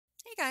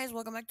Hey guys,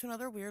 welcome back to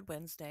another Weird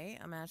Wednesday.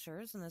 I'm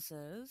Asherz, and this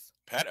is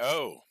Pat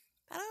O.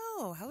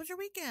 Hello. How was your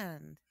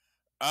weekend?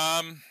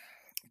 Um,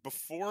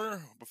 before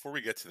we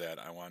get to that,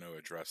 I want to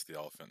address the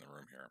elephant in the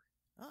room here.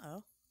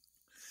 Uh-oh.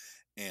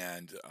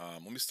 And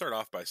let me start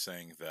off by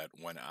saying that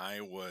when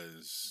I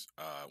was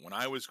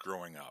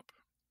growing up,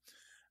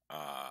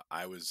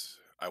 I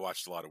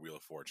watched a lot of Wheel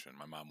of Fortune.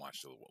 My mom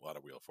watched a lot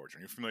of Wheel of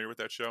Fortune. Are you familiar with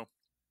that show?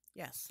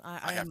 Yes, I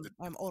I have am. to.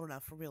 I'm old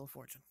enough for Wheel of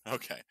Fortune.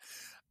 Okay,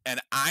 and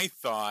I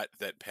thought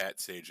that Pat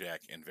Sajak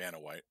and Vanna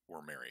White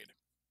were married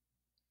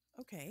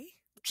Okay.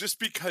 just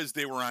because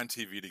they were on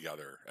TV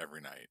together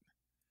every night.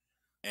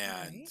 All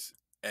and right.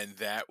 and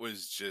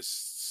that's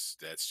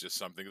just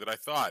something that I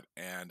thought.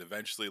 And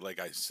eventually, like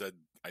I said,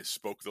 I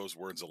spoke those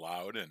words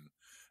aloud, and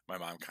my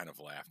mom kind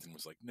of laughed and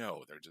was like,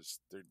 no, they're just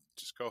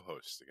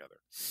co-hosts together.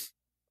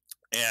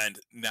 And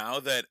now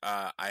that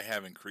I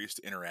have increased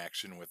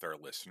interaction with our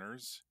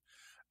listeners,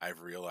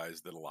 I've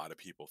realized that a lot of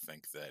people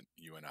think that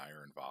you and I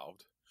are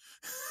involved,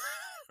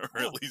 or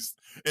Oh.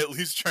 at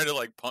least trying to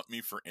like pump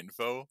me for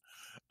info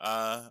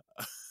uh,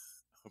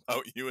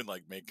 about you and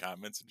like make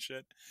comments and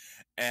shit.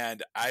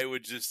 And I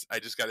just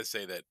got to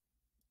say that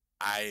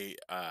I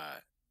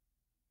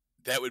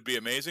that would be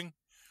amazing.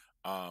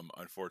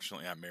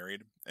 Unfortunately, I'm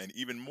married, and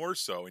even more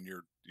so, and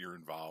you're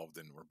involved,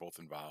 and we're both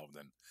involved,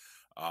 and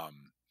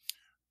um,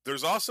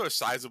 there's also a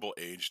sizable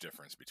age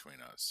difference between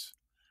us,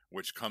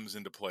 which comes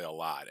into play a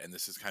lot. And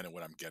this is kind of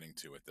what I'm getting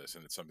to with this,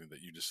 and it's something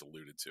that you just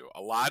alluded to.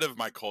 A lot of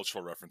my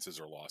cultural references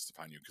are lost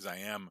upon you because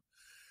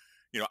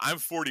I'm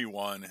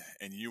 41,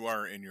 and you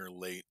are in your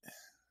late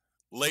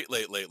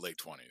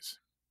 20s,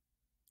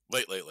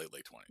 late Well,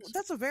 20s.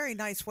 that's a very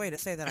nice way to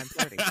say that I'm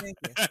 30. Thank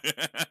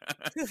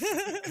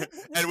you.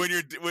 And when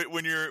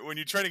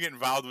you try to get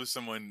involved with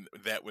someone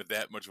that with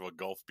that much of a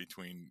gulf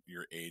between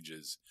your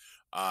ages,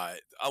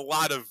 a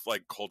lot of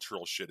like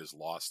cultural shit is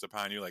lost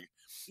upon you. Like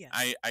Yes.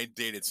 I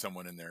dated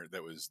someone in there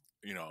that was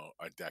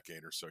a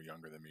decade or so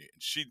younger than me,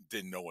 and she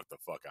didn't know what the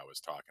fuck I was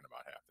talking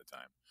about half the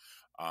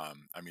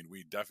time. I mean,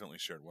 we definitely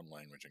shared one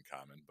language in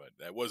common, but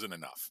that wasn't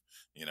enough,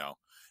 you know.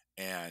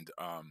 And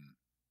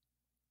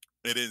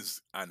it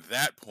is on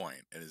that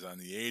point, it is on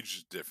the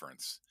age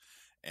difference,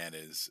 and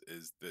is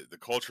the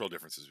cultural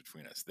differences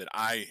between us, that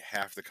I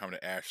have to come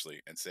to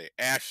Ashley and say,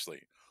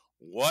 Ashley,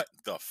 what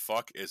the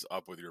fuck is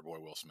up with your boy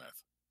Will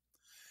Smith?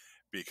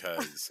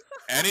 Because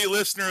any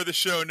listener of the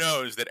show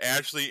knows that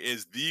Ashley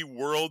is the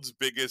world's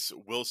biggest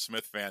Will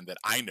Smith fan that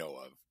I know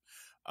of.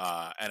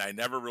 And I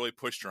never really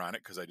pushed her on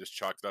it because I just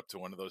chalked it up to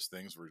one of those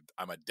things where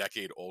I'm a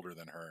decade older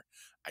than her.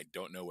 I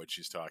don't know what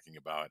she's talking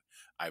about.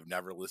 I've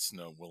never listened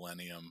to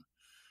Millennium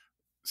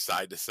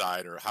side to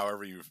side, or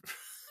however you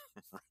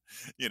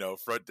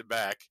front to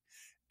back.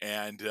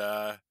 And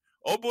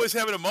old boy's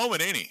having a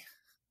moment, ain't he?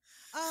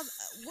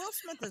 Will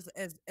Smith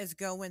is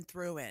going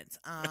through it.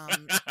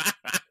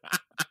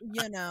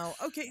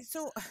 Okay,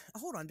 so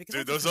hold on because I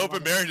Dude, just those have a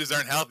open lot of. marriages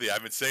aren't healthy.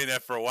 I've been saying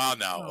that for a while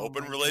now. Oh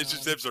Open my God.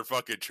 relationships are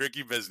fucking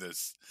tricky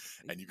business,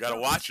 and you got to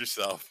Well, watch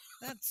yourself.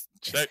 that's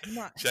check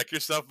not. check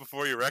yourself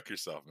before you wreck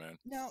yourself, man.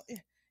 Now,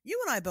 you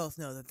and I both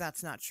know that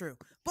that's not true.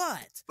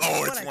 But Oh,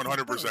 what it's I can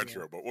tell 100% you,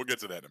 true, but we'll get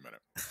to that in a minute.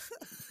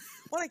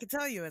 what I can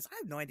tell you is I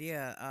have no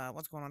idea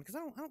what's going on because I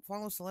don't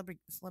follow celebrity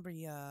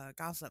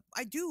gossip.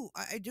 I do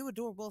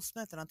adore Will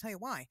Smith, and I'll tell you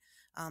why.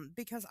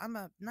 Because I'm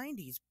a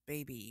 '90s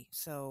baby,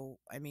 so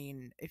I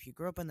mean, if you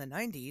grew up in the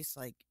 '90s,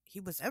 like he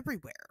was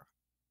everywhere.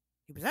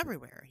 He was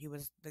everywhere. He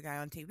was the guy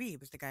on TV. He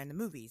was the guy in the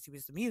movies. He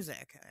was the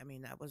music. I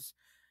mean, that was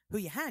who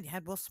you had. You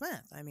had Will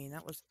Smith. I mean,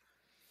 that was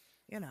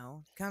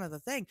kind of the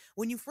thing.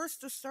 When you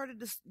first just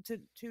started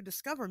to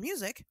discover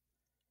music,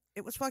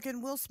 it was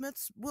fucking Will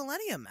Smith's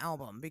Millennium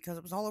album because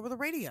it was all over the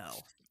radio.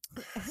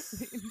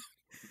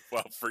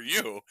 Well, for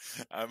you,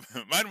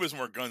 mine was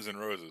more Guns N'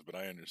 Roses, but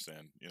I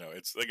understand.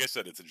 It's like I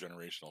said, it's a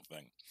generational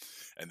thing,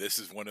 and this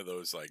is one of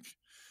those, like,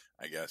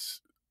 I guess,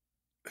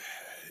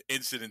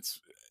 incidents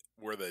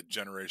where the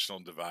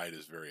generational divide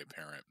is very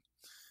apparent.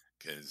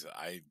 Because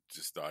I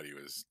just thought he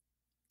was,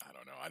 I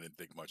don't know, I didn't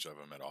think much of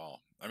him at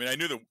all. I mean, I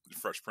knew the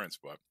Fresh Prince,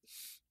 but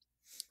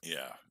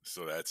yeah,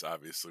 so that's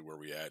obviously where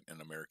we at in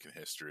American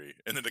history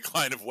and the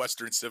decline of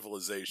Western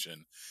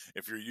civilization.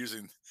 If you're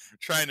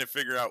trying to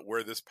figure out where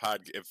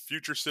if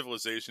future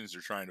civilizations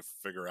are trying to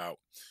figure out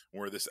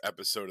where this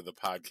episode of the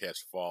podcast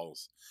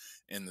falls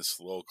in the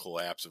slow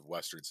collapse of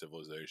Western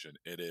civilization,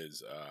 it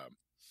is,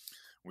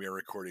 we are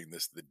recording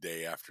this the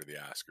day after the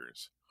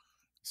Oscars.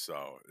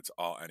 So it's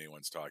all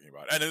anyone's talking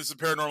about. And it's a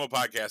paranormal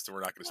podcast, and we're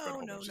not going to spend a No,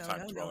 whole no, bunch of no, time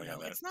no, no, dwelling on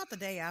no. that. It's not the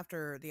day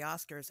after the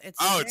Oscars. It's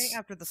the Oh, day it's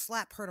after the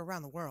slap heard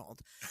around the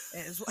world.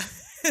 Is what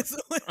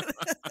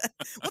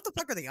the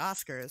fuck are the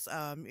Oscars?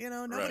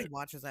 Nobody right.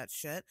 watches that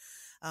shit.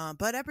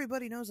 But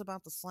everybody knows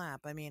about the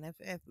slap. I mean,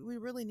 if we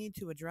really need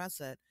to address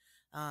it,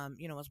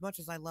 as much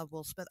as I love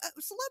Will Smith,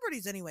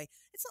 celebrities anyway,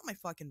 it's not my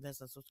fucking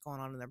business what's going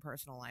on in their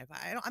personal life.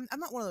 I'm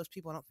not one of those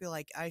people. I don't feel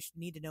like I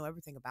need to know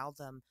everything about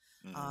them,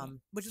 Mm-hmm.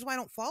 which is why I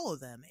don't follow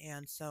them.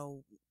 And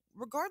so,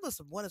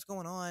 regardless of what is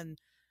going on,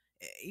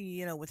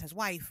 with his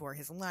wife or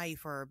his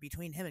life or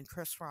between him and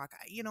Chris Rock,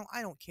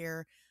 I don't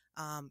care.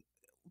 Um,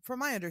 from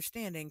my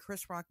understanding,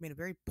 Chris Rock made a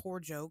very poor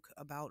joke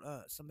about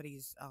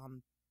somebody's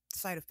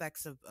side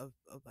effects of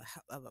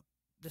a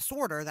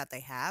disorder that they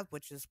have,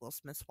 which is Will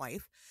Smith's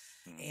wife,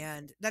 Mm.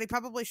 and that he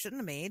probably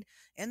shouldn't have made.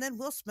 And then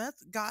Will Smith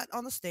got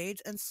on the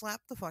stage and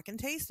slapped the fucking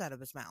taste out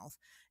of his mouth,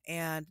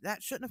 and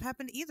that shouldn't have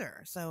happened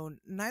either. So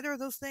neither of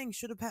those things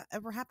should have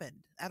ever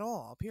happened at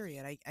all.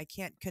 Period. I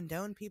can't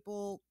condone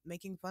people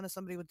making fun of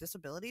somebody with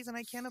disabilities, and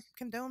I can't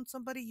condone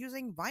somebody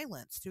using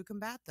violence to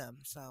combat them.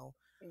 So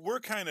We're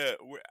kind of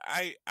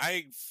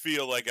I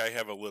feel like I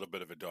have a little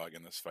bit of a dog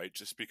in this fight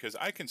just because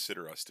I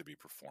consider us to be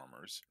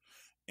performers,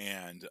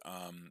 and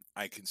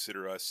I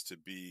consider us to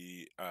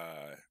be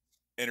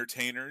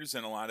entertainers,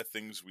 and a lot of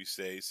things we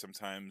say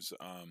sometimes,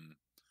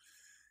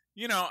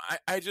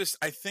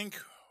 I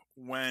think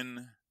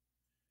when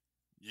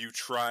you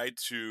try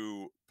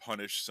to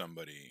punish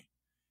somebody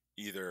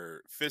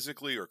either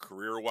physically or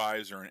career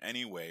wise or in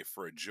any way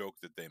for a joke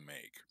that they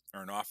make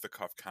or an off the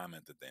cuff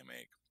comment that they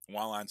make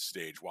while on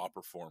stage, while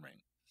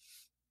performing,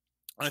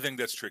 I think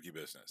that's tricky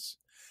business.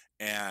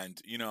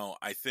 And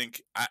I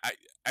think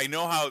I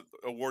know how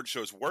award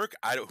shows work.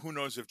 I don't, who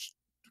knows if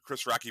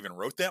Chris Rock even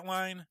wrote that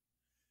line.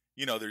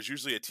 There's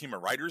usually a team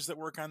of writers that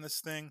work on this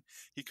thing.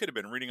 He could have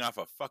been reading off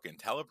a fucking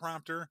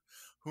teleprompter.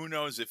 Who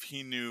knows if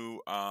he knew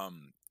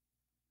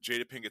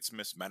Jada Pinkett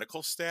Smith's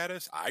medical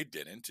status? I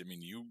didn't. I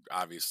mean, you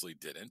obviously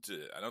didn't.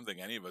 I don't think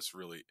any of us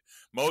really,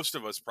 most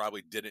of us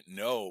probably didn't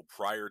know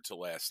prior to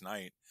last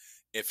night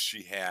if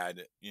she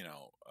had,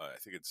 I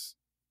think it's,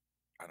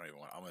 I don't even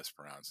want, I'll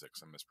mispronounce it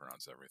because I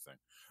mispronounce everything.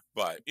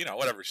 But,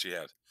 whatever she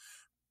has.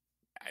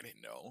 I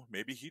didn't know.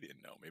 Maybe he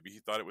didn't know. Maybe he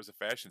thought it was a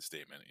fashion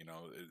statement.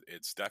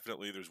 It's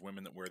definitely, there's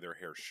women that wear their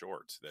hair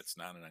short. That's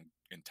not an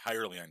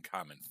entirely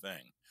uncommon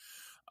thing.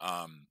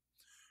 Um,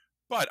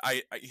 but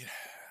I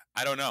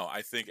don't know.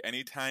 I think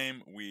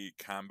anytime we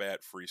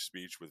combat free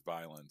speech with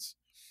violence,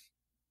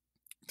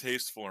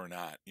 tasteful or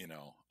not,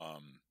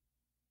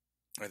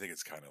 I think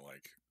it's kind of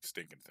like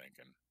stinking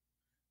thinking.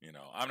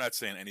 I'm not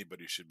saying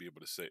anybody should be able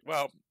to say,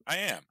 well, I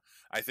am.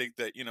 I think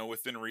that,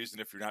 within reason,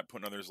 if you're not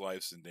putting others'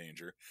 lives in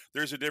danger,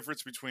 there's a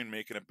difference between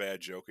making a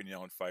bad joke and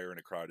yelling fire in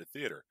a crowded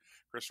theater.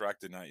 Chris Rock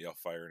did not yell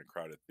fire in a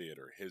crowded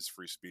theater. His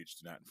free speech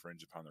did not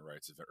infringe upon the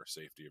rights or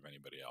safety of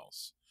anybody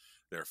else.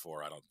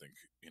 Therefore, I don't think,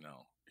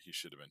 he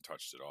should have been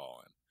touched at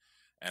all.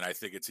 And I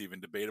think it's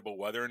even debatable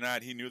whether or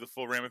not he knew the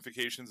full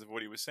ramifications of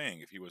what he was saying,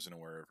 if he wasn't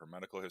aware of her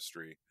medical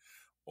history,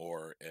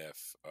 or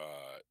if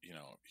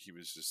he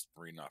was just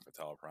reading off a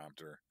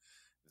teleprompter.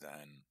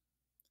 Then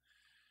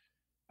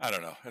I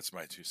don't know. That's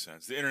my 2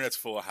 cents. The internet's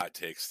full of hot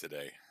takes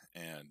today,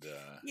 and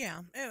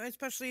yeah,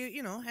 especially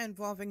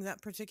involving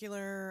that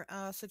particular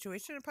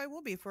situation, it probably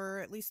will be for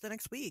at least the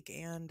next week.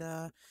 And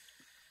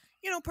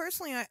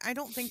personally, I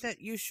don't think that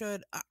you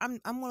should.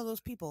 I'm one of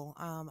those people.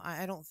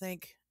 I don't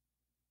think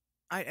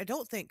I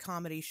don't think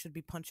comedy should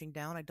be punching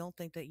down. I don't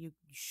think that you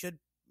should.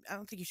 I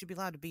don't think you should be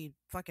allowed to be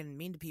fucking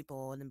mean to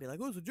people and then be like,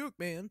 "Oh, it's a joke,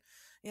 man."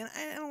 And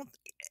I don't.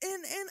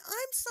 And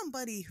I'm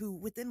somebody who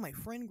within my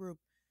friend group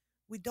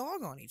we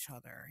dog on each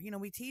other.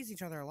 We tease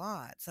each other a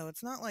lot. So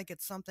it's not like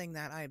it's something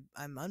that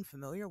I'm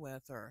unfamiliar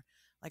with or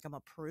like I'm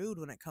a prude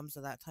when it comes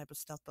to that type of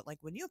stuff. But like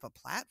when you have a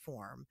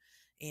platform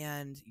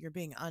and you're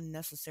being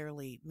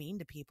unnecessarily mean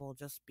to people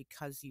just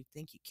because you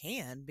think you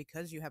can,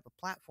 because you have a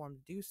platform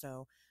to do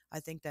so, I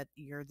think that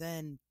you're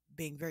then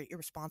being very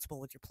irresponsible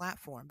with your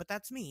platform. But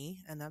that's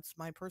me, and that's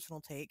my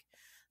personal take.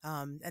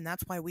 And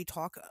that's why we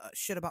talk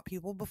shit about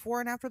people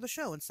before and after the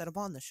show instead of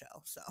on the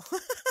show. So,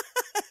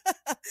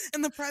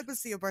 in the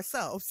privacy of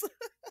ourselves.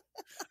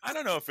 I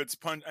don't know if it's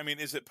punch. I mean,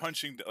 is it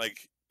punching?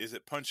 Like, is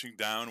it punching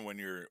down when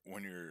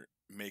you're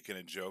making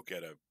a joke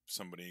at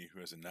somebody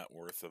who has a net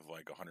worth of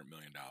like $100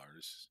 million?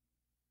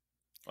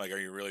 Like, are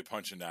you really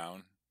punching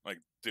down? Like,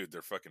 dude,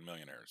 they're fucking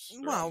millionaires.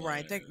 They're all Well,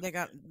 right. millionaires. They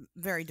got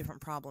very different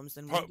problems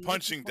than we do, which is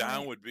Punching why.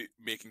 down would be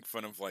making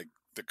fun of like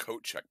the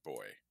coat check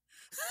boy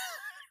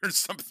or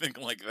something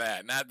like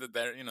that. Not that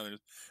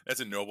that's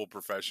a noble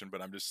profession,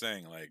 but I'm just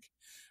saying, like,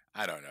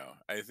 I don't know.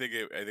 I think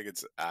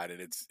it's odd. And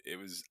it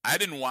was. I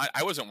didn't watch.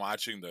 I wasn't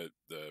watching the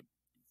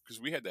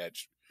because we had that.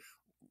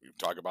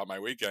 Talk about my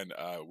weekend.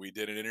 We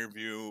did an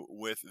interview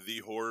with the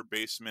Horror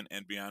Basement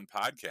and Beyond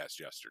podcast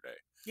yesterday,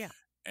 Yeah.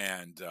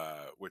 and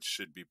which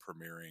should be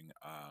premiering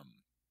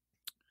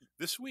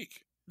this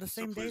week. The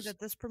So same day please, that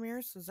this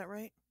premieres, is that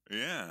right?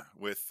 yeah,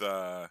 with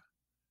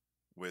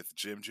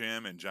Jim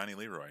Jam and Johnny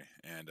Leroy,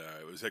 and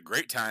it was a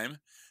great time.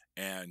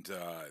 And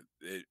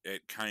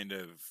it kind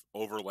of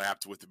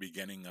overlapped with the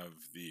beginning of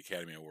the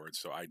Academy Awards,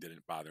 so I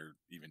didn't bother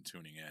even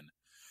tuning in.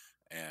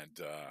 And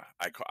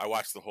I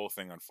watched the whole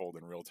thing unfold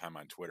in real time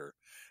on Twitter,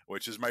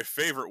 which is my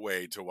favorite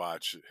way to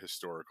watch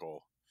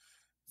historical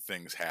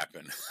things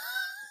happen.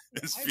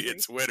 Yeah, Is I via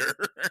agree. Twitter.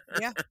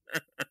 Yeah.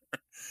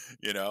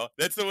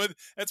 That's the one.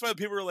 That's why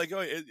people are like,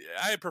 "Oh,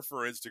 I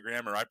prefer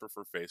Instagram or I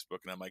prefer Facebook,"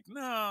 and I'm like,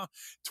 "No,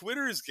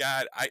 Twitter's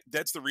got."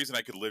 That's the reason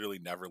I could literally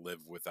never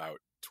live without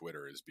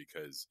Twitter is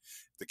because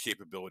the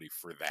capability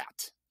for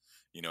that.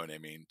 You know what I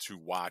mean? To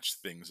watch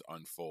things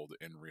unfold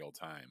in real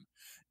time.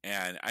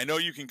 And I know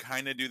you can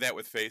kind of do that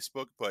with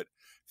Facebook, but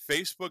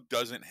Facebook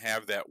doesn't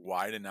have that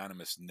wide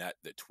anonymous net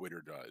that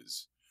Twitter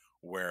does,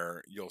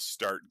 where you'll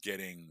start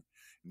getting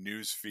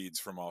news feeds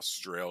from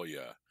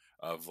Australia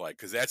of like,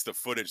 because that's the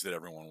footage that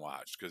everyone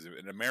watched. Because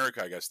in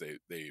America, I guess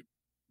they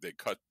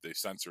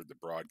censored the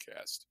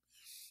broadcast,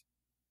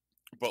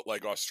 but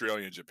like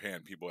Australia and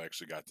Japan, people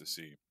actually got to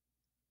see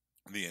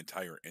the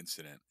entire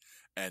incident.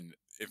 And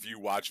if you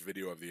watch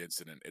video of the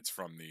incident, it's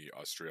from the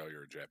Australia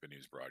or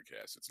Japanese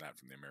broadcast. It's not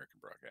from the American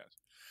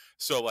broadcast.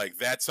 So like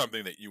that's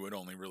something that you would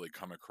only really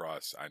come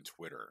across on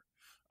Twitter.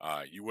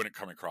 You wouldn't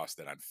come across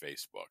that on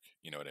Facebook.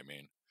 You know what I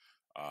mean?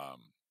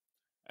 Um,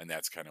 and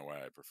that's kind of why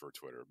I prefer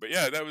Twitter. But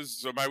yeah, that was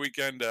so my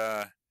weekend.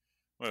 I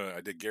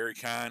did Gary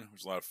Con,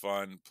 which was a lot of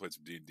fun. Played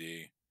some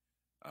D&D.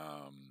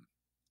 Um,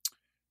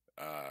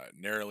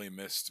 Narrowly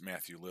missed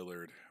Matthew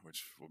Lillard,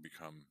 which will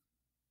become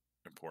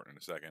important in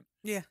a second.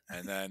 Yeah.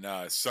 And then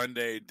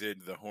Sunday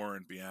did the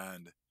Horror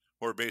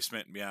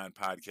Basement and Beyond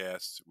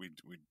podcast. We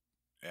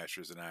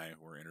Asherz and I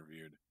were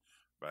interviewed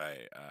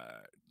by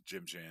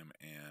Jim Jam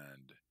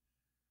and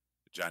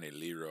Johnny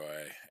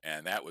Leroy,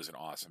 and that was an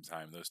awesome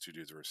time. Those two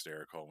dudes were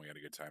hysterical, and we had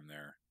a good time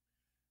there.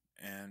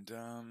 And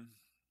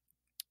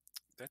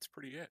that's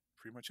pretty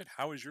much it.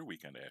 How was your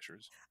weekend,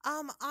 Asherz?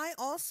 I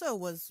also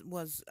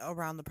was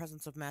around the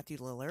presence of Matthew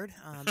Lillard,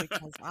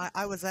 because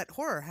I was at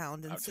Horror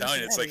Hound in I'm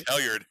telling you, it's like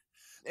Cincinnati. Helliard.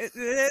 It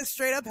is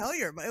straight up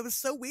Hellier. It was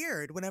so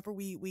weird whenever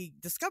we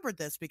discovered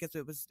this, because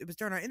it was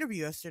during our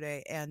interview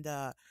yesterday, and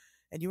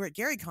you were at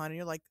GaryCon, and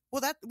you're like,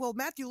 well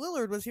Matthew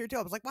Lillard was here too.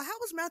 I was like, well, how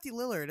was Matthew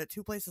Lillard at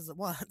two places at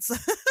once?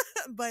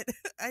 But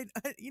I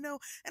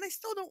and I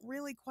still don't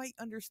really quite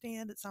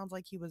understand. It sounds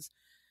like he was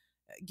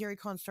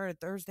GaryCon started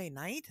Thursday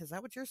night. Is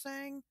that what you're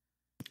saying?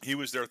 He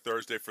was there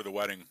Thursday for the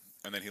wedding,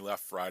 and then he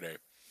left Friday.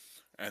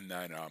 And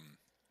then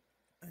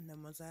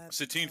Was that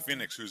Satine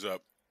Phoenix, who's a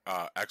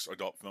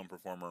ex-adult film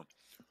performer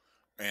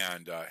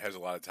and has a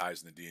lot of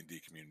ties in the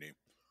D&D community.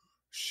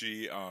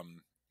 She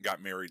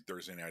got married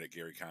Thursday night at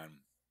GaryCon,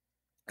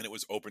 and it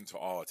was open to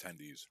all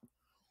attendees.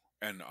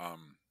 And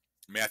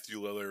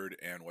Matthew Lillard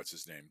and what's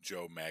his name,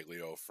 Joe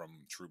Maglio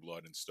from True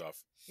Blood and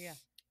stuff. Yeah.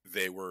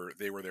 They were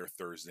there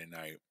Thursday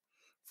night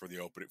for the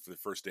opening, for the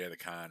first day of the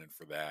con, and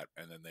for that,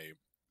 and then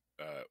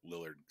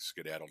Lillard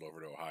skedaddled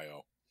over to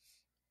Ohio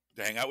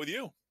to hang out with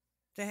you.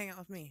 To hang out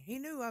with me. He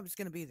knew I was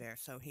going to be there,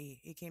 so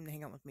he came to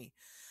hang out with me.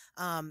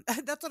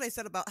 That's what I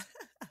said about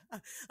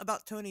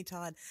about Tony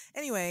Todd.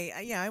 Anyway,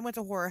 yeah, I went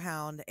to Horror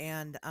Hound,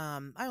 and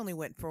I only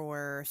went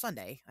for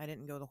Sunday. I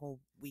didn't go the whole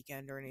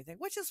weekend or anything,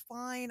 which is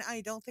fine.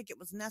 I don't think it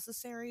was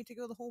necessary to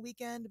go the whole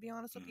weekend, to be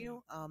honest with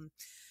you.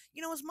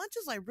 As much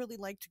as I really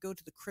like to go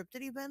to the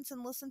cryptid events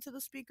and listen to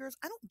the speakers,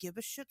 I don't give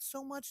a shit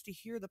so much to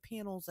hear the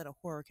panels at a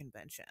horror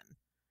convention.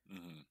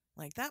 Mm-hmm.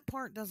 Like, that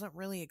part doesn't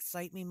really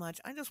excite me much.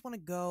 I just want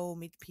to go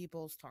meet the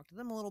people, talk to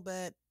them a little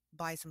bit,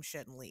 buy some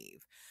shit, and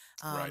leave.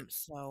 Right.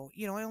 So,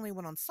 I only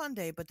went on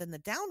Sunday, but then the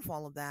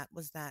downfall of that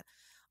was that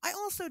I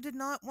also did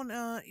not want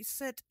to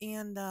sit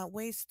and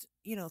waste,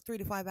 3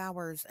 to 5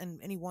 hours in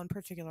any one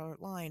particular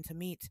line to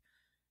meet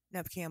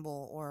Nev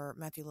Campbell or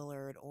Matthew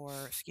Lillard or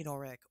Skeet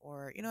Ulrich,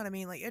 or, you know what I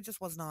mean? Like, it just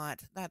was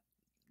not,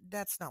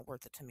 that's not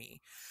worth it to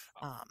me.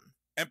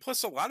 And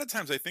plus, a lot of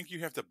times I think you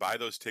have to buy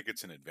those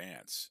tickets in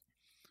advance.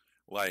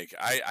 Like,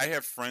 I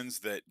have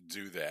friends that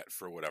do that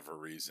for whatever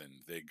reason.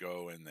 They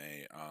go and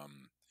they,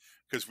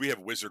 because we have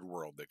Wizard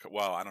World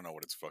well, I don't know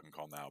what it's fucking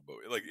called now, but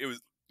like it was,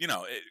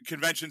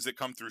 conventions that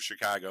come through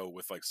Chicago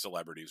with like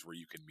celebrities where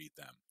you can meet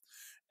them.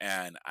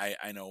 And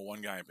I know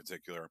one guy in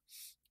particular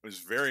was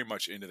very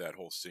much into that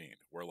whole scene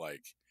where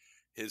like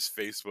his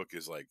Facebook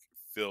is like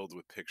filled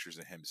with pictures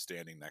of him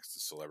standing next to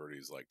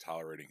celebrities, like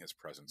tolerating his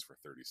presence for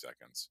 30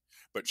 seconds,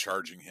 but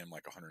charging him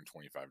like $125.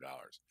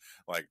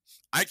 Like,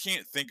 I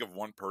can't think of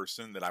one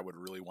person that I would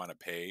really want to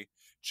pay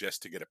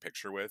just to get a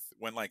picture with,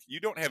 when like you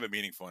don't have a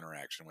meaningful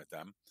interaction with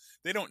them.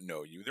 They don't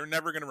know you. They're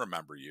never going to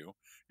remember you.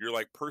 You're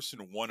like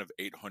person one of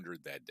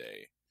 800 that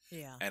day.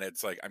 Yeah. And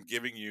it's like, I'm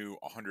giving you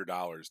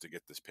 $100 to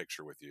get this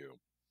picture with you.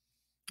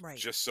 Right.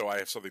 Just so I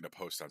have something to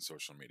post on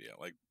social media.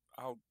 Like,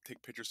 I'll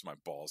take pictures of my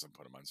balls and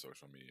put them on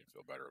social media and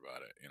feel better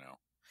about it,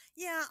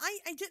 Yeah,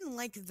 I didn't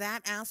like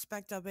that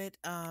aspect of it.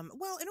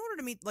 Well, in order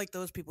to meet like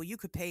those people, you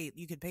could pay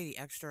the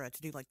extra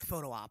to do like the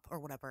photo op or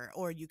whatever,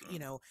 or you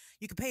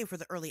could pay for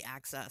the early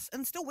access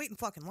and still wait in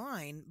fucking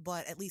line,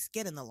 but at least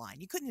get in the line.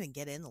 You couldn't even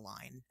get in the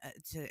line.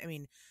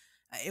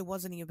 It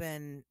wasn't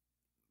even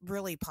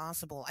really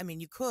possible. I mean,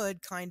 you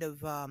could kind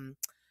of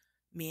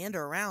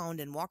meander around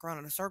and walk around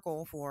in a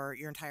circle for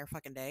your entire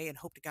fucking day and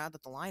hope to God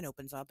that the line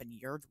opens up and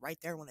you're right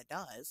there when it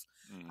does.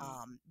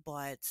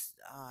 But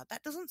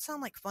that doesn't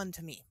sound like fun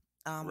to me.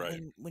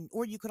 Right.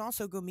 Or you could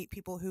also go meet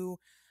people who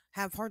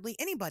have hardly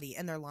anybody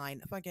in their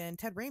line. Fucking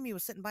Ted Raimi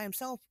was sitting by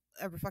himself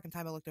every fucking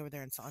time I looked over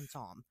there and saw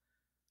him.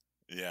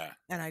 Yeah.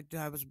 And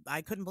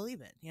I couldn't believe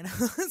it,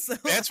 So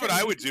that's what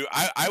I would do.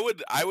 I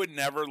would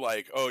never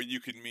like, oh, you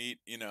can meet,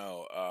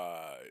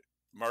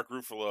 Mark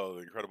Ruffalo,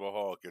 the Incredible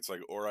Hulk. It's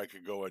like, or I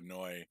could go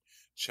annoy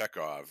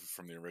Chekhov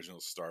from the original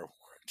Star Wars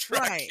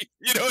track. Right.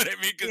 You know what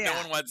I mean? Because no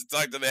Yeah. one wants to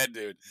talk to that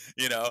dude.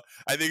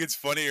 I think it's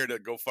funnier to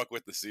go fuck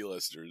with the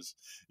C-listers.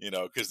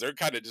 Because they're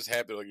kind of just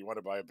happy. Like, you want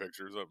to buy a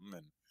picture or something,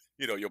 and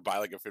you'll buy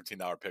like a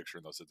 $15 picture,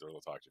 and they'll sit there and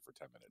they'll talk to you for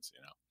 10 minutes.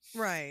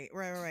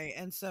 Right.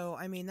 And so,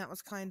 I mean, that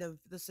was kind of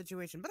the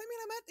situation. But I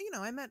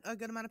mean, I met a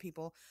good amount of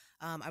people.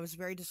 I was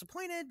very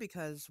disappointed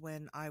because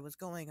when I was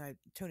going,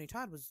 Tony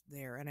Todd was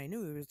there, and I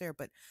knew he was there,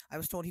 but I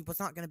was told he was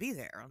not going to be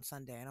there on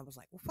Sunday, and I was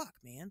like, well, fuck,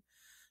 man.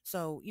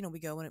 So, we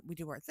go and we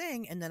do our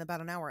thing, and then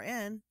about an hour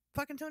in,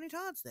 fucking Tony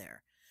Todd's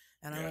there,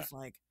 and I Yeah, was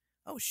like,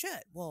 oh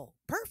shit, well,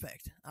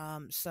 perfect.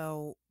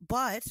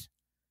 But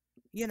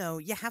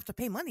you have to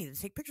pay money to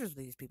take pictures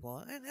with these people.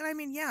 And I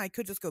mean, yeah, I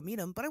could just go meet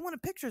them, but I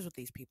wanted pictures with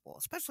these people,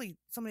 especially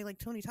somebody like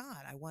Tony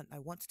Todd. I want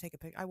to take a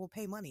pic. I will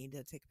pay money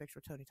to take a picture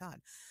with Tony Todd.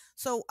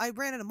 So I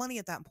ran out of money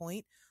at that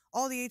point.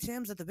 All the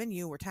ATMs at the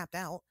venue were tapped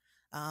out.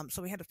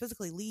 So we had to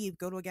physically leave,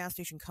 go to a gas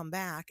station, come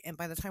back, and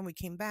by the time we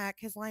came back,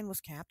 his line was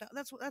capped.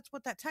 That's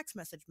what that text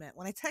message meant.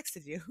 When I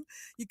texted you,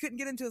 you couldn't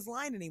get into his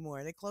line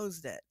anymore. They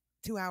closed it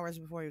 2 hours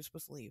before he was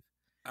supposed to leave.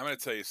 I'm going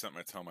to tell you something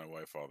I tell my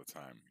wife all the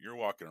time. You're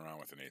walking around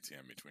with an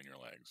ATM between your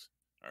legs.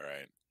 All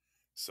right.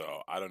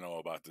 So I don't know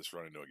about this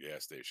running to a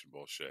gas station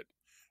bullshit.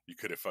 You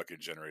could have fucking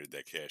generated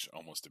that cash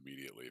almost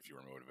immediately if you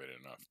were motivated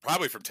enough.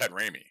 Probably from Ted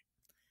Raimi.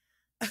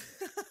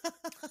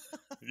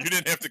 You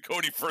didn't have to go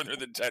any further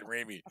than Ted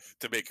Raimi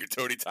to make your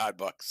Tony Todd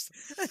bucks.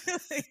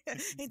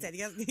 Hey Ted,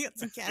 you got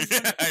some cash?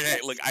 Hey,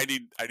 look, I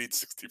need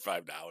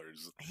 $65.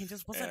 He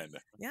just wasn't.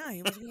 Yeah,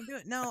 he wasn't gonna do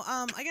it. No,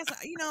 I guess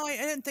I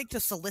didn't think to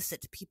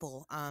solicit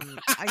people.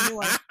 I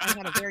knew I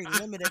had a very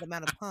limited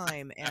amount of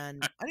time,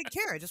 and I didn't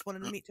care. I just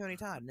wanted to meet Tony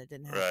Todd, and it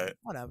didn't happen. Right.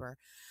 Whatever.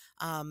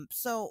 But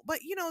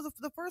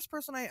the first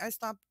person I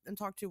stopped and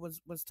talked to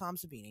was Tom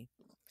Savini,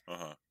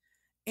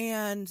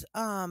 and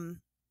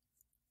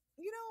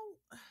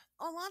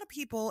a lot of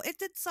people, it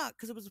did suck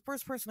because it was the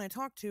first person I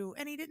talked to,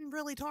 and he didn't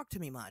really talk to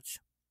me much.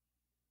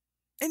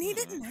 And he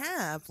didn't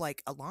have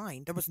like a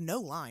line. There was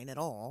no line at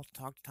all to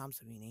talk to Tom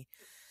Savini.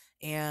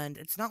 And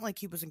it's not like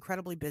he was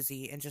incredibly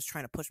busy and just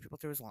trying to push people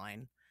through his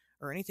line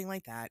or anything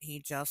like that.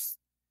 He just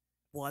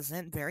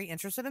wasn't very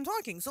interested in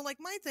talking. So like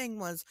my thing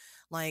was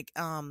like,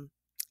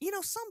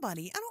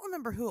 somebody, I don't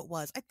remember who it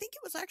was. I think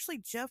it was actually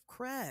Jeff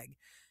Craig.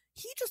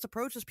 He just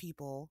approaches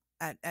people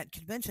at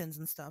conventions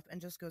and stuff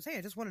and just goes, hey,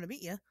 I just wanted to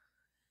meet you.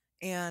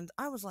 And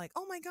I was like,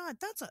 oh my God,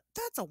 that's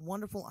a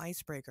wonderful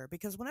icebreaker,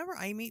 because whenever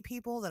I meet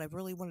people that I've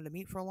really wanted to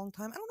meet for a long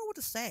time, I don't know what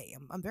to say.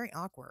 I'm very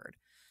awkward.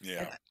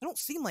 Yeah. I don't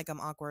seem like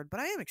I'm awkward, but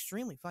I am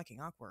extremely fucking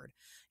awkward.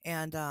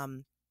 And,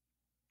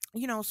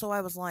 so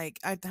I was like,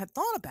 I had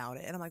thought about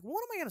it, and I'm like,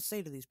 what am I going to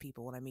say to these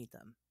people when I meet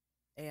them?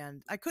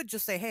 And I could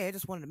just say, hey, I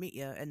just wanted to meet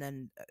you. And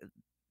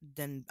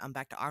then I'm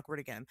back to awkward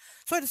again.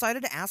 So I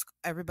decided to ask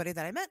everybody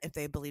that I met if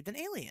they believed in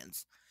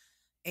aliens.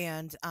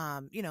 And,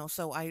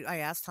 so I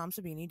asked Tom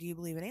Savini, do you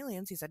believe in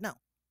aliens? He said, no. I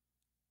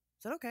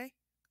said, okay,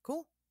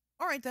 cool.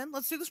 All right, then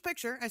let's do this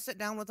picture. I sit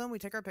down with him. We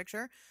take our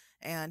picture,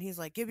 and he's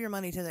like, give your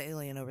money to the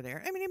alien over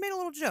there. I mean, he made a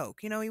little joke,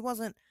 he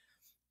wasn't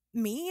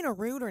mean or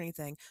rude or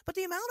anything, but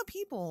the amount of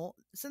people,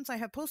 since I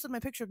have posted my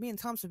picture of me and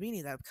Tom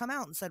Savini, that have come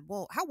out and said,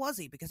 well, how was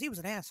he? Because he was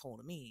an asshole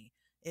to me,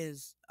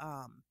 is,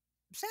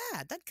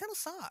 sad. That kind of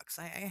sucks.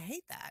 I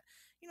hate that.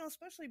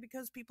 Especially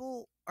because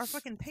people are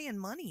fucking paying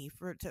money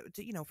for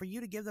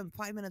you to give them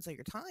 5 minutes of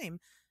your time.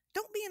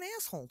 Don't be an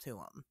asshole to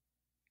them.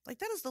 Like,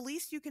 that is the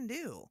least you can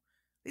do.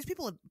 These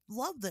people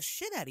love the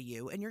shit out of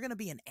you, and you're going to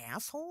be an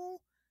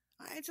asshole?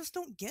 I just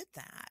don't get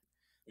that.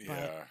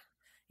 Yeah.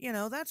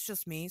 But, that's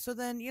just me. So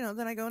then,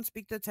 then I go and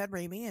speak to Ted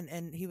Raimi,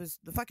 and he was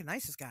the fucking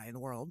nicest guy in the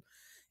world.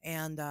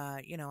 And,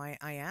 I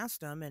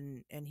asked him,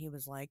 and he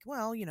was like,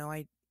 well,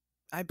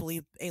 I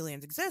believe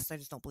aliens exist. I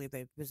just don't believe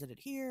they've visited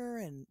here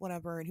and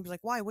whatever. And he was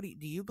like, why?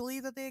 Do you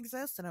believe that they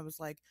exist? And I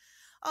was like,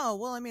 oh,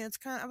 well, I mean,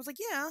 I was like,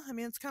 yeah, I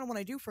mean, it's kind of what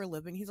I do for a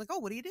living. He's like, oh,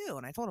 what do you do?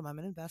 And I told him I'm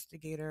an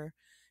investigator.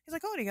 He's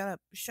like, oh, do you got a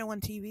show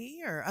on TV?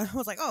 Or I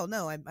was like, oh,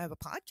 no, I have a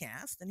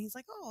podcast. And he's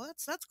like, oh,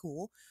 that's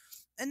cool.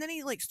 And then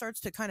he like starts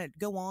to kind of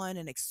go on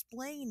and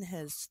explain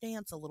his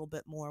stance a little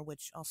bit more,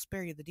 which I'll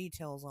spare you the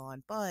details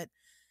on. But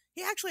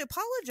he actually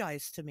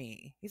apologized to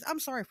me. I'm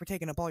sorry for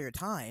taking up all your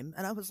time.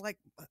 And I was like,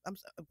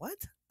 what?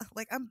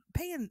 Like, I'm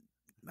paying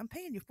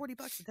you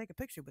 $40 to take a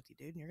picture with you,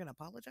 dude. And you're going to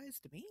apologize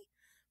to me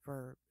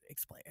for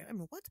explaining? I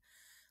mean, what?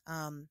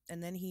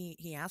 And then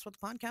he asked what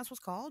the podcast was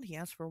called. He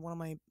asked for one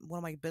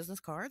of my business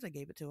cards. I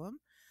gave it to him.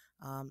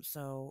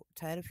 So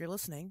Ted, if you're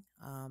listening,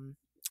 I'm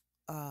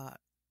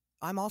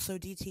also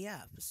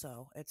DTF.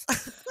 So it's,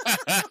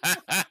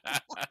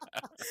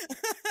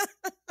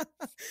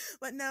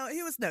 but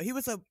he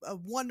was a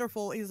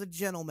wonderful, he was a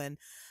gentleman.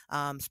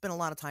 Spent a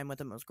lot of time with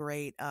him. It was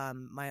great.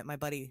 My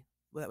buddy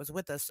that was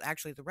with us,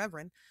 actually the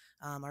Reverend,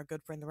 our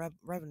good friend, the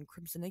Reverend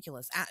Crimson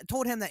Nicholas,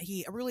 told him that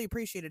he really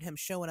appreciated him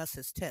showing us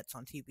his tits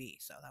on TV.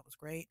 So that was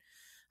great.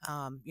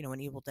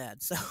 In Evil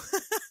Dead. So,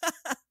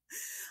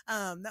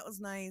 that was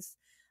nice.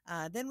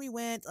 Then we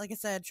went, like I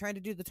said, tried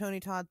to do the Tony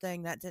Todd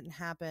thing. That didn't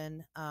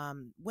happen.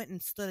 Went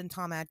and stood in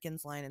Tom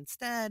Atkins' line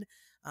instead.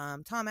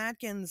 Tom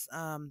Atkins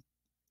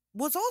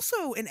was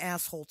also an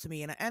asshole to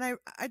me, and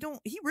I don't.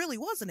 He really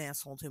was an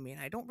asshole to me,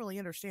 and I don't really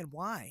understand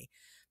why.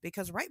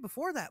 Because right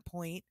before that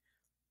point,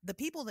 the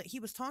people that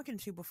he was talking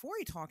to before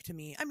he talked to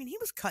me, I mean, he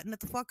was cutting it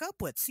the fuck up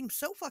with. Seemed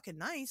so fucking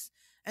nice.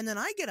 And then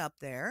I get up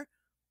there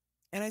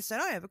and I said,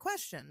 I have a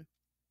question.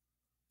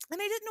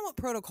 And I didn't know what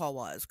protocol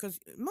was because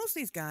most of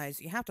these guys,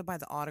 you have to buy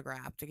the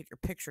autograph to get your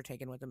picture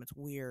taken with them. It's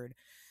weird.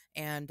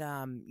 And,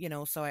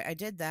 so I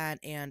did that,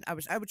 and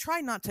I would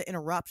try not to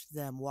interrupt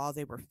them while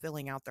they were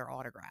filling out their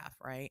autograph,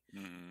 right?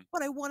 Mm-hmm.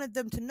 But I wanted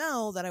them to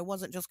know that I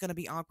wasn't just going to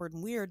be awkward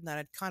and weird and that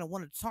I kind of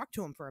wanted to talk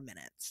to him for a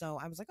minute. So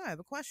I was like, oh, I have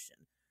a question.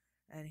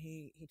 And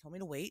he told me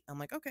to wait. I'm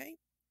like, okay.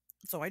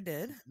 So I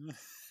did.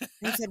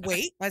 He said,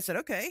 wait. I said,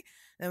 okay.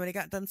 And when he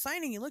got done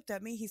signing, he looked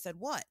at me. He said,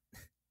 what?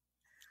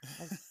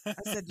 I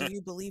said, do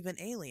you believe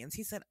in aliens?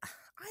 He said,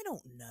 I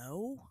don't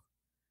know.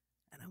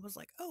 And I was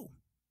like, oh,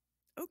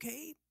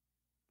 okay.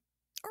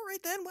 All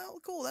right then. Well,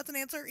 cool. That's an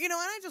answer. And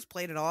I just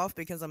played it off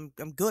because I'm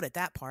good at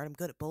that part. I'm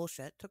good at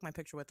bullshit. Took my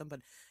picture with him, but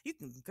you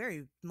can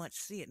very much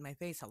see it in my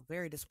face how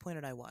very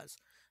disappointed I was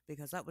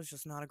because that was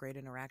just not a great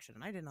interaction,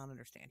 and I did not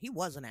understand. He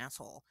was an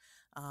asshole.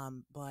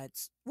 But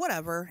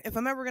whatever. If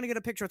I'm ever gonna get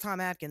a picture of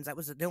Tom Atkins, that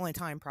was the only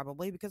time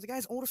probably because the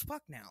guy's old as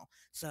fuck now.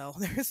 So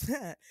there's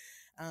that.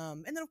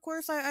 And then of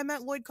course I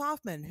met Lloyd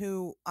Kaufman,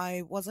 who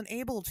I wasn't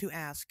able to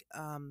ask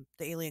the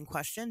alien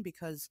question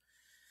because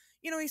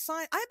he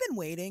signed. I've been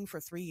waiting for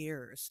 3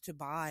 years to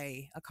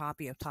buy a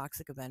copy of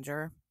Toxic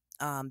Avenger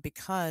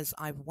because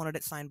I've wanted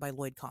it signed by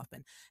Lloyd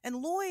Kaufman. And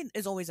Lloyd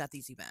is always at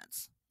these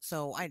events.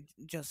 So I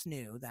just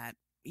knew that,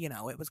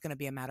 it was going to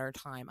be a matter of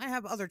time. I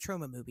have other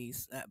trauma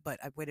movies, but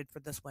I've waited for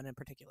this one in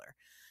particular.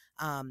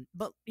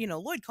 But,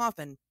 Lloyd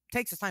Kaufman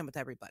takes his time with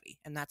everybody.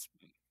 And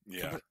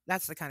Yeah.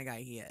 that's the kind of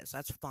guy he is.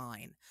 That's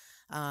fine.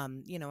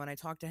 And I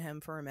talked to him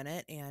for a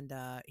minute, and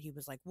he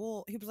was like,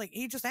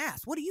 he just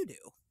asked, what do you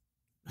do?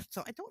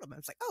 So I told him, I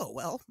was like, oh,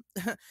 well,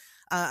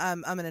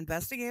 I'm an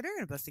investigator,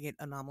 investigate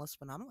anomalous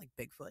phenomena like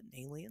Bigfoot and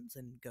aliens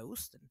and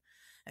ghosts.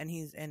 And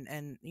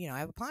I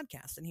have a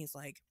podcast. And he's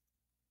like,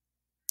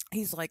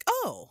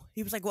 oh,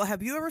 he was like, well,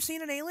 have you ever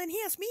seen an alien? He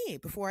asked me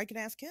before I could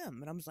ask him.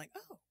 And I was like,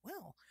 oh,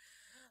 well,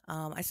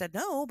 I said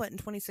no, but in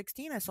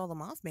 2016 I saw the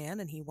Mothman,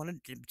 and he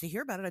wanted to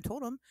hear about it. I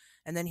told him,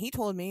 and then he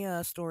told me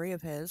a story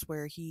of his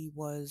where he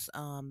was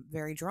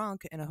very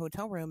drunk in a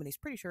hotel room, and he's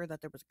pretty sure that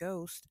there was a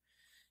ghost.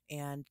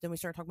 And then we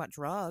started talking about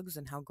drugs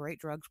and how great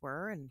drugs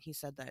were, and he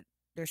said that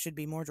there should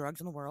be more drugs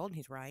in the world, and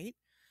he's right.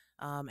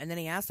 And then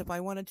he asked if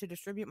I wanted to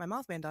distribute my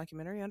Mothman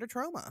documentary under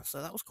Troma,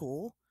 so that was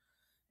cool.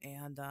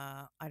 And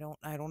I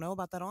don't know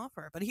about that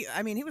offer, but he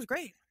was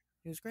great.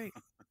 He was great.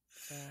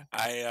 So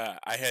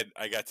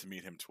I got to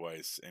meet him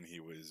twice, and he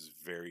was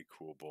very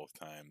cool both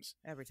times.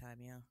 every time,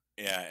 yeah.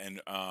 Yeah, and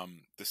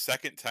the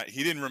second time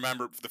he didn't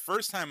remember. The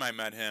first time I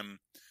met him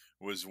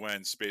was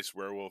when Space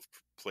Werewolf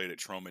played at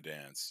Troma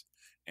Dance,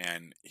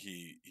 and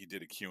he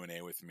did a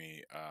Q&A with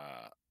me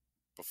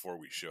before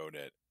we showed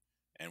it,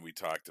 and we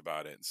talked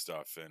about it and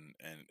stuff, and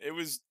it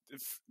was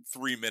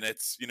 3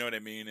 minutes, you know what I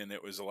mean, and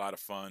it was a lot of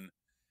fun,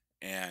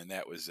 and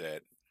that was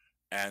it.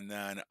 And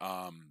then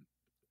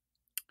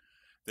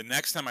the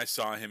next time I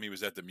saw him, he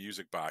was at the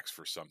Music Box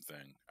for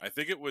something. I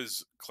think it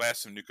was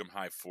Class of Nukem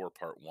High 4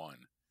 Part 1.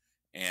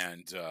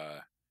 And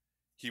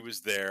he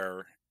was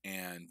there,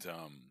 and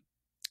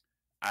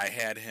I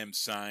had him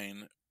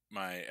sign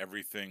my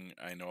Everything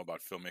I Know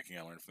About Filmmaking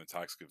I Learned from the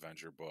Toxic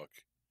Avenger book.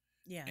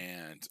 Yeah.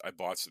 And I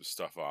bought some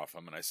stuff off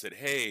him, and I said,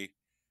 hey,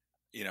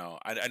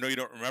 I know you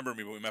don't remember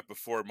me, but we met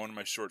before. One of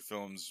my short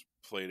films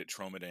played at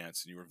Troma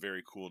Dance, and you were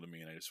very cool to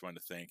me, and I just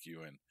wanted to thank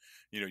you. And,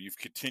 you've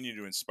continued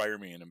to inspire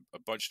me in a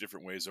bunch of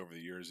different ways over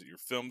the years. Your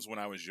films when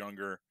I was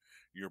younger,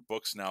 your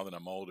books now that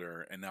I'm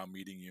older, and now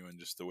meeting you, and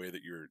just the way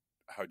that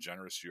how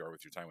generous you are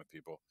with your time with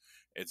people.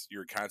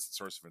 You're a constant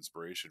source of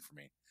inspiration for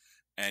me.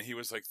 And he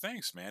was like,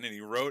 thanks, man. And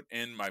he wrote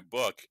in my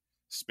book,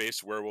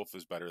 Space Werewolf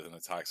is better than the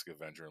Toxic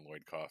Avenger and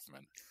Lloyd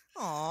Kaufman.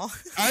 Aw.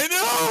 I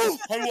know.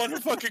 I want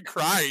to fucking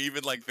cry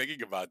even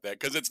thinking about that,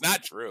 because it's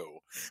not true.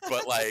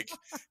 But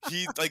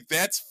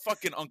that's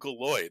fucking Uncle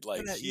Lloyd.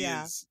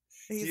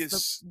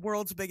 He's the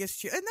world's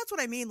biggest and that's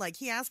what I mean. Like,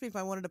 he asked me if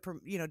I wanted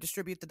to,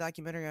 distribute the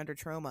documentary under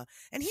Troma,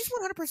 and he's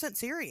 100%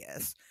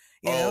 serious.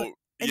 Yeah,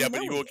 but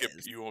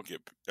you won't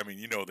get. I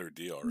mean, their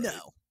deal, right?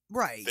 No,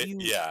 right?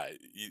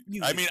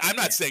 I'm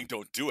not saying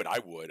don't do it. I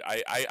would.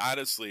 I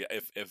honestly,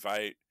 if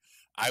I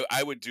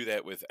would do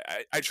that with.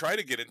 I try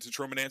to get into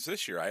Troma Dance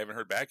this year. I haven't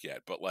heard back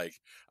yet, but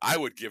I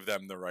would give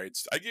them the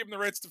rights. I gave them the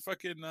rights to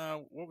fucking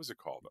what was it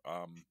called?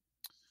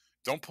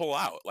 Don't Pull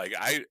Out.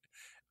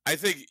 I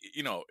think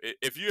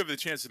if you have the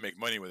chance to make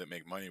money with it,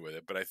 make money with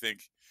it. But I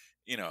think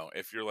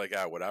if you're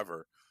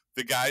whatever,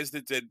 the guys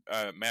that did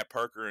Matt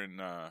Parker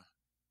and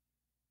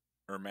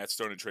or Matt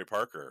Stone and Trey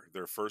Parker,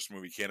 their first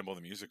movie, Cannibal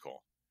the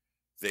Musical,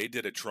 they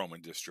did a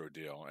Troma distro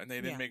deal, and they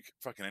didn't Yeah. make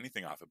fucking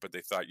anything off it. But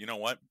they thought, you know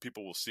what,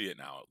 people will see it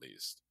now at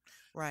least.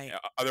 Right.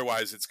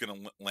 Otherwise, it's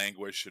going to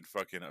languish in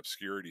fucking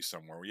obscurity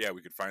somewhere. Yeah,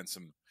 we could find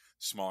some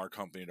smaller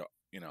company to,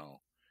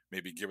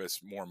 maybe give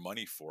us more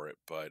money for it,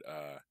 but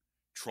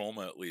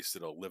Troma, at least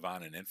it'll live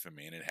on in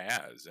infamy, and it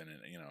has. And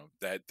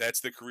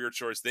that's the career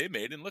choice they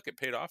made, and look, it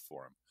paid off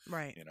for them.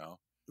 Right. So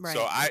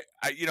Right.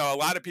 a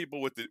lot of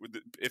people with the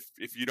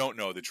if you don't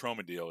know, the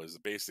Troma deal is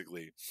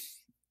basically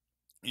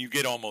you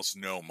get almost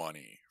no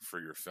money for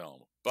your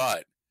film,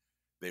 but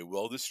they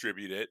will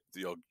distribute it.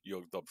 They'll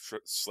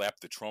slap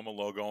the Troma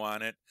logo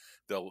on it.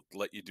 They'll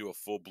let you do a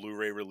full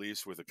Blu-ray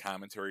release with a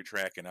commentary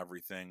track and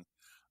everything.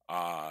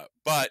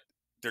 But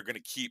they're going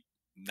to keep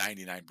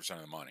 99%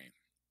 of the money.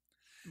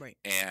 Right.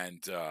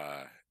 And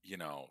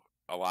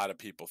a lot of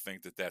people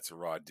think that that's a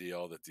raw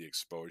deal, that the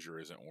exposure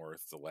isn't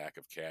worth the lack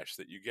of cash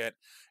that you get.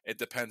 It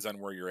depends on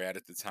where you're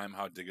at the time,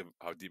 how deep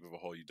of a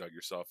hole you dug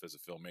yourself as a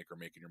filmmaker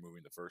making your movie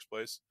in the first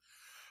place.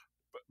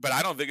 But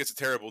I don't think it's a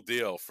terrible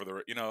deal for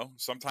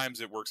sometimes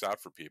it works out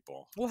for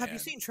people. Well, have you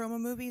seen Troma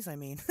movies? I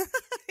mean,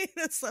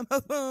 some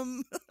of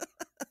them.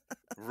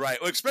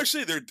 Right. Well,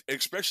 especially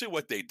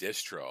what they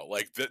distro.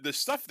 Like the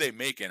stuff they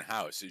make in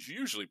house is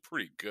usually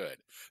pretty good.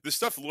 The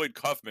stuff Lloyd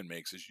Kaufman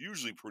makes is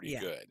usually pretty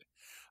good.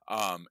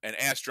 And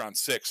Astron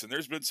 6, and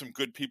there's been some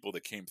good people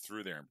that came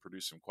through there and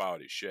produced some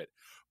quality shit.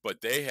 But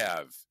they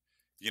have,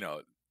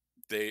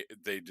 they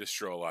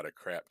distro a lot of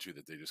crap too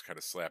that they just kind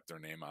of slap their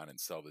name on and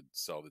sell the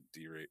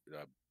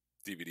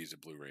DVDs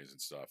and Blu-rays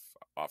and stuff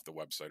off the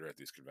website or at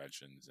these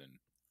conventions, and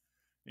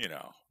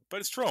but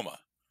it's Troma.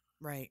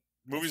 Right.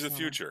 Movies of the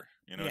future,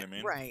 what I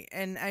mean? Right.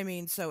 And I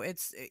mean, so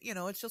it's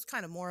it's just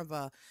kind of more of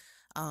a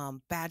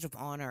badge of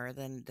honor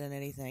than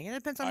anything. And it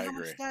depends on how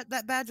much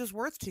that badge is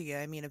worth to you.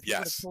 I mean, if you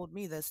would have told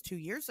me this 2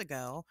 years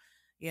ago,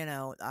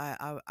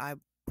 I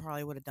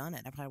probably would have done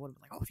it. I probably would have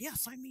been like, oh yeah,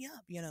 sign me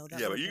up.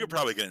 But you could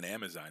probably get an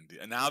Amazon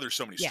deal. And now there's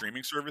so many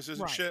streaming services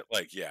and shit.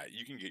 Like,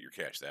 you can get your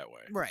cash that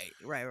way. Right.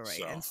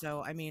 So. And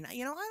so, I mean, I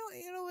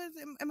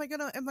don't, am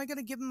I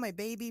gonna give him my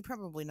baby?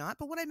 Probably not.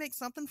 But would I make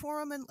something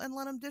for him and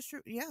let him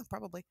distribute? Yeah,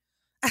 probably.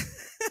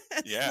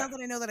 Now that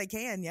I know that I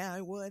can, yeah,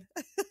 I would.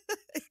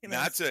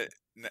 Not to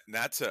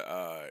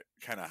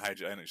kind of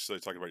hijack. I know you're still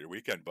talking about your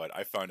weekend, but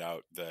I found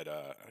out that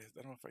I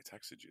don't know if I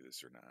texted you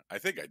this or not. I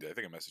think I did. I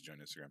think I messaged you on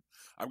Instagram.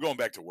 I'm going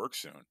back to work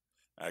soon.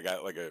 I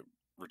got like a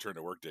return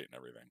to work date and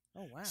everything.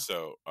 Oh wow!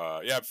 So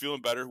I'm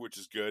feeling better, which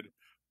is good.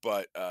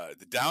 But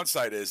the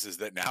downside is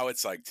that now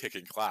it's like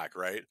ticking clock,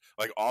 right?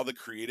 Like all the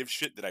creative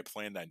shit that I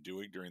planned on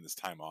doing during this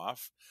time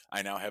off,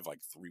 I now have like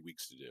 3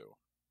 weeks to do.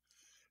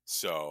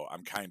 So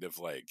I'm kind of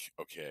like,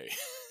 okay,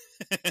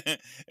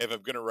 if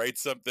I'm going to write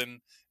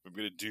something, if I'm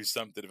going to do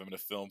something, if I'm going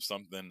to film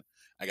something,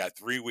 I got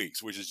 3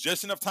 weeks, which is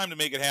just enough time to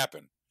make it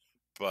happen.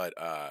 But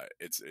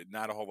it's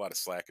not a whole lot of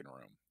slacking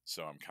room.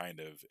 So I'm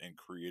kind of in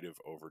creative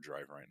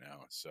overdrive right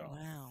now. So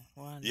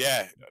wow.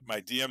 Yeah,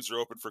 my DMs are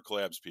open for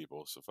collabs,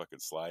 people. So fucking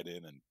slide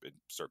in and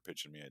start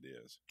pitching me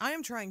ideas. I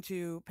am trying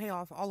to pay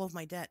off all of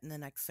my debt in the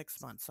next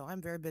 6 months, so I'm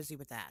very busy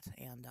with that,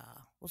 and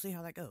we'll see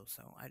how that goes.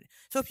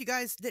 So if you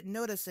guys didn't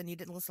notice and you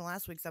didn't listen to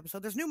last week's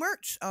episode, there's new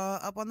merch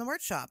up on the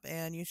merch shop,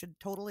 and you should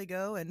totally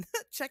go and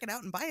check it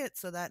out and buy it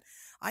so that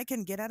I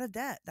can get out of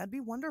debt. That'd be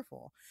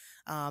wonderful.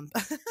 But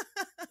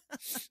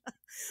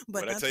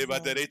what I tell you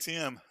about that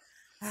ATM?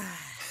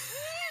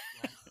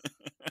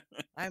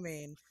 I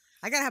mean,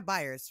 I gotta have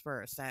buyers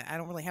first. I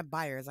don't really have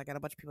buyers. I got a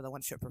bunch of people that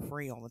want shit for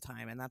free all the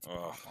time, and that's a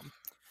problem.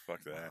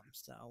 Fuck that.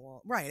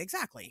 Right,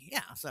 exactly.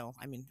 Yeah. So,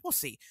 I mean, we'll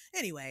see.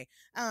 Anyway,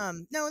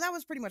 no, that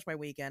was pretty much my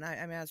weekend. I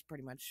mean, that's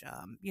pretty much,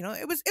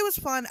 it was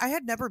fun. I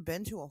had never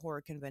been to a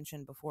horror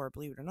convention before,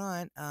 believe it or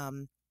not.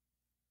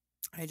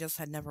 I just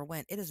had never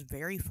went. It is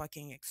very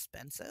fucking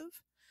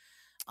expensive.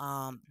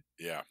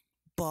 Yeah.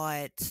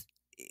 But,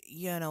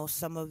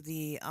 some of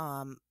the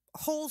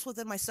holes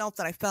within myself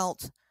that I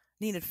felt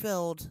needed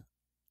filled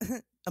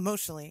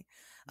emotionally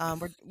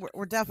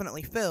were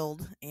definitely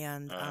filled,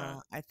 and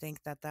I think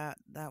that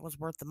was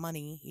worth the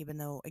money, even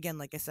though, again,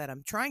 like I said,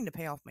 I'm trying to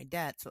pay off my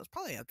debt, so it's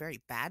probably a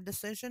very bad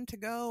decision to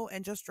go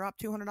and just drop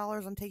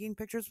 $200 on taking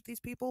pictures with these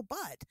people,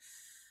 but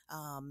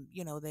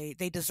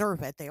they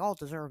deserve it. They all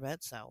deserve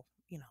it, so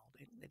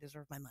they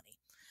deserve my money.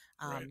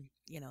 Right.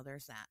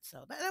 There's that.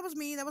 So that was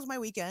me. That was my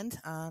weekend.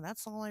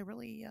 That's all I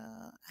really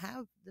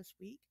have this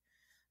week.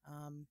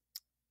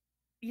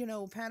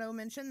 Pato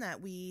mentioned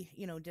that we,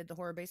 did the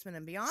Horror Basement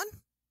and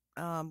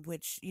Beyond,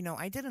 which,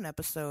 I did an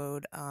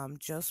episode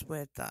just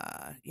with,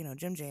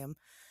 Jim Jam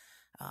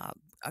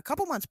a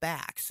couple months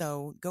back.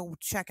 So go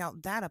check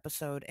out that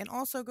episode, and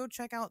also go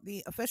check out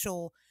the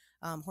official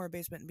Horror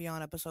Basement and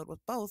Beyond episode with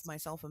both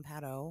myself and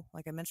Pato.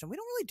 Like I mentioned, we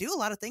don't really do a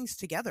lot of things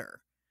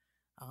together,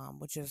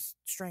 which is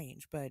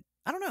strange, but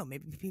I don't know.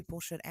 Maybe people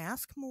should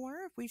ask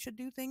more if we should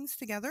do things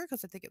together,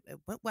 because I think it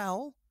went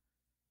well.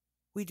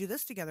 We do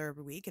this together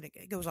every week, and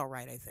it goes all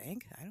right, I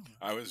think. I don't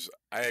know.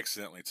 I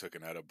accidentally took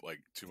an edible, like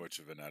too much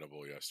of an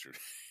edible yesterday.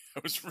 I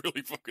was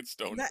really fucking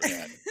stoned for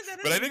that.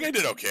 But I think I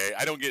did okay.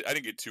 I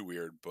didn't get too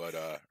weird, but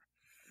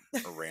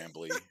or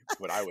rambly,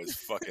 but I was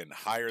fucking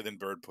higher than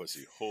bird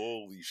pussy.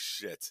 Holy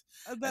shit!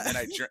 And But then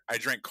I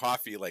drank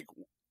coffee like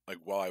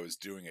while I was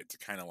doing it to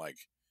kind of like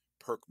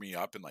perk me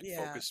up and like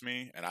yeah. focus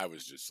me, and I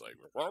was just like,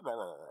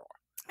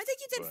 I think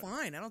you did but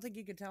fine. I don't think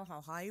you could tell how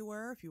high you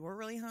were if you were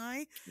really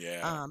high.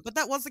 yeah. But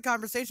that was the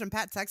conversation.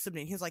 Pat texted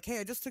me. He was like, "Hey,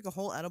 I just took a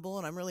whole edible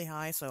and I'm really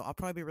high, so I'll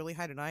probably be really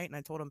high tonight." And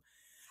I told him,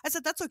 I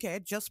said, "That's okay. I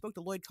just spoke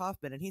to Lloyd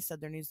Kaufman, and he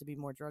said there needs to be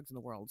more drugs in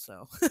the world."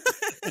 So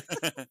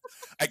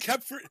I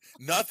kept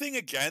nothing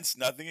against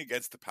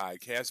the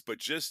podcast, but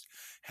just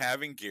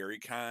having Gary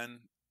Con,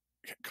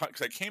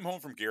 because I came home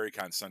from Gary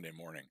Con Sunday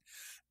morning,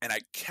 and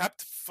I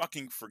kept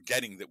fucking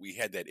forgetting that we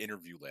had that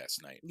interview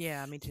last night.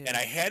 yeah, me And too.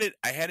 I had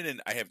it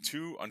in. I have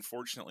two.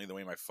 Unfortunately, the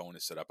way my phone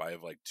is set up, I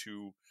have like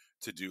two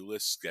to-do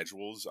list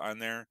schedules on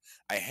there.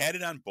 I had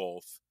it on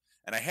both,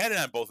 and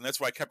that's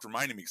why I kept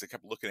reminding me because I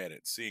kept looking at it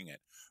and seeing it.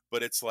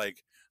 But it's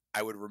like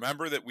I would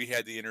remember that we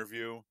had the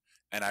interview,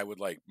 and I would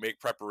like make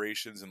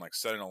preparations and like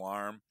set an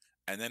alarm,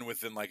 and then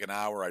within like an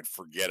hour, I'd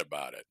forget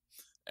about it.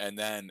 And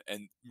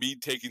me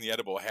taking the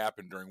edible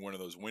happened during one of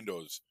those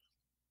windows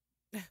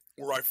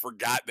where I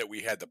forgot that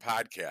we had the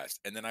podcast,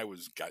 and then I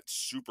got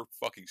super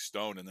fucking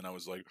stoned, and then I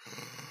was like,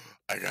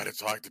 I got to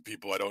talk to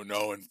people I don't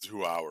know in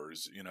 2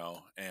 hours,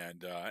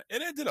 and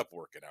it ended up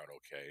working out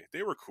okay.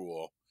 They were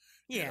cool,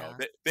 Yeah,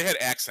 They had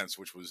accents,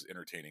 which was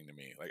entertaining to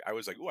me. Like I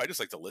was like, oh, I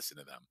just like to listen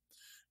to them,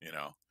 you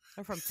know.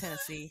 I'm from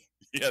Tennessee.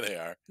 Yeah, they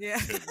are. Yeah.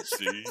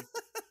 Tennessee,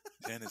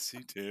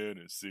 Tennessee,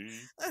 Tennessee.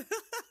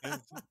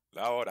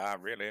 Lord, I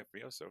really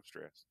feel so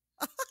stressed.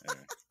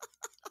 Anyway,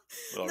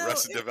 little No,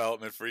 Arrested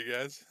Development for you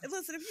guys.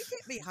 listen, if you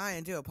can't be high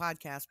and do a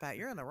podcast, Pat,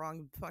 you're in the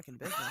wrong fucking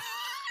business.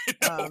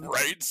 I know,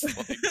 right? It's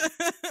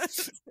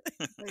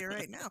Tell you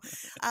right now.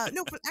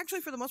 No, but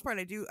actually, for the most part,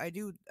 I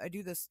do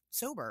this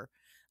sober.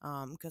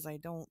 Because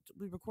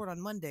we record on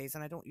Mondays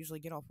and I don't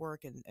usually get off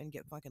work and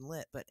get fucking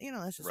lit. But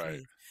that's just right.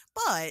 me.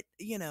 But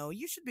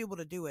you should be able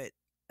to do it.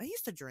 I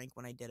used to drink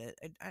when I did it.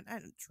 I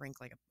didn't drink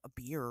like a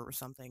beer or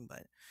something,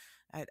 but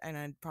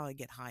I'd probably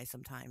get high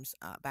sometimes.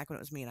 Back when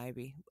it was me and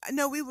Ivy.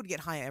 No, we would get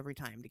high every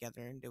time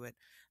together and do it.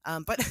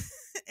 But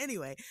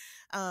anyway,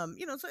 so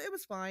it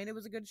was fine. It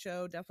was a good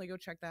show. Definitely go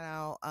check that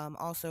out.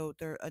 Also,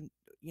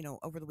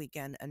 over the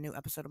weekend, a new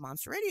episode of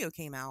Monster Radio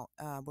came out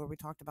where we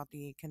talked about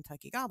the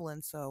Kentucky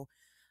Goblin. So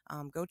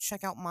go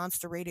check out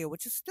Monster Radio,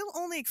 which is still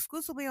only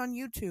exclusively on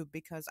YouTube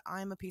because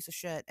I'm a piece of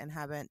shit and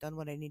haven't done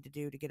what I need to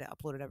do to get it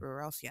uploaded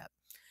everywhere else yet.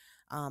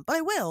 But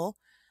I will.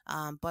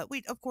 But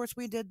of course,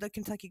 we did the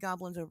Kentucky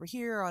Goblins over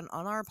here on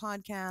our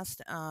podcast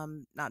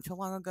not too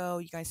long ago.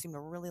 You guys seem to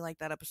really like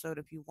that episode.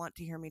 If you want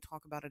to hear me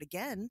talk about it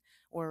again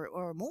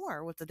or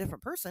more with a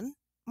different person,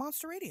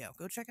 Monster Radio,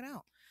 go check it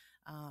out.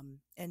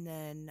 And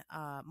then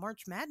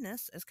March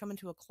Madness is coming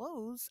to a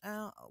close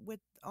on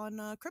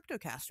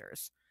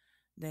CryptoCasters.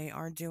 They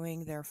are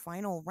doing their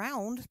final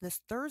round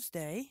this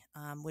Thursday,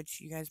 which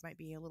you guys might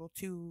be a little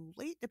too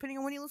late depending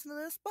on when you listen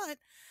to this, but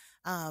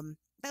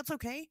that's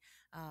okay.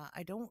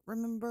 I don't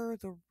remember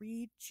the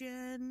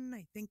region.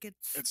 I think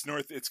It's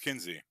north. It's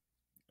Kinsey,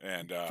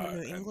 and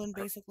New England,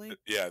 basically.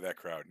 Yeah, that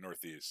crowd,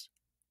 northeast.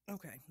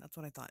 Okay, that's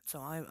what I thought. So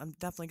I'm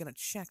definitely going to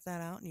check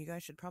that out, and you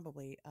guys should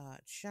probably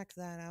check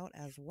that out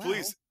as well.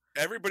 Please,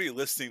 everybody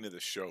listening to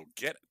the show,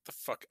 get the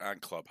fuck on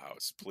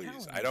Clubhouse,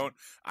 please.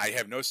 I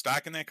have no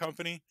stock in that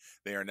company.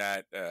 They are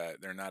not.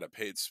 They're not a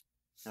paid.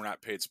 We're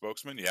not paid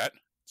spokesmen yet,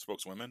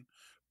 spokeswomen.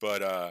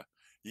 But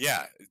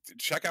yeah,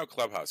 check out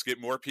Clubhouse. Get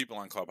more people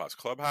on Clubhouse.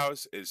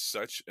 Clubhouse is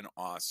such an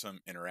awesome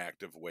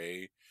interactive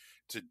way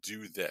to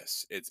do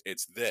this.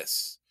 It's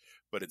this,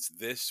 but it's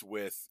this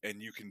with,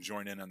 and you can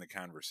join in on the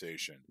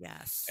conversation.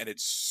 Yes. And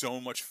it's so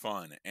much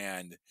fun,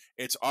 and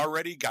it's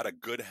already got a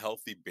good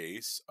healthy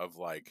base of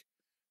like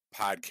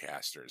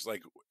podcasters.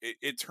 Like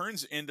it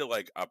turns into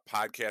like a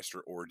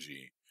podcaster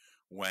orgy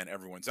when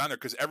everyone's on there,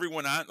 because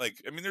everyone on,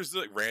 like, I mean, there's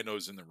like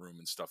randos in the room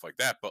and stuff like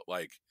that, but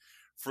like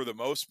for the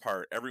most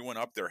part, everyone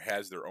up there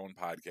has their own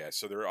podcast,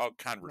 so they're all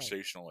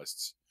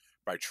conversationalists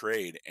by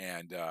trade,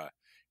 and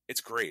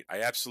it's great.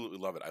 I absolutely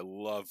love it. I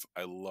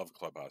love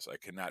Clubhouse. I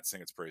cannot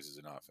sing its praises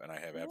enough, and I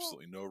have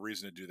absolutely no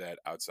reason to do that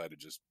outside of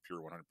just pure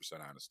 100%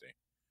 honesty.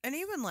 And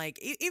even like,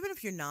 even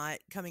if you're not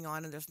coming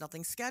on and there's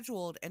nothing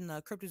scheduled in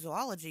the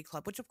Cryptozoology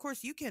Club, which of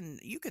course you can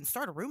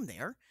start a room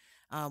there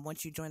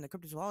once you join the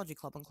Cryptozoology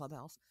Club on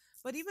Clubhouse.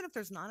 But even if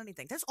there's not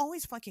anything, there's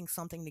always fucking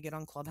something to get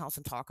on Clubhouse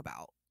and talk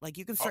about. Like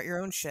you can start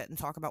your own shit and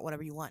talk about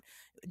whatever you want.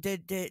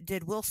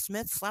 Did Will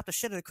Smith slap the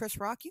shit out of Chris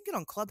Rock? You can get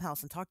on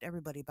Clubhouse and talk to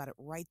everybody about it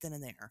right then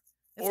and there.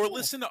 It's or cool.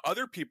 Listen to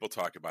other people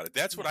talk about it.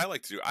 That's what I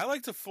like to do. I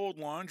like to fold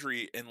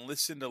laundry and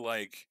listen to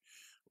like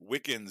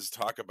Wiccans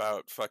talk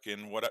about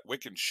fucking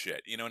Wiccan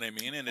shit. You know what I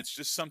mean? And it's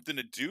just something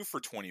to do for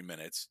 20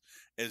 minutes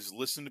is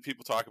listen to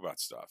people talk about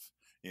stuff,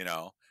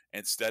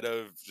 instead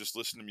of just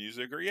listen to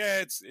music, or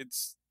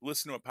it's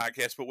listen to a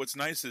podcast. But what's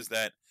nice is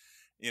that,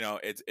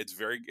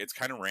 it's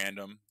kind of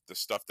random, the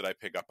stuff that I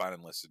pick up on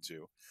and listen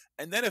to.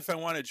 And then if I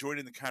want to join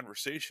in the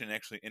conversation and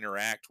actually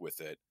interact with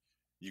it,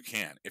 you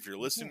can. If you're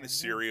listening to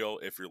Serial,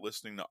 if you're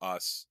listening to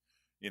us,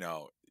 you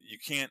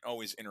can't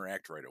always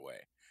interact right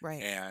away.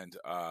 Right. And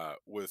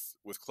with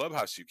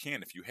Clubhouse, you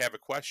can, if you have a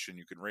question,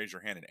 you can raise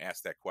your hand and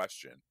ask that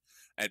question,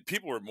 and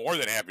people are more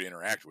than happy to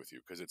interact with you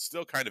because it's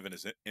still kind of in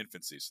its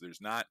infancy. So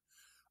there's not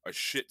a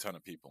shit ton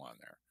of people on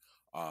there.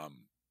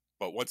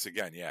 But once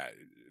again, yeah,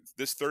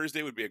 this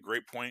Thursday would be a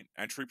great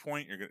entry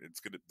point.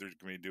 There's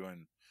gonna be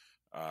doing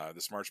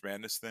this March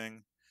Madness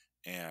thing,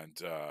 and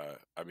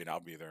I mean, I'll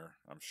be there,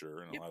 I'm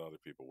sure, and a Yep. lot of other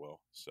people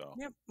will. So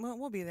Yep. Well,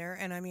 we'll be there.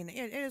 And I mean,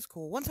 it is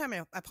cool. One time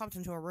I popped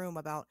into a room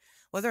about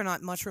whether or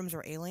not mushrooms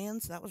are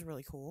aliens. That was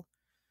really cool.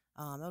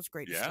 That was a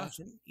great yeah,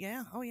 discussion.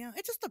 Yeah. Oh, yeah.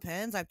 It just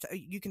depends.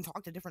 You can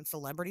talk to different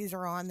celebrities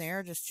are on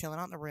there, just chilling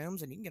out in the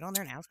rooms, and you can get on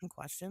there and ask them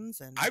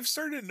questions. And I've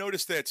started to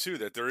notice that too.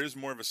 That there is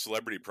more of a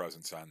celebrity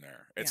presence on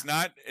there. yeah,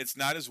 It's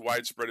not as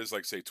widespread as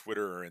like say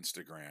Twitter or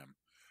Instagram,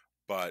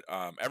 but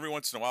every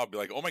once in a while, I'll be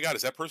like, oh my god,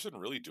 is that person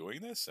really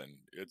doing this? And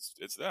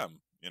it's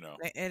them, you know.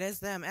 it is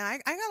them. And I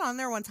got on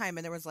there one time,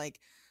 and there was like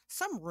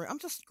I'm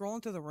just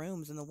scrolling through the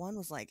rooms, and the one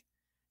was like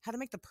how to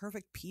make the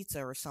perfect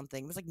pizza or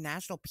something. It was like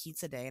National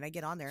Pizza Day, and I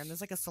get on there, and there's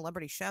like a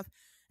celebrity chef,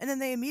 and then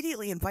they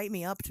immediately invite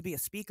me up to be a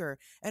speaker,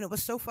 and it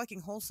was so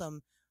fucking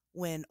wholesome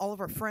when all of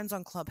our friends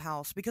on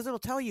Clubhouse, because it'll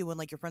tell you when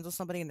like you're friends with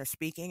somebody and they're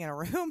speaking in a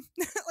room,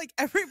 like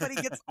everybody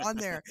gets on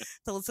there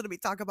to listen to me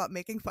talk about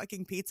making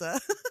fucking pizza.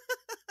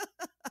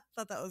 I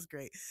thought that was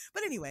great.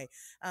 But anyway,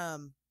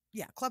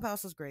 yeah,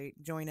 Clubhouse is great.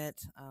 Join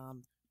it.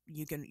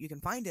 You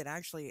can find it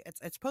actually.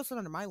 It's posted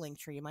under my link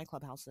tree. My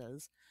Clubhouse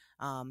is.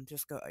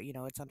 Just go.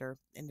 It's under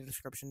in the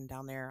description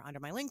down there under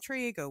my link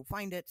tree. Go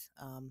find it.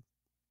 All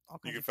You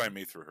kinds can of fun. find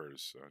me through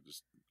hers. So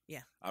just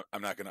Yeah,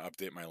 I'm not going to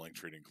update my link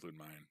tree to include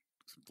mine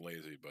 'cause I'm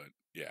lazy, but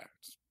yeah,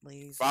 just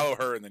lazy. follow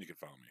her and then you can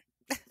follow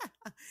me.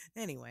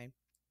 Anyway,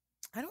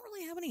 I don't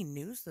really have any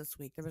news this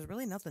week. There was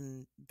really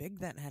nothing big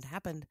that had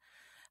happened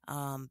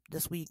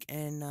this week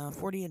in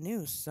 40 in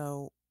news.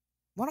 So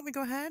why don't we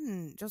go ahead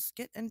and just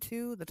get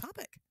into the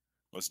topic?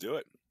 Let's do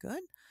it.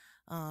 Good.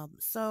 Yeah.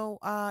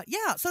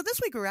 So this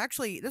week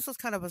this was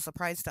kind of a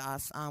surprise to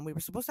us. We were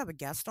supposed to have a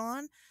guest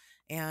on,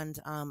 and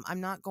I'm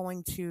not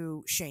going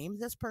to shame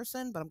this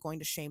person, but I'm going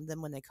to shame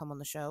them when they come on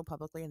the show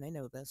publicly, and they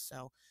know this.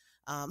 So,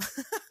 um,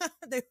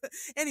 they,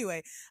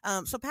 anyway,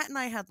 so Pat and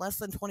I had less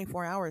than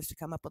 24 hours to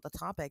come up with a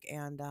topic,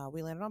 and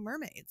we landed on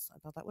mermaids. I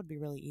thought that would be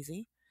really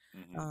easy.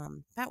 Hmm.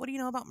 Pat, what do you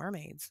know about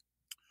mermaids?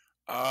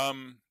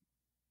 Um,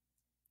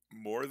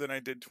 more than I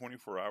did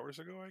 24 hours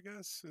ago, I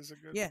guess, is a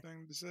good Yeah.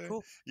 thing to say.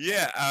 Cool.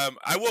 Yeah.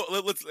 I will.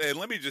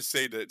 Let me just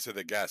say to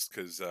the guest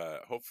because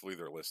hopefully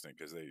they're listening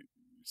because they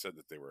said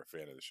that they were a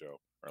fan of the show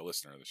or a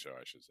listener of the show,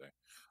 I should say.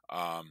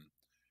 Um,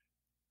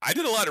 I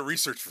did a lot of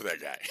research for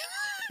that guy.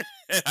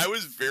 And I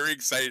was very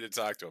excited to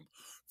talk to him.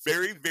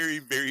 Very, very,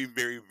 very,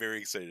 very, very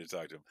excited to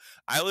talk to him.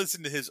 I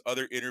listened to his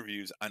other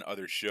interviews on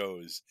other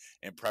shows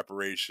in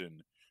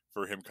preparation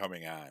for him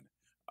coming on.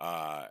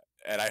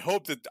 And I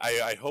hope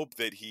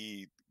that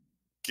he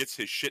gets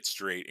his shit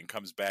straight and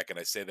comes back, and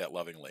I say that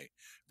lovingly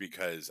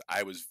because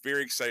I was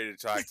very excited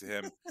to talk to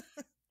him.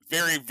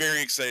 Very,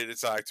 very excited to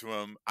talk to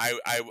him. I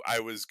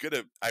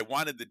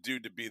wanted the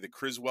dude to be the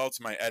Criswell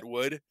to my Ed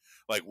Wood,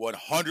 like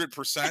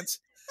 100%.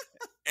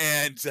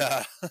 And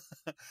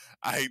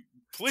I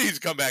please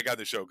come back on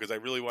the show because I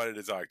really wanted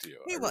to talk to you.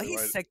 I really He's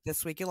wanted. sick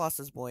this week. He lost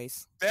his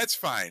voice. That's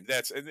fine.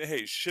 And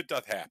hey, shit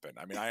doth happen.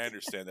 I mean, I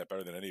understand that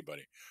better than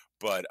anybody.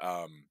 But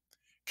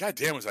god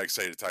damn, was I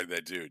excited to talk to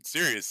that dude.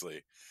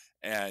 Seriously.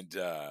 And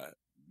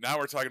now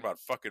we're talking about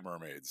fucking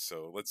mermaids.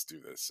 So let's do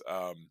this.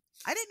 I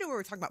didn't know we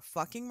were talking about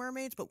fucking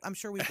mermaids, but I'm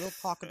sure we will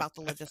talk about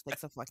the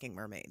logistics of fucking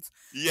mermaids.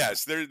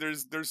 Yes,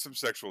 there's some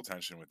sexual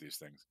tension with these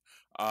things.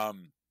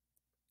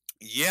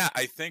 Yeah,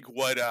 I think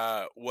what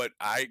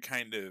I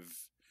kind of,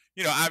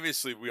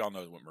 obviously we all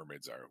know what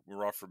mermaids are.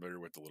 We're all familiar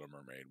with the Little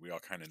Mermaid. We all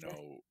kind of Sure.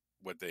 know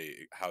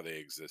how they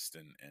exist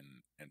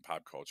in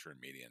pop culture and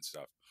media and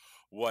stuff.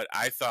 What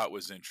I thought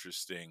was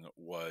interesting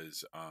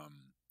was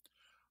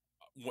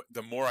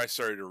the more I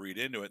started to read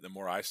into it, the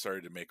more I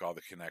started to make all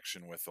the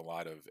connection with a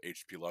lot of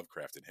H.P.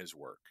 Lovecraft and his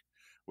work,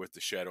 with the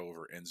shadow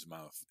over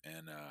Innsmouth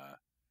and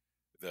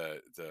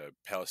the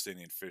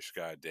Palestinian fish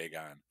god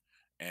Dagon,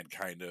 and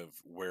kind of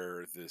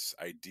where this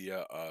idea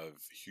of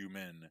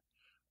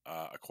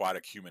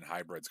aquatic human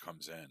hybrids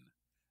comes in,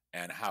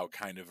 and how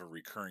kind of a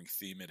recurring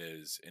theme it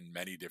is in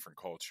many different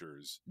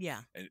cultures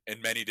Yeah. and in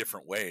many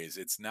different ways.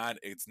 It's not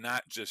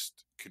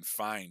just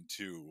confined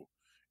to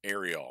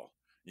Ariel,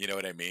 you know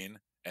what I mean?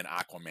 And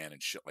Aquaman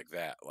and shit like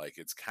that. Like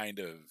it's kind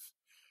of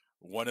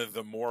one of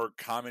the more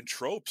common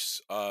tropes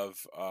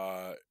of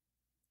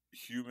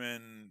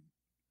human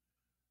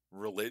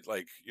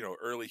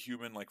early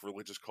human like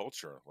religious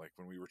culture, like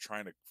when we were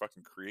trying to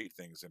fucking create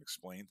things and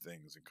explain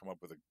things and come up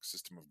with a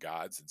system of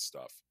gods and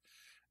stuff,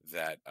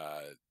 that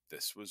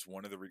this was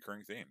one of the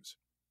recurring themes.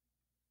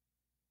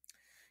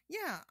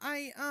 Yeah.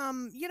 I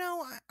am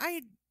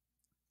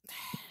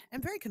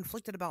very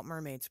conflicted about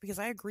mermaids because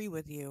I agree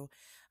with you.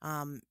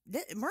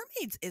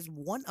 Mermaids is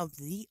one of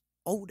the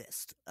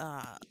oldest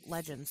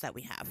legends that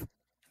we have.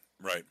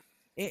 Right.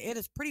 It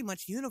is pretty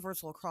much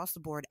universal across the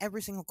board.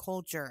 Every single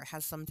culture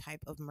has some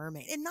type of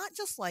mermaid, and not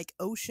just like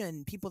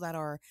ocean people that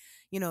are,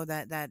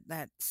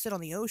 that sit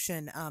on the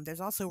ocean. There's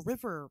also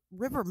river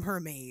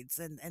mermaids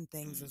and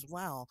things Mm. as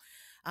well.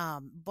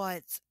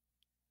 But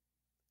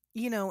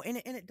and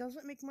it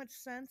doesn't make much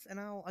sense, and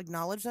I'll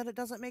acknowledge that it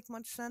doesn't make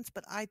much sense.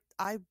 But I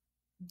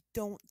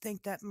don't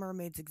think that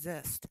mermaids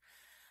exist.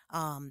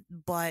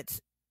 But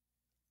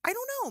I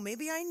don't know.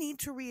 Maybe I need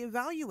to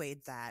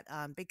reevaluate that,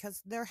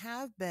 because there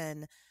have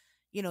been,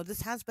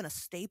 this has been a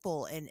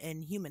staple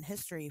in human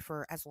history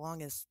for as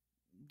long as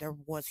there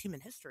was human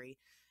history.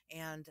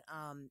 And,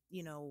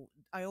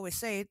 I always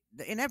say,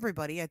 and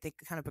everybody, I think,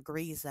 kind of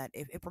agrees that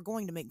if we're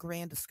going to make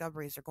grand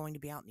discoveries, they're going to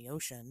be out in the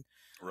ocean,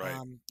 Right.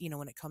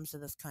 when it comes to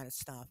this kind of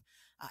stuff.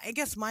 I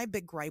guess my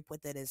big gripe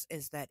with it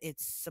is that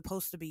it's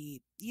supposed to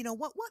be,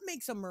 what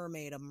makes a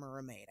mermaid a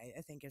mermaid,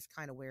 I think is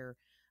kind of where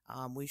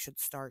we should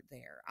start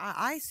there.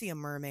 I see a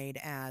mermaid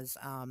as,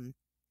 an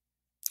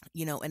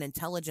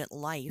intelligent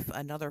life,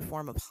 another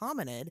form of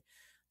hominid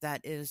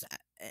that is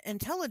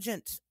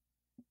intelligent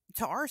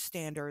to our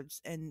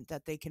standards, and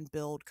that they can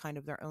build kind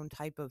of their own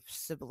type of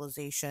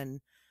civilization.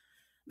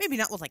 Maybe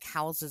not with like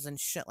houses and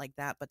shit like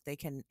that, but they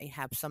can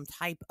have some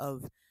type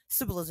of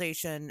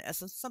civilization,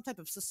 some type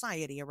of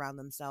society around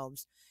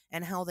themselves,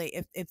 and how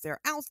if they're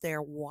out there,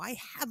 why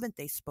haven't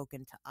they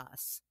spoken to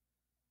us?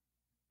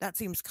 That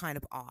seems kind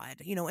of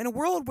odd. In a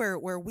world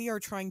where we are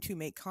trying to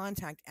make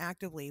contact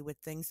actively with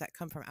things that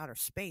come from outer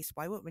space,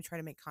 why wouldn't we try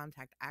to make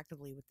contact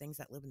actively with things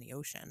that live in the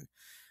ocean?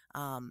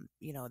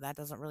 That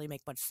doesn't really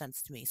make much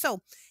sense to me.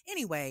 So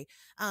anyway,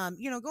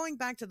 going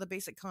back to the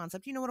basic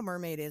concept, you know what a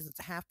mermaid is? It's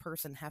a half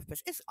person, half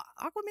fish. Is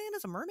Aquaman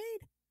is a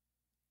mermaid?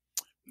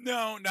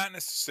 No, not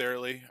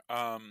necessarily.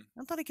 I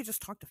thought he could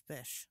just talk to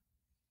fish.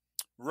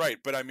 Right,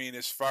 but I mean,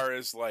 as far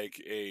as like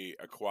a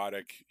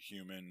aquatic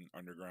human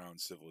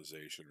underground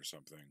civilization or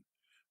something,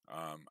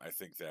 I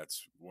think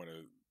that's one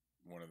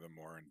of the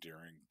more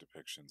endearing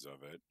depictions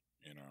of it.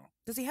 You know,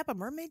 Does he have a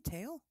mermaid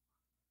tail?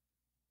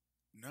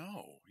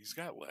 no, he's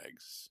got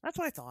legs. That's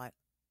what I thought.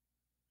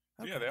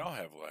 Yeah, Okay. they all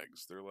have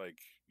legs. They're like,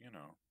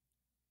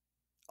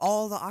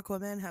 All the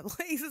Aquaman have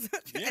legs.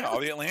 yeah, all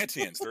the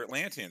Atlanteans. They're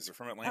Atlanteans. They're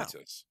from Oh.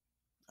 Atlantis.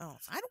 Oh,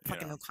 so I don't You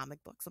fucking know. know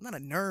comic books. I'm not a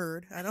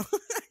nerd. I don't.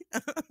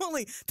 I'm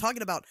only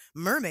talking about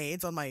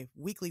mermaids on my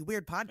weekly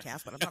weird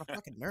podcast, but I'm not a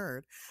fucking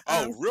nerd.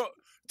 Oh, real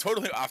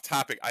totally off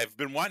topic. I've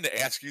been wanting to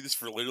ask you this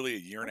for literally a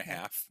year and a Okay.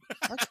 half.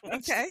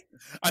 Okay.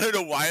 I don't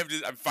know why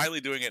I'm finally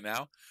doing it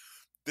now.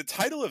 The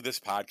title of this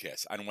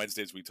podcast on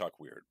Wednesdays We Talk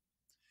Weird.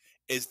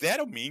 Is that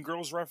a Mean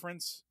Girls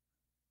reference?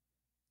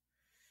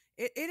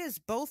 It is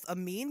both a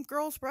Mean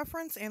Girls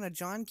reference and a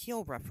John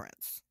Keel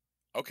reference.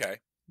 Okay.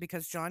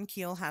 Because John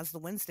Keel has the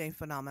Wednesday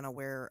phenomena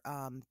where,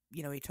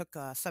 he took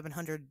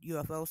 700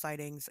 UFO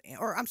sightings,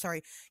 or I'm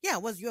sorry, yeah,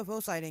 it was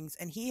UFO sightings,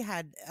 and he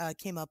had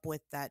came up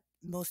with that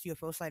most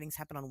UFO sightings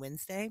happen on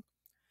Wednesday.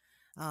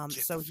 Get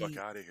So the fuck he,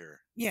 out of here.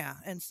 yeah,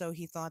 and so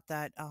he thought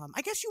that,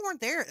 I guess you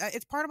weren't there.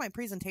 It's part of my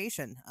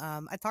presentation.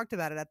 I talked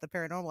about it at the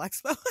Paranormal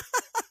Expo.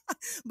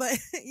 But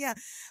yeah,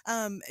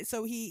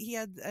 so he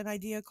had an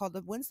idea called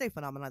the Wednesday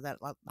phenomena, that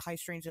high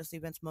strangeness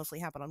events mostly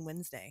happen on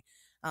Wednesday.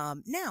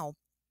 Now,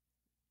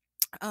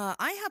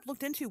 I have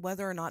looked into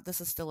whether or not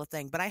this is still a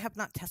thing, but I have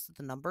not tested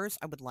the numbers.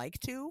 I would like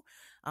to.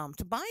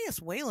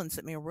 Tobias Whalen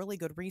sent me a really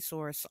good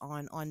resource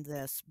on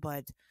this,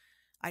 but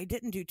I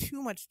didn't do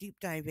too much deep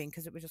diving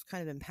because it was just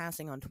kind of in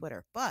passing on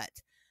Twitter. But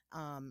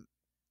um,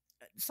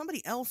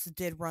 somebody else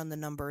did run the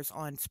numbers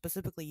on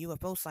specifically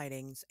UFO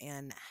sightings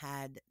and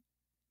had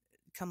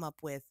come up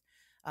with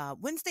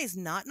Wednesday's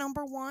not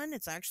number one.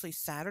 It's actually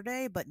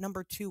Saturday, but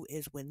number two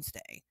is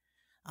Wednesday.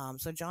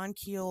 So John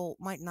Keel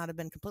might not have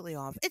been completely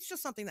off. It's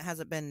just something that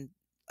hasn't been,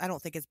 I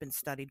don't think it's been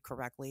studied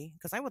correctly,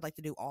 because I would like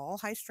to do all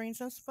high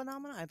strangeness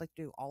phenomena. I'd like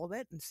to do all of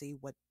it and see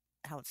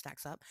how it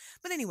stacks up.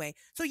 But anyway,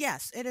 so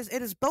yes, it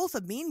is both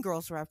a Mean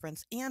Girls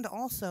reference and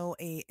also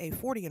a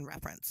Fortean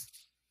reference.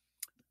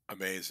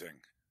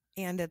 Amazing.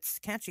 And it's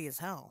catchy as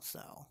hell,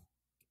 so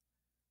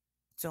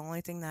it's the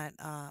only thing that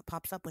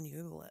pops up when you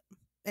Google it.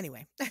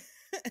 Anyway,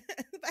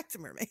 back to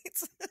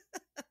mermaids.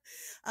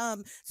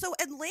 So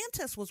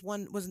Atlantis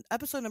was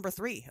episode number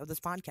 3 of this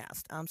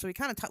podcast. So we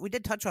kind of we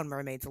did touch on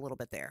mermaids a little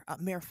bit there.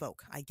 Merfolk,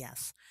 I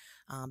guess,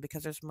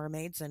 because there's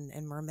mermaids and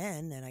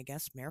mermen, and I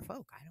guess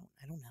merfolk.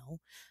 I don't know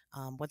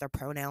what their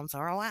pronouns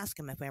are. I'll ask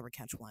them if I ever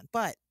catch one.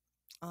 But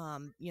I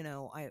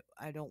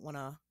don't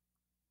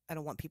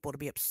want people to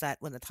be upset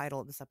when the title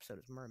of this episode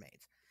is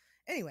mermaids.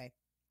 Anyway,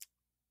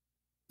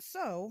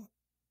 so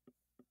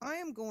I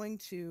am going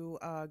to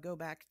go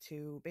back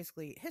to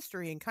basically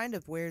history and kind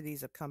of where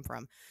these have come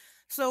from.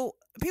 So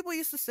people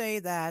used to say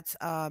that,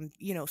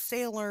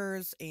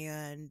 sailors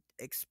and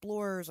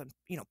explorers and,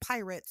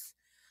 pirates,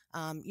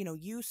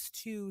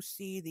 used to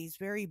see these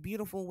very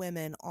beautiful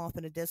women off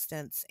in a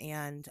distance,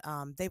 and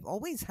they've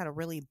always had a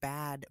really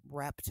bad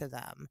rep to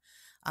them.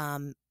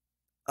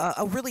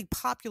 A really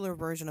popular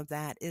version of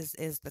that is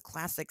the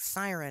classic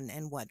siren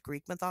in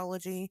Greek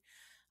mythology.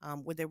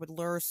 where they would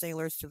lure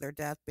sailors to their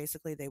death.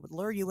 Basically, they would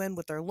lure you in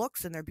with their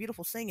looks and their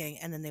beautiful singing,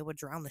 and then they would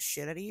drown the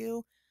shit out of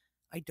you.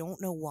 I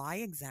don't know why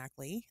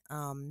exactly.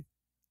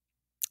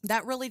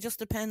 That really just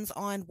depends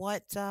on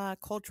what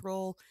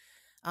cultural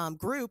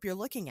group you're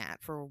looking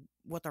at for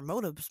what their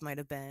motives might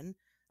have been.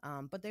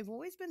 But they've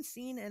always been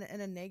seen in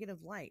a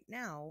negative light.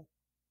 Now,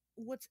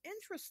 what's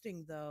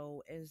interesting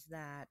though is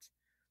that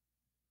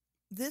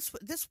this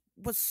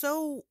was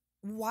so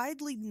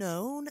widely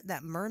known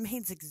that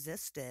mermaids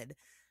existed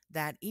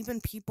that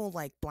even people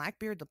like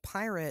Blackbeard the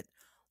pirate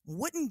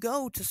wouldn't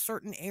go to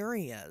certain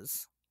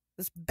areas.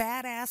 This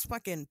badass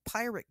fucking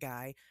pirate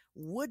guy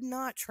would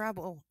not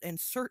travel in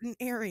certain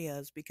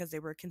areas because they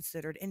were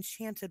considered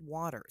enchanted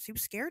waters. He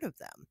was scared of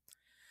them.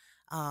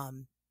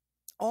 Um,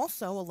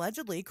 Also,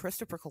 allegedly,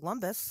 Christopher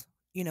Columbus,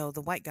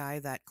 the white guy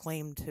that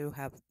claimed to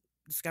have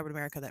discovered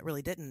America that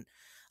really didn't,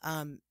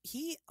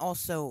 he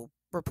also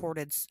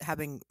reported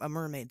having a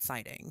mermaid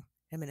sighting,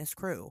 him and his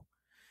crew.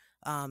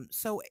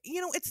 So,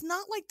 it's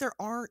not like there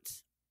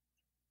aren't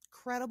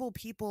credible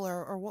people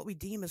or what we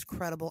deem as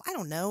credible. I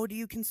don't know. Do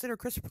you consider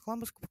Christopher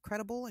Columbus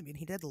credible? I mean,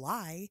 he did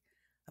lie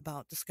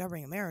about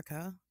discovering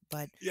America,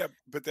 but Yeah,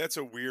 but that's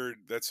a weird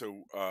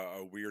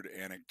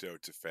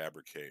anecdote to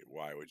fabricate.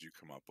 Why would you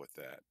come up with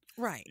that?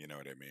 right, You know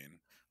what I mean?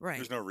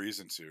 There's right, no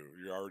reason to.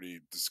 You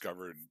already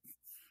discovered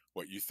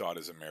what you thought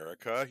is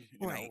America.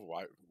 right.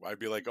 Why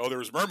be like, oh, there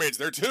was mermaids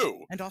there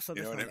too? And also,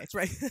 You know there's what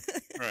I mean? mermaids,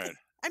 right? Right.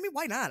 I mean,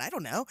 why not? I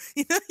don't know.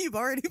 You've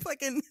already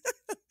fucking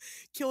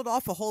killed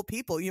off a whole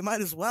people. You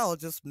might as well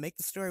just make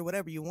the story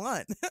whatever you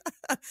want.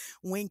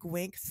 Wink,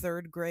 wink.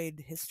 Third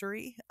grade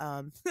history.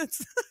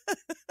 That's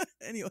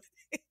anyway.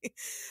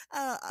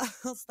 Uh,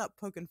 I'll stop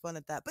poking fun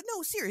at that. But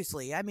no,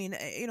 seriously. I mean,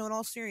 in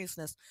all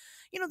seriousness,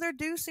 there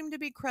do seem to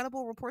be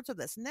credible reports of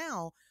this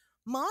now.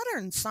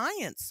 Modern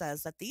science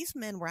says that these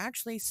men were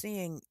actually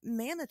seeing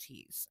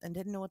manatees and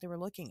didn't know what they were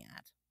looking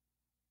at.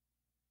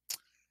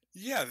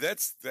 Yeah,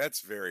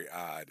 that's very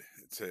odd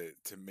to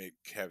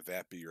have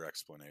that be your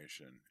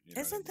explanation. You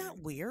know what Isn't I that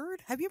mean?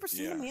 weird? Have you ever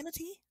seen a Yeah.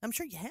 manatee? I'm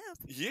sure you have.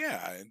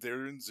 Yeah, and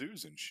they're in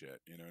zoos and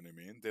shit. You know what I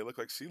mean? They look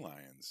like sea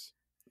lions.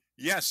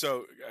 Yeah,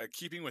 so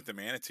keeping with the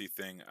manatee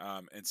thing,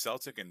 in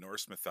Celtic and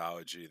Norse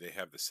mythology, they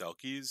have the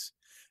Selkies,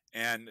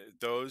 and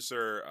those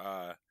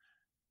are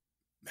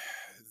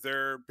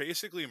they're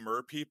basically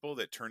mer people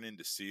that turn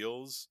into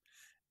seals.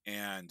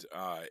 And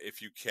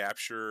if you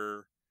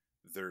capture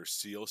their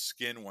seal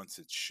skin once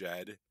it's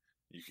shed,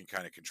 you can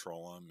kind of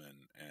control them,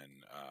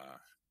 and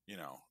you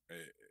know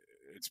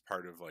it's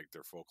part of like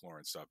their folklore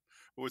and stuff.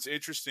 But what's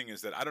interesting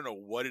is that I don't know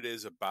what it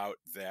is about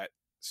that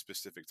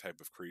specific type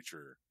of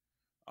creature,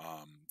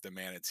 the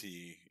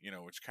manatee,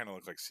 which kind of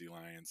look like sea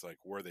lions, like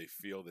where they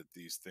feel that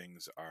these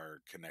things are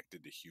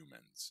connected to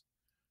humans.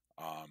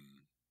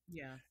 Um,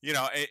 Yeah.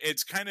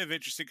 it's kind of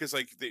interesting because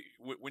like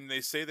when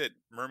they say that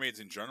mermaids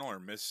in general are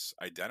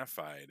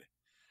misidentified,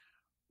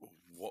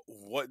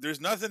 what there's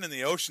nothing in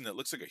the ocean that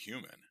looks like a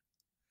human.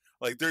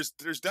 Like there's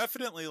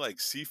definitely like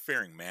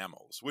seafaring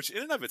mammals, which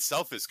in and of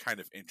itself is kind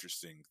of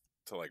interesting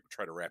to like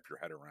try to wrap your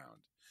head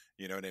around.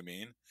 You know what I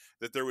mean?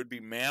 That there would be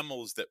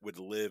mammals that would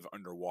live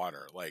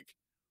underwater. Like,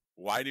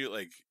 why do you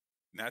like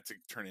not to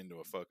turn into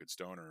a fucking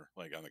stoner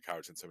like on the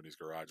couch in somebody's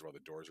garage while the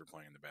doors are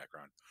playing in the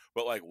background,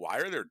 but like, why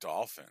are there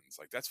dolphins?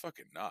 Like, that's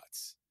fucking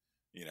nuts.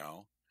 You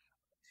know?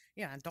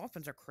 Yeah, and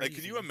dolphins are Like,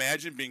 can you crazy.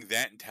 imagine being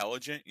that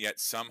intelligent yet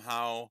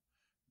somehow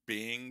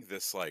being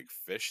this like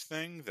fish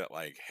thing that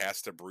like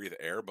has to breathe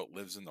air but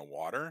lives in the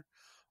water?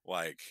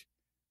 Like,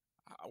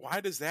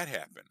 why does that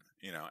happen?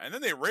 And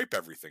then they rape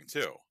everything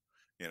too.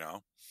 You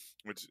know,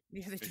 which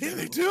Yeah, they yeah,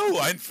 they do. do.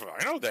 I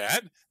know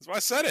that. That's why I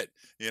said it.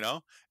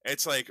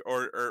 It's like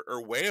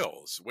or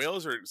whales.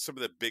 Whales are some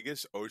of the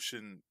biggest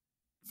ocean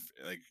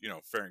like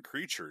faring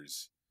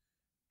creatures,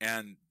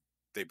 and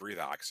they breathe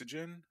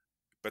oxygen,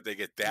 but they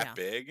get that Yeah.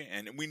 big.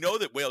 And we know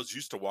that whales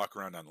used to walk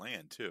around on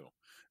land too.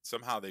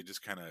 Somehow they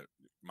just kind of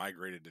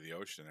migrated to the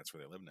ocean. That's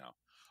where they live now.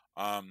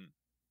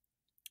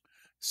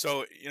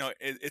 So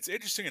it's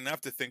interesting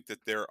enough to think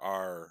that there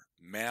are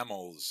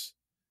mammals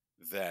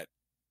that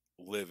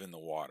live in the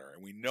water,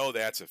 and we know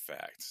that's a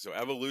fact. So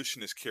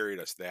evolution has carried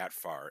us that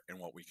far in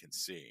what we can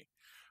see.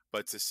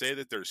 But to say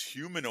that there's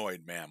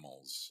humanoid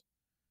mammals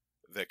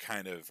that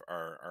kind of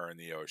are in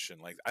the ocean,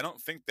 like I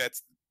don't think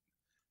that's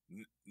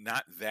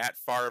not that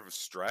far of a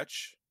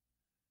stretch.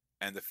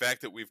 And the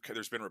fact that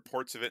there's been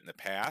reports of it in the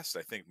past,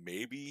 I think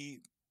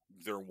maybe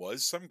there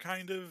was some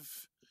kind of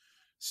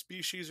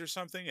species or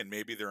something, and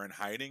maybe they're in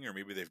hiding, or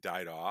maybe they've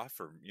died off,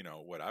 or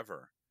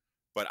whatever.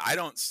 But I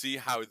don't see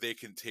how they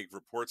can take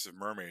reports of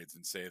mermaids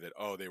and say that,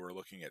 oh, they were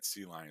looking at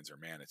sea lions or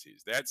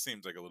manatees. That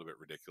seems like a little bit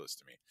ridiculous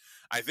to me.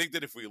 I think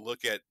that if we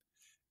look at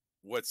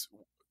what's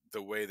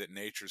the way that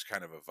nature's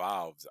kind of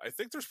evolved, I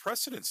think there's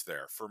precedence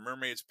there for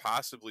mermaids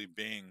possibly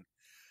being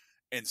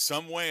in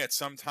some way at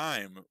some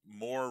time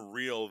more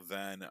real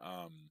than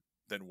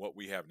what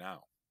we have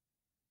now.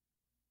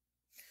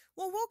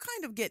 Well, we'll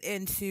kind of get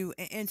into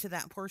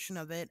that portion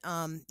of it.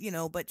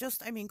 But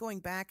just I mean, going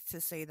back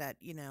to say that,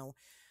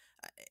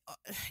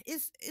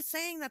 is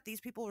saying that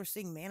these people are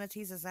seeing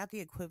manatees, is that the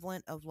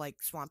equivalent of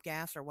like swamp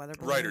gas or weather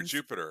Right, or balloons?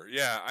 Jupiter.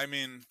 Yeah, I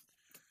mean,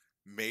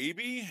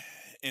 maybe.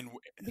 And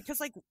Because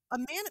like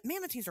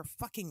manatees are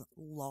fucking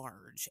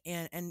large,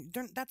 and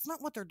that's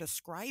not what they're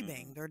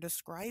describing. mhm, They're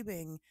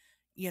describing,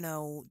 you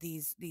know,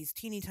 these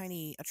teeny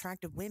tiny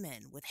attractive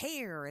women with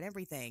hair and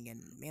everything,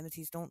 and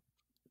manatees don't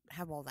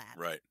have all that.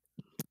 right.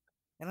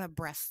 They don't have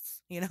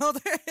breasts, you know.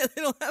 They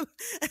don't have,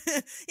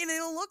 you know, they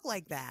don't look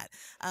like that.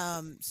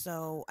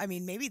 So I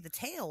mean, maybe the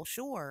tail,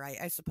 sure.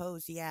 I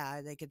suppose,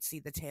 yeah, they could see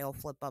the tail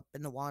flip up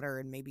in the water,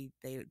 and maybe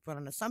they run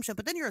an assumption.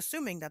 But then you're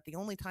assuming that the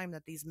only time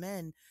that these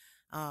men,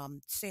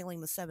 sailing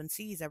the seven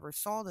seas, ever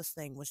saw this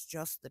thing was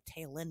just the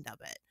tail end of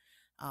it.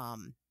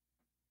 Um,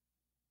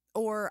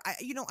 or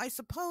you know, I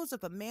suppose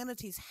if a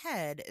manatee's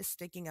head is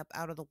sticking up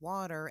out of the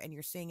water and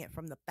you're seeing it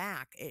from the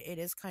back, it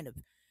is kind of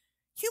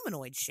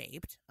humanoid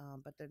shaped,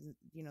 but then,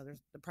 you know,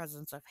 there's the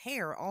presence of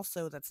hair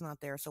also that's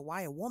not there. So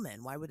why a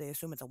woman? Why would they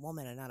assume it's a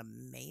woman and not a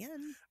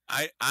man?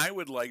 I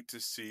would like to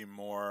see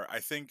more. I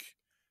think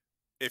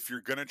if you're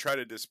going to try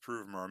to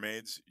disprove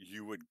mermaids,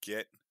 you would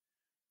get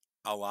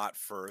a lot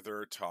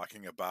further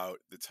talking about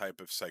the type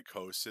of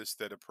psychosis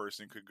that a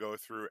person could go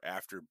through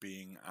after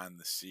being on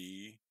the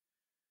sea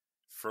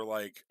for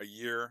like a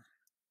year.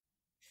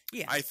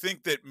 Yeah, I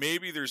think that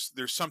maybe there's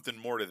something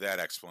more to that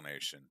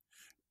explanation,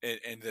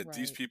 and that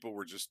these right. people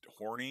were just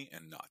horny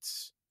and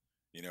nuts.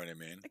 You know what I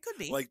mean? It could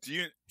be. Like, do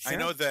you? I Sure.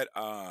 know that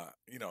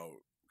you know,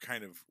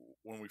 kind of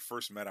when we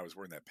first met, I was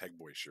wearing that Peg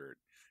Boy shirt,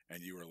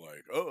 and you were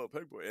like, "Oh,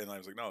 Peg Boy," and I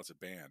was like, "No, it's a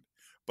band."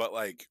 But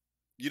like,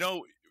 you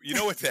know, you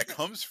know what that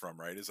comes from,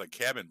 right? Is like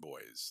Cabin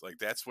Boys. Like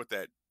that's what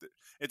that.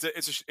 It's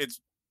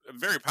a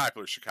very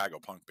popular Chicago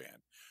punk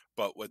band,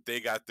 but what they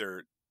got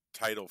their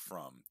title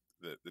from,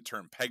 the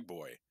term Peg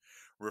Boy,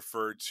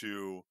 referred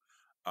to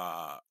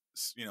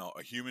you know,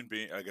 a human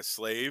being, like a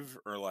slave,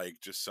 or like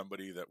just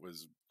somebody that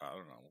was, I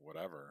don't know,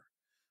 whatever,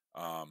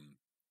 um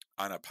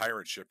on a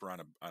pirate ship or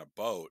on a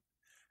boat,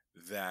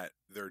 that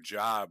their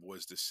job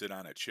was to sit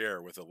on a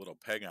chair with a little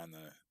peg on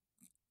the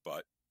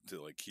butt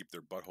to like keep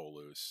their butthole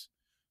loose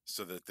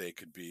so that they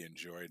could be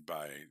enjoyed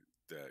by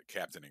the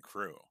captain and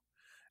crew.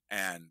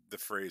 And the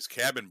phrase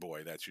cabin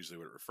boy, that's usually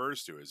what it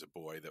refers to, is a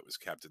boy that was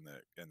kept in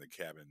the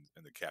cabin,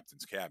 in the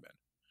captain's cabin,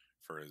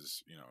 for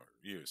his, you know,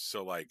 use.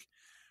 So like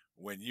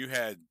when you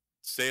had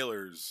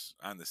sailors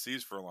on the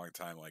seas for a long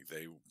time, like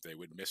they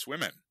would miss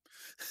women,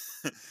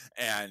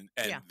 and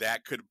Yeah.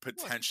 that could Sure.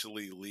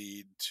 potentially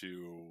lead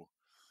to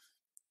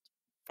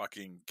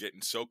fucking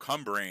getting so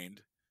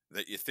cum-brained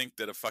that you think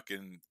that a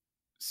fucking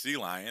sea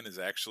lion is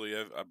actually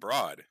a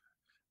broad.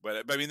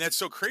 But I mean, that's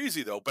so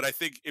crazy though. But I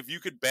think if you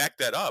could back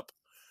that up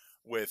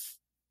with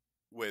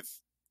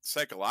with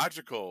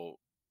psychological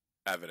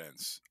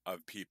evidence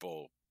of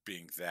people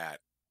being that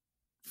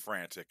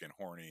frantic and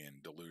horny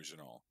and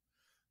delusional,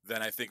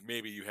 then I think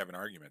maybe you have an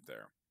argument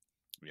there.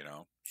 You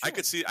know, Sure. I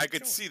could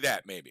Sure. see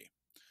that maybe.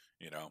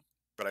 You know,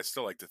 but I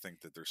still like to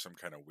think that there's some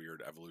kind of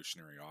weird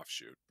evolutionary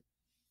offshoot.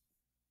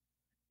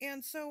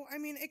 And so, I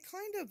mean, it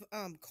kind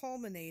of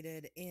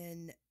culminated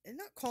in,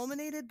 not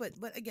culminated, but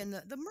again,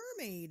 the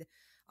mermaid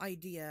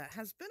idea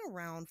has been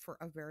around for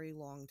a very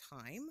long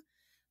time.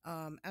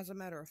 As a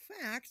matter of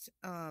fact,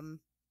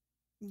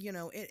 you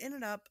know, it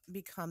ended up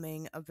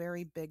becoming a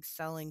very big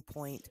selling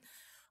point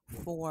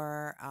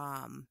for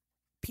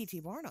P.T.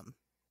 Barnum,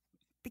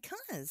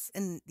 because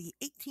in the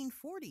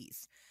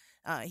 1840s,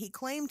 he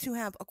claimed to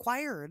have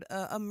acquired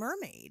a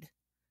mermaid,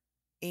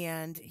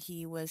 and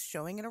he was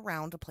showing it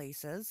around to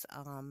places,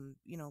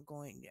 you know,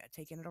 going, yeah,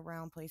 taking it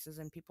around places,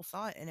 and people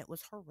saw it, and it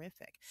was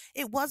horrific.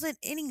 It wasn't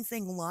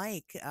anything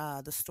like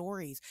the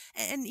stories.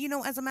 And, you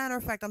know, as a matter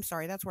of fact, I'm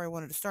sorry, that's where I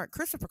wanted to start.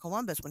 Christopher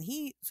Columbus, when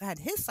he had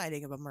his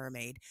sighting of a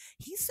mermaid,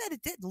 he said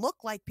it didn't look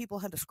like people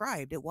had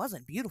described. It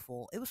wasn't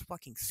beautiful. It was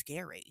fucking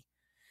scary,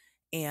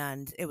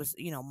 and it was,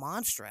 you know,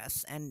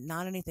 monstrous and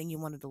not anything you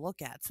wanted to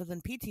look at. So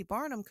then P.T.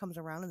 Barnum comes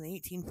around in the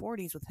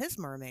 1840s with his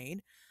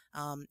mermaid.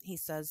 He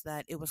says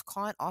that it was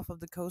caught off of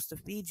the coast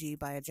of Fiji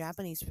by a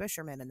Japanese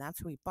fisherman, and that's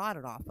who he bought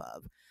it off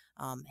of.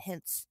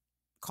 Hence,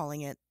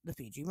 calling it the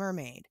Fiji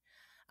mermaid.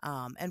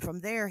 And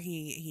from there,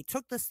 he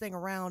took this thing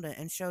around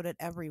and showed it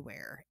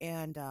everywhere.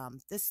 And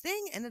this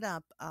thing ended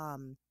up,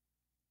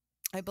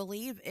 I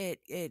believe it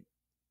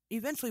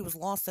eventually was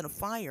lost in a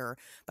fire,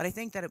 but I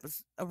think that it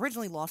was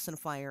originally lost in a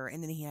fire,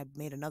 and then he had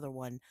made another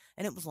one,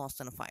 and it was lost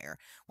in a fire.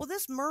 Well,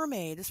 this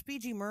mermaid, this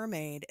Fiji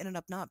mermaid, ended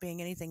up not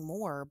being anything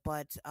more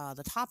but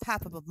the top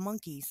half of a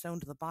monkey sewn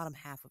to the bottom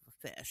half of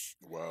a fish.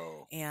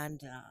 Whoa.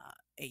 And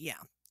yeah.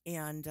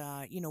 And,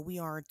 you know, we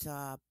aren't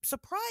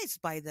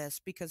surprised by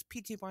this because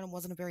P.T. Barnum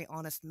wasn't a very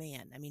honest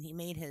man. I mean, he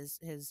made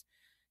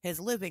his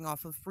living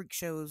off of freak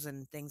shows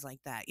and things like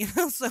that, you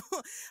know. So,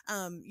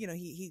 you know,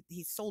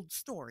 he sold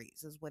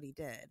stories is what he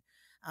did.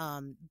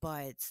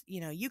 But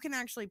you know, you can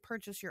actually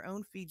purchase your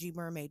own Fiji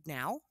mermaid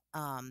now.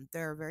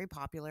 They're very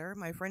popular.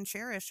 My friend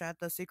Cherish at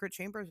the Secret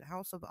Chambers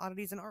House of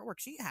Oddities and Artwork,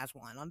 she has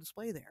one on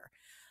display there.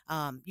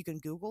 You can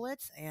Google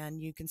it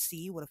and you can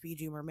see what a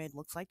Fiji mermaid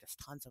looks like. There's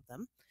tons of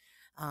them.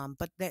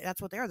 But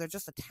that's what they are. They're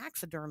just a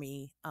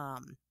taxidermy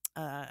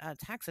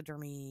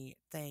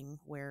thing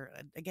where,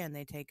 again,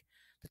 they take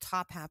the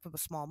top half of a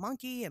small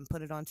monkey and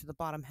put it onto the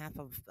bottom half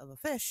of a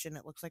fish, and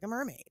it looks like a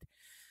mermaid.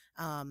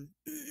 Um,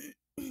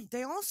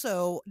 they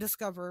also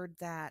discovered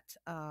that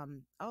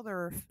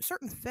other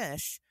certain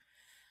fish.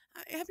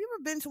 Have you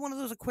ever been to one of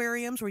those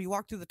aquariums where you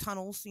walk through the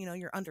tunnels? You know,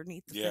 you're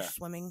underneath the Yeah, fish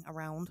swimming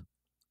around,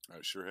 I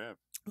sure have.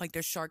 like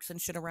there's sharks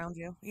and shit around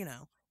you. You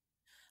know,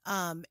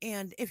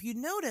 and if you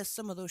notice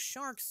some of those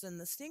sharks and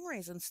the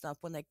stingrays and stuff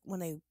when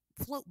they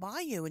float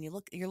by you and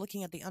you're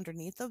looking at the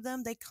underneath of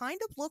them, they kind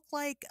of look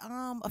like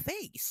a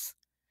face.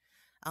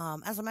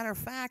 As a matter of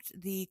fact,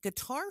 the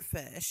guitar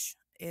fish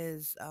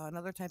is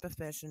another type of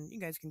fish, and you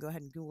guys can go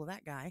ahead and Google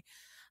that guy.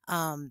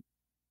 Um,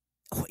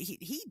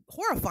 he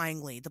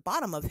horrifyingly, the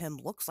bottom of him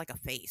looks like a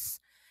face.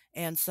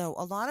 And so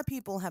a lot of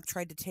people have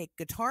tried to take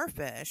guitar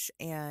fish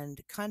and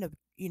kind of,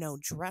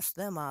 dress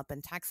them up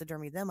and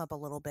taxidermy them up a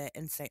little bit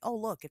and say, oh,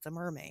 look, it's a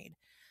mermaid.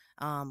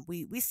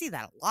 We see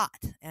that a lot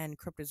in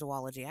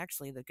cryptozoology.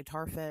 Actually, the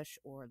guitar fish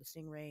or the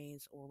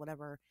stingrays or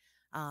whatever,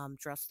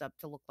 dressed up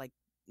to look like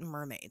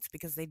mermaids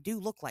because they do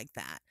look like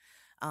that.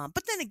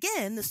 But then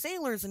again, the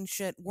sailors and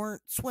shit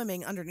weren't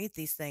swimming underneath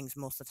these things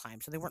most of the time,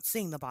 so they weren't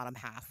seeing the bottom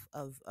half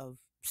of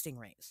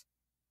stingrays.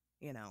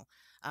 You know,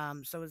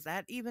 so is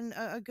that even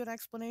a good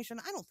explanation?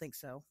 I don't think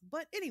so.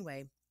 But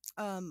anyway,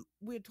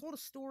 we had told a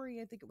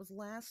story. I think it was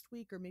last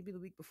week or maybe the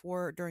week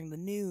before during the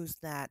news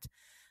that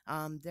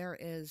there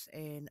is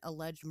an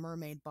alleged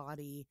mermaid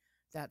body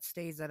that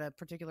stays at a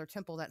particular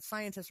temple that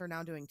scientists are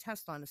now doing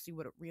tests on to see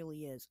what it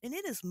really is, and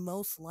it is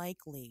most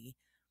likely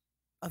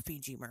a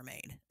Fiji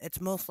mermaid.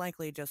 It's most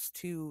likely just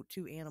two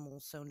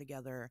animals sewn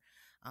together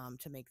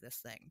to make this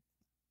thing.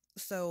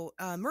 So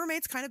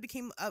mermaids kind of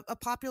became a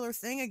popular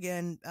thing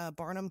again.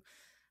 Barnum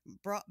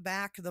brought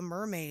back the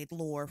mermaid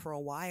lore for a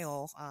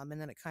while, and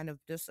then it kind of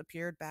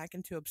disappeared back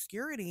into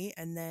obscurity.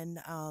 And then,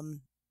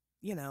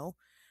 you know,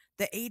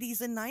 the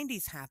 80s and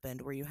 90s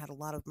happened where you had a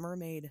lot of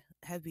mermaid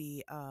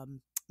heavy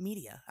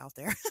media out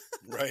there.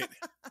 Right.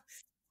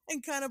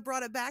 And kind of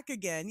brought it back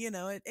again.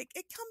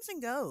 It comes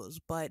and goes,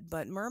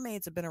 but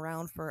mermaids have been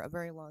around for a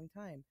very long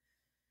time.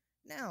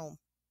 Now,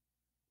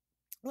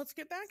 let's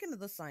get back into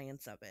the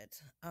science of it.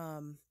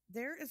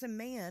 There is a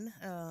man,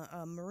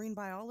 a marine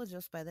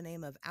biologist by the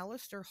name of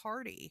Alistair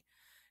Hardy,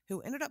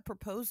 who ended up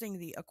proposing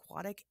the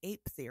aquatic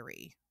ape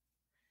theory.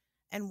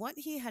 And what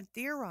he had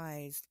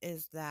theorized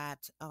is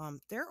that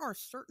there are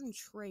certain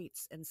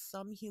traits in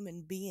some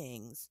human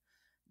beings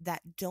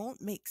that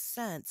don't make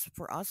sense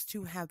for us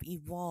to have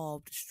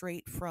evolved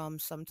straight from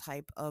some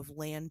type of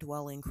land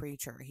dwelling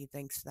creature. He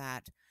thinks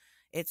that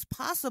it's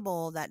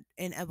possible that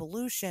in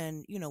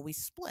evolution, we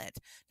split.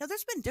 Now,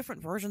 there's been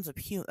different versions of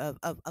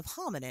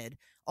hominid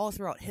all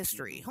throughout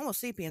history. Mm-hmm. Homo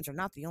sapiens are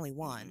not the only Mm-hmm.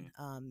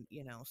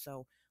 one,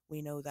 so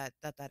we know that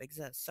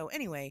exists. So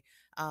anyway,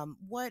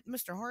 what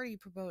Mr. Hardy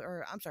proposed,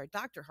 or I'm sorry,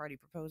 Dr. Hardy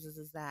proposes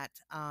is that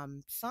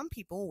some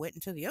people went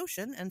into the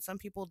ocean and some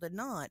people did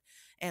not.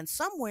 And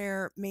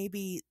somewhere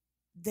maybe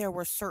there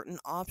were certain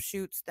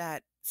offshoots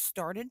that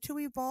started to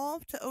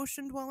evolve to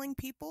ocean dwelling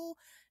people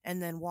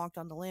and then walked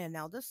on the land.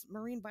 Now, this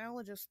marine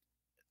biologist,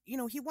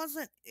 he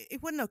wasn't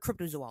a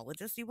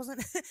cryptozoologist. He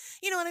wasn't,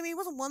 you know what I mean? He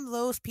wasn't one of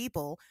those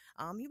people.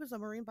 He was a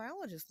marine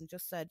biologist and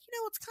just said,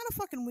 it's kind of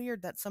fucking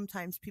weird that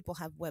sometimes people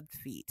have webbed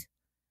feet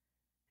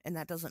and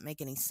that doesn't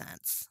make any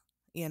sense.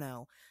 He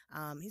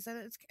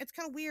said it's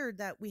kind of weird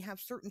that we have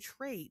certain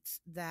traits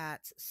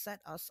that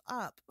set us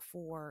up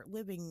for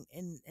living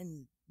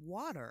in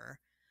water,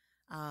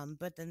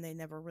 but then they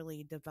never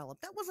really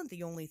developed. That wasn't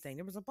the only thing.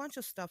 There was a bunch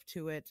of stuff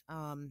to it.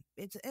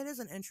 It is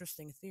an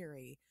interesting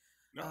theory.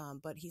 No.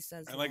 But he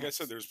says, And like I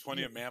said, there's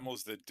plenty of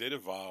mammals that did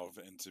evolve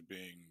into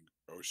being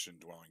ocean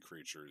dwelling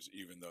creatures,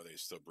 even though they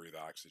still breathe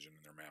oxygen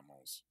in their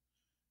mammals.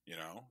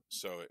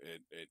 So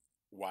it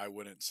why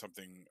wouldn't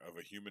something of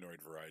a humanoid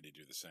variety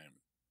do the same?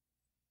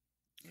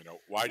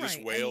 Why just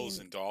right. whales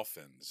and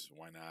dolphins?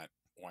 Why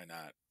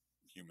not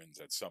humans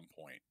at some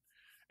point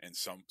and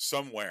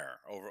somewhere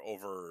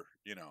over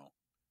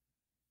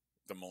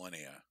the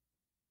millennia?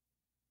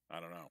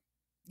 I don't know.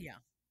 Yeah.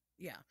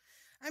 Yeah.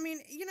 I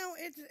mean,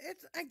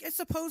 I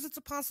suppose it's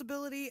a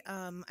possibility.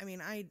 I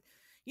mean,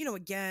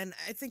 again,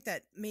 I think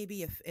that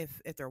maybe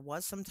if there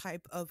was some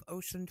type of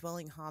ocean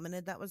dwelling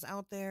hominid that was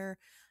out there,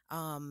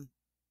 I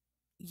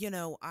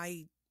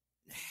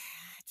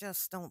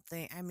just don't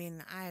think, I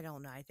mean, I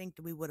don't know. I think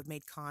that we would have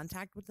made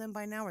contact with them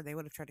by now, or they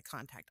would have tried to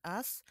contact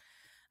us.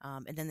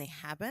 And then they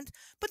haven't.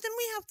 But then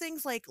we have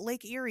things like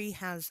Lake Erie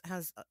has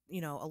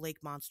a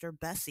lake monster,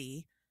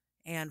 Bessie.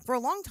 And for a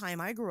long time,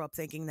 I grew up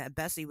thinking that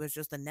Bessie was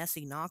just a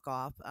Nessie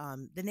knockoff.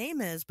 The name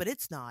is, but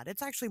it's not.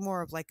 It's actually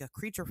more of like a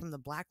creature from the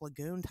Black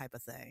Lagoon type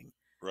of thing.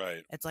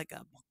 Right. It's like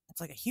a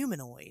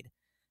humanoid,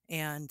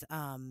 and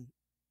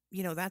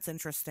that's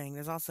interesting.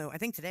 There's also, I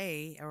think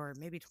today or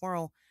maybe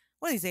tomorrow,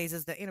 one of these days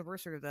is the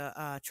anniversary of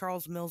the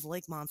Charles Mills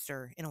Lake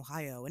monster in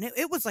Ohio, and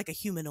it was like a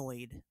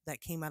humanoid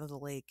that came out of the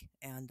lake,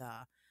 and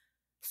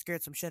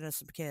scared some shit out of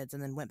some kids,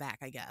 and then went back,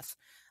 I guess.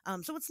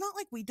 So it's not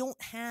like we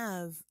don't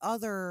have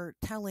other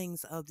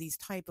tellings of these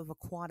type of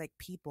aquatic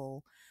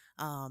people,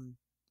 um,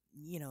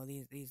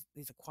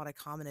 these aquatic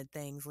hominid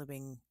things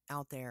living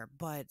out there.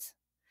 But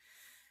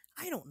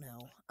I don't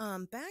know.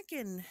 Back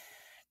in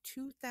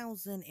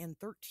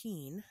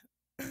 2013,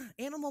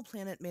 Animal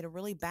Planet made a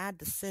really bad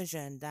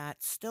decision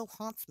that still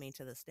haunts me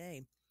to this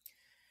day.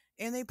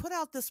 And they put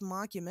out this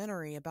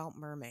mockumentary about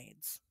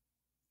mermaids.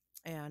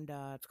 And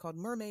it's called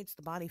Mermaids,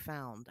 the Body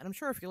Found. And I'm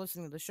sure if you're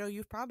listening to the show,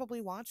 you've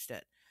probably watched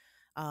it.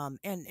 And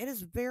it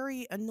is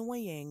very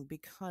annoying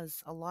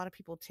because a lot of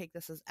people take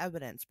this as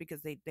evidence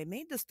because they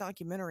made this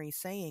documentary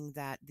saying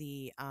that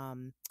the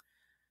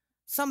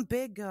some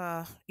big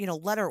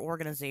letter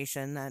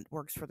organization that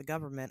works for the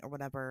government or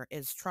whatever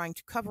is trying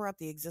to cover up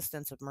the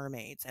existence of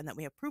mermaids, and that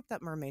we have proof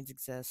that mermaids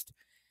exist,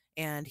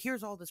 and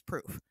here's all this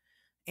proof.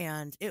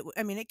 And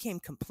it came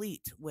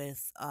complete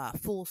with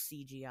full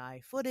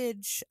CGI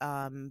footage,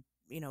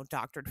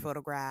 doctored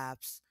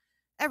photographs.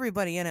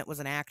 Everybody in it was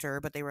an actor,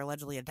 but they were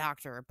allegedly a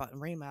doctor, but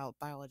marine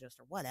biologist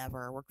or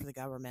whatever, worked for the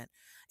government.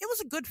 It was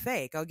a good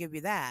fake, I'll give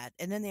you that.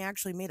 And then they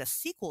actually made a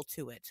sequel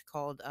to it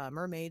called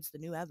Mermaids: The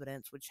New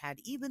Evidence, which had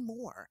even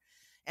more.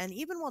 And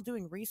even while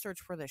doing research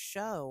for the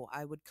show,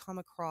 I would come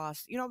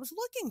across, I was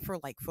looking for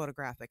like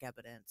photographic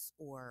evidence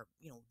or,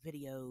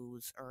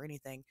 videos or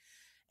anything.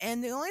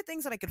 And the only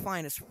things that I could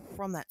find is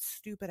from that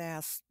stupid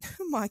ass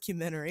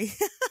mockumentary.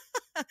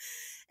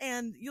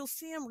 And you'll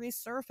see them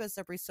resurface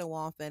every so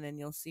often, and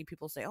you'll see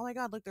people say, "Oh my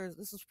God, look,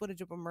 this is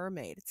footage of a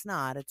mermaid." It's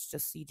not; it's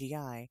just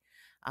CGI.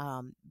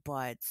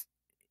 But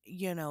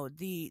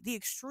the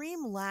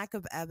extreme lack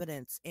of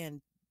evidence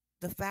and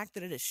the fact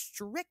that it is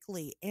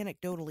strictly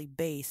anecdotally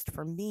based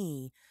for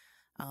me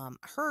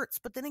hurts.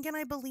 But then again,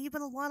 I believe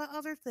in a lot of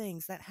other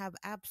things that have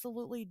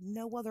absolutely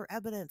no other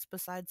evidence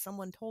besides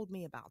someone told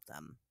me about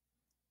them.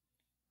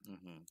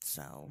 Mm-hmm.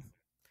 So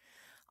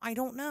I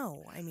don't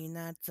know. I mean,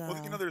 that Well,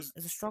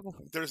 is a struggle.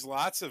 there's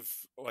lots of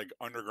like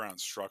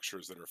underground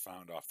structures that are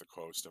found off the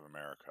coast of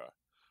America,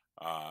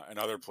 and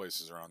other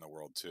places around the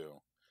world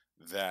too,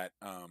 that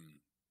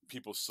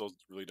people still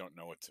really don't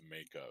know what to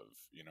make of.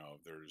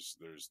 There's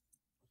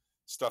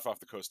stuff off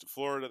the coast of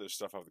Florida. There's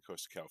stuff off the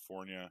coast of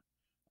California.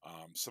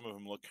 Some of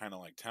them look kind of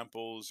like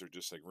temples or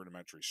just like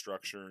rudimentary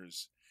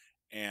structures.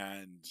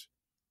 And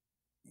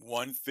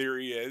one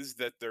theory is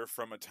that they're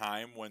from a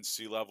time when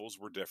sea levels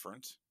were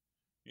different.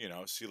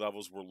 Sea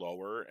levels were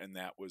lower, and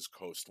that was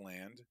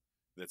coastland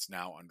that's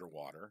now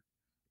underwater.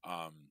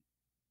 Um,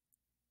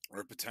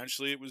 or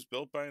potentially it was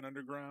built by an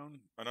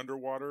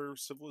underwater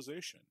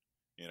civilization.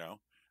 You know,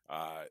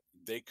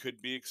 they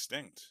could be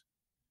extinct.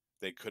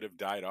 They could have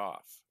died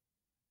off.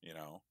 You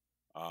know,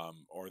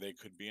 or they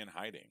could be in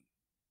hiding.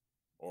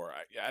 Or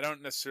I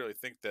don't necessarily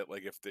think that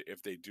like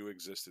if they do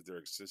exist, that their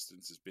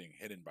existence is being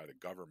hidden by the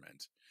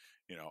government.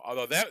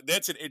 Although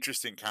that's an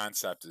interesting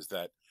concept, is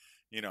that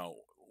you know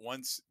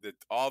once that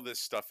all this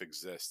stuff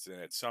exists,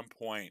 and at some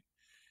point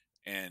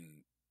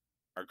in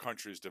our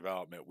country's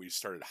development, we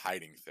started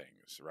hiding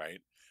things,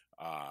 right?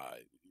 Uh,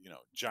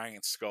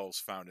 giant skulls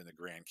found in the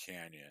Grand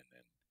Canyon,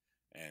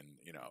 and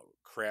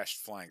crashed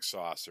flying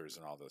saucers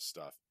and all this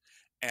stuff,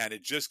 and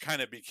it just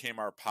kind of became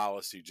our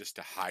policy just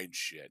to hide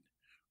shit,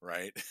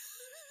 right?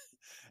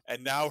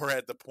 And now we're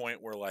at the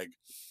point where like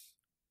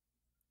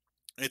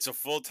it's a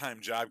full-time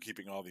job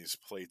keeping all these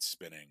plates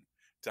spinning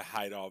to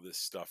hide all this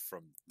stuff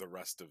from the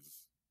rest of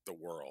the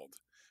world,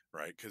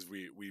 right? Because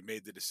we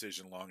made the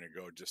decision long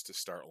ago just to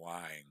start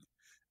lying,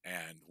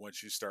 and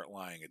once you start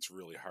lying, it's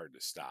really hard to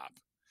stop,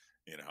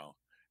 you know.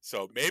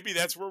 So maybe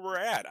that's where we're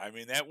at. I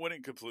mean, that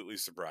wouldn't completely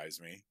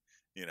surprise me,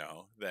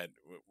 that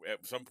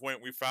at some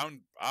point we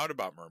found out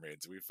about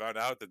mermaids. We found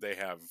out that they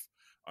have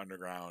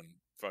underground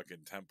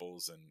fucking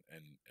temples and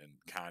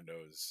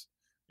condos,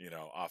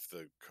 off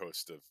the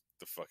coast of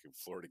the fucking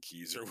Florida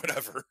Keys or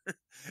whatever,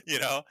 you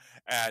know,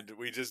 and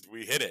we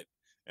hid it,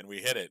 and we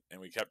hid it,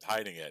 and we kept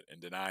hiding it and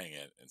denying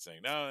it and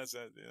saying no, that's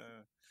a,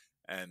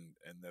 and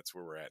that's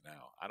where we're at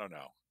now. I don't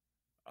know,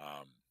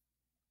 um,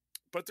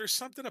 but there's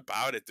something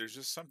about it. There's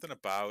just something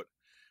about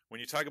when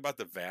you talk about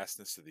the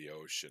vastness of the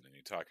ocean, and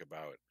you talk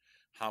about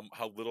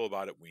how little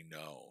about it we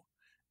know.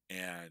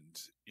 And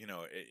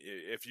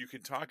if you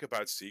can talk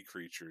about sea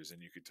creatures,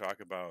 and you could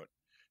talk about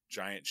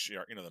giant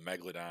shark, the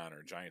megalodon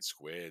or giant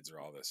squids or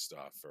all this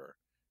stuff, or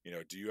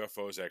do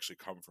UFOs actually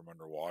come from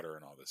underwater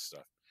and all this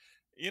stuff?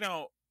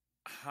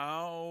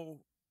 How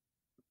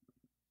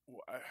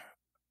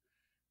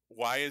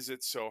why is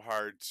it so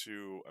hard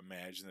to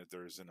imagine that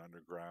there's an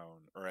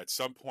underground, or at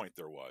some point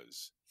there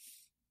was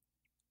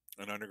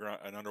an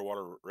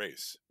underwater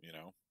race?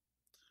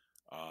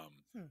 Um,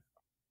 Hmm.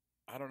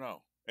 I don't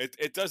know.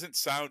 It doesn't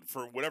sound,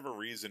 for whatever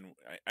reason.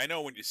 I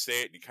know when you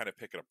say it and you kind of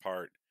pick it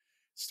apart,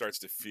 it starts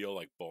to feel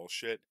like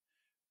bullshit.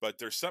 But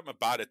there's something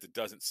about it that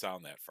doesn't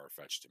sound that far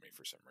fetched to me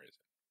for some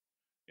reason.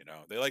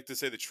 They like to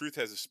say the truth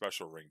has a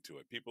special ring to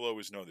it. People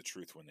always know the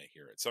truth when they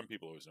hear it. Some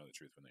people always know the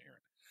truth when they hear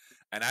it.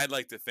 And I'd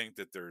like to think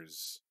that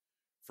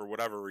for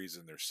whatever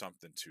reason, there's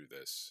something to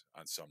this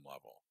on some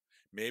level.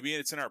 Maybe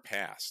it's in our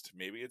past.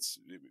 Maybe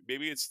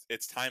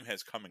its time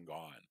has come and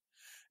gone,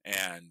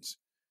 and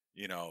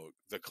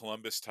the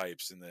Columbus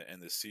types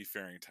and the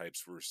seafaring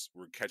types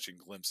were catching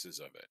glimpses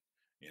of it.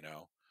 You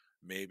know,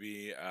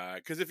 maybe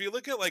because if you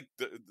look at like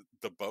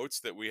the boats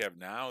that we have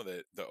now,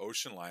 that the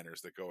ocean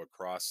liners that go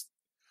across,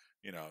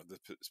 the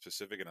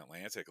Pacific and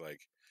Atlantic,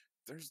 like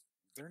there's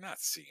they're not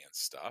seeing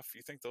stuff.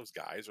 You think those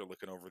guys are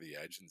looking over the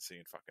edge and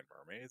seeing fucking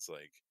mermaids?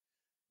 Like,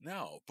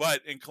 no.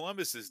 But in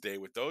Columbus's day,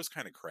 with those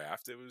kind of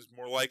craft, it was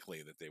more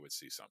likely that they would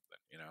see something,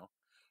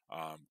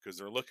 because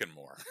they're looking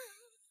more,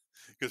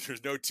 because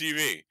there's no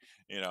TV,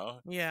 you know.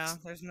 Yeah,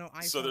 there's no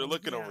So they're iPhone.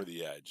 looking over Yeah.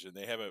 the edge, and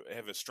they have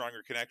a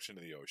stronger connection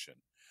to the ocean.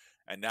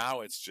 And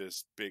now it's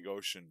just big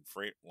ocean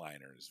freight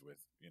liners with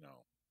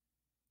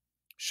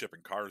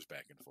shipping cars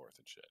back and forth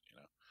and shit.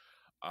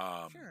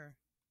 Sure.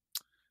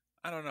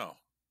 I don't know.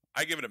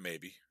 I give it a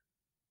maybe.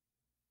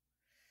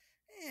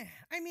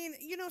 I mean,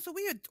 so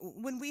we had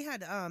when we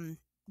had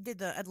did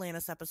the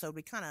Atlantis episode,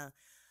 we kind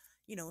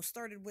of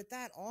started with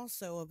that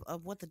also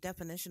of what the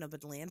definition of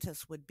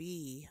Atlantis would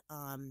be,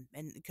 and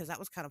because that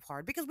was kind of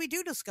hard because we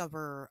do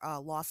discover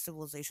lost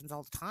civilizations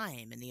all the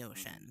time in the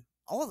ocean,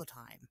 all the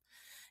time.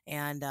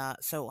 And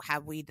so,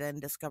 have we then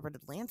discovered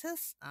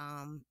Atlantis?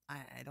 I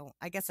don't.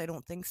 I guess I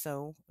don't think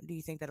so. Do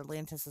you think that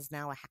Atlantis is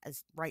now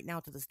is right now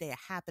to this day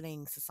a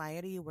happening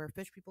society where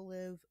fish people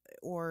live,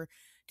 or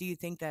do you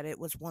think that it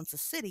was once a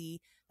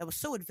city that was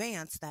so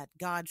advanced that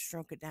God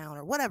shrunk it down,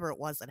 or whatever it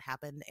was that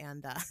happened,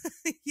 and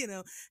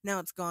now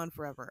it's gone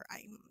forever?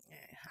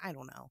 I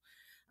don't know.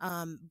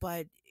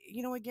 But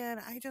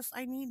again,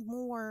 I need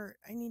more.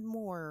 I need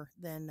more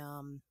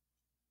than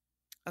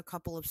a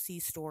couple of sea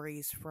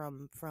stories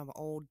from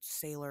old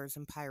sailors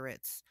and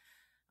pirates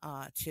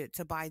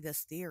to buy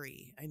this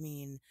theory. I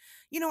mean,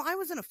 I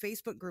was in a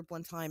Facebook group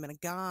one time and a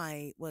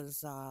guy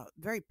was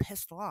very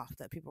pissed off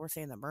that people were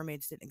saying that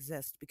mermaids didn't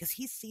exist because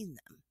he's seen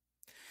them,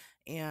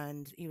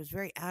 and he was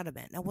very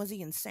adamant. Now, was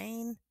he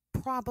insane?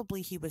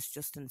 Probably he was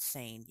just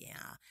insane.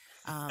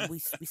 Yeah, we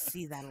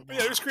see that a lot. Yeah,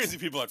 there's crazy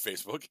people on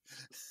Facebook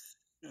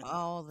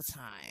all the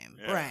time,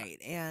 yeah. right?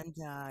 And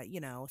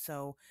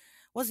so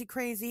was he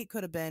crazy? It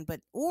could have been,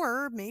 but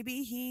or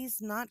maybe he's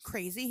not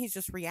crazy. He's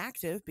just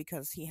reactive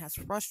because he has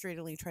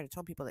frustratedly tried to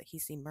tell people that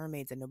he's seen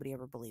mermaids and nobody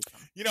ever believes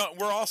him.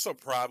 We're also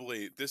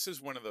probably, this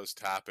is one of those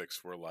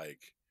topics where,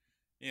 like,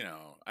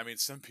 I mean,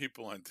 some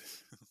people on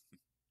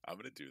I'm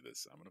gonna do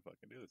this. I'm gonna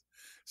fucking do this.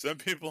 Some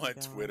people Oh my on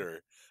God.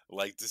 Twitter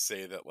like to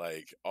say that,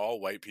 like, all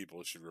white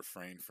people should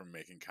refrain from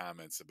making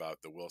comments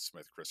about the Will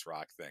Smith Chris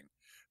Rock thing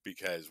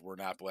because we're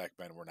not black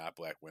men, we're not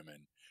black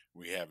women.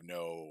 We have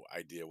no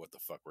idea what the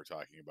fuck we're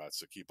talking about.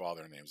 So keep all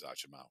their names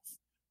out your mouth,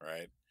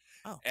 right?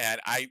 Oh, And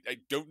I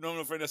don't know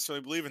if I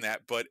necessarily believe in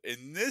that, but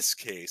in this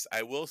case,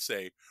 I will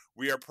say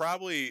we are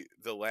probably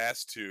the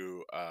last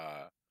two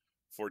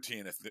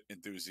 14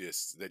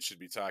 enthusiasts that should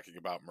be talking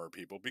about mer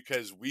people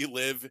because we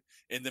live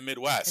in the in the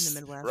Midwest,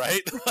 Midwest.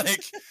 right?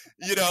 Like,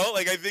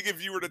 like I think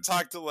if you were to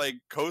talk to like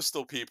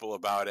coastal people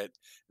about it,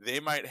 they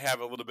might have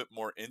a little bit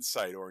more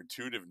insight or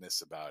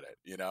intuitiveness about it,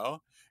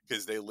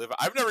 because they live.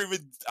 I've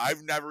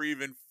never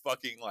even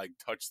fucking like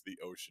touched the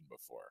ocean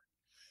before.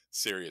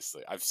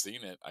 Seriously, I've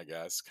seen it, I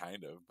guess,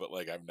 kind of, but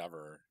like I've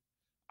never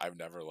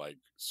like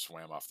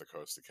swam off the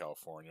coast of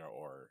California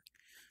or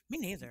Me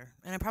neither,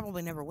 and I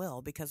probably never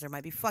will because there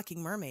might be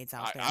fucking mermaids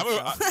out I,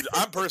 there. I'm So,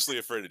 I'm personally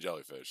afraid of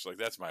jellyfish. Like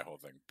that's my whole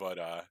thing. But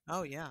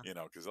oh yeah,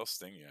 because they'll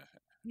sting you.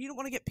 you don't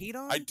want to get peed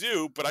I on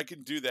do, but I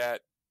can do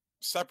that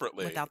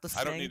separately. without the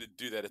I don't need sting.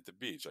 to do that at the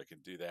beach. I can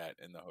do that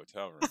in the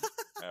hotel room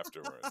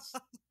afterwards.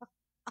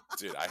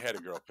 Dude, I had a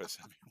girl piss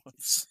on me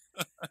once.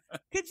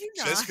 Could you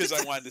Just not? because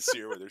I wanted to see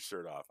her with her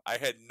shirt off.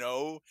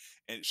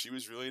 And she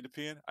was really into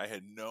peeing. I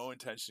had no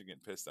intention of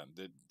getting pissed on.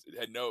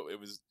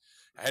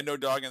 I had no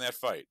dog in that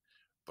fight.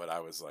 But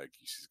I was like,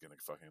 she's going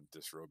to fucking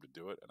disrobe to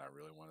do it. And I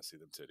really want to see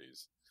them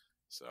titties.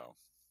 So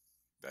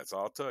that's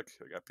all it took.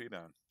 I got peed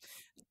on.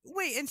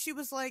 Wait, and she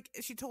was like,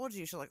 she told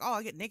you, she's like, oh,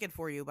 I'll get naked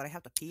for you, but I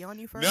have to pee on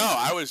you first. No,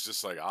 I was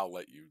just like, I'll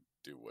let you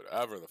do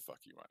whatever the fuck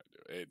you want to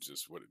do. It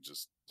just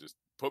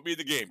put me in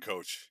the game,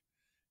 coach.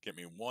 Get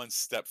me one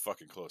step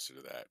fucking closer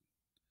to that.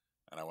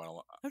 And I went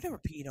along. I've never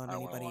peed on I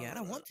went anybody along yet.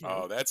 I with want it. to.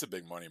 Oh, that's a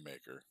big money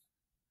maker.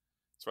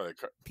 That's why they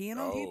Peeing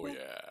on Oh people?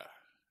 yeah.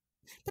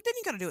 But then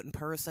you got to do it in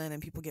person,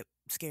 and people get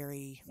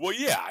scary. Well,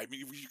 yeah. I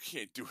mean, you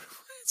can't do it.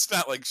 It's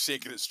not like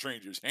shaking a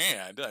stranger's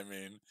hand. I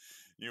mean,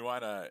 you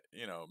want to,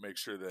 make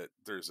sure that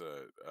there's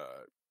a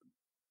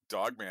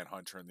dogman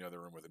hunter in the other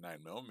room with a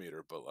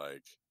 9mm. But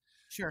like,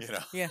 Sure.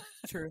 Yeah,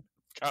 true.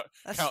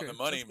 That's counting true.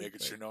 the money, That's making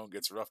good. sure no one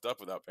gets roughed up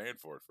without paying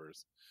for it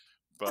first.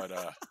 But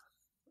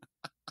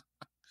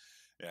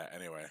yeah.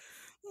 Anyway,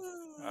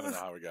 I don't know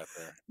how we got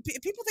there.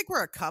 People think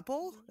we're a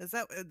couple. Is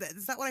that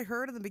what I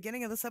heard in the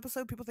beginning of this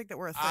episode? People think that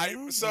we're a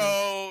thing.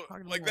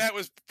 That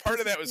was part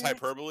of that was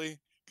hyperbole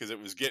because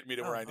it was getting me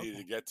to where I needed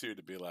okay. to get to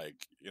be like,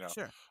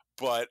 Sure.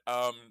 But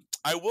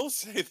I will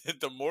say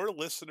that the more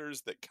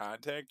listeners that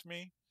contact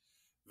me,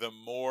 the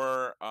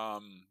more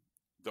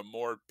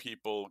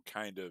people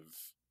kind of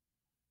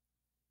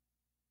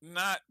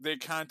not they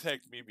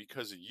contact me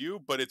because of you,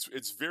 but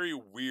it's very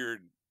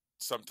weird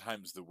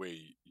sometimes the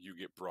way you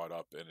get brought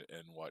up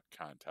in what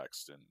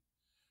context, and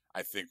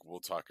I think we'll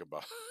talk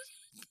about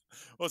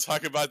we'll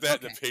talk about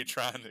that in the Okay.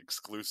 Patreon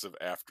exclusive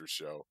after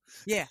show.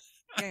 Yeah.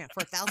 Yeah, yeah,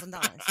 for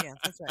 $1,000. Yeah,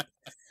 that's right.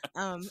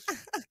 Um,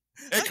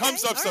 It okay,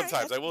 comes up all right, sometimes.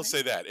 that's I will fine.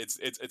 say that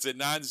it's a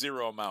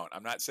non-zero amount.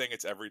 I'm not saying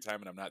it's every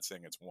time, and I'm not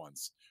saying it's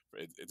once.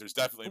 There's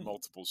definitely Mm.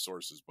 multiple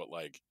sources, but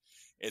like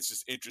it's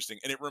just interesting,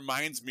 and it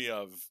reminds me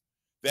of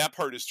that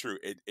part is true.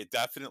 It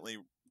definitely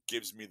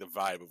gives me the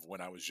vibe of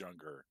when I was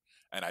younger,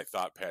 and I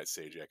thought Pat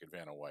Sajak and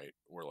Vanna White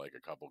were like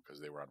a couple because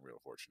they were on Wheel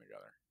of Fortune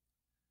together.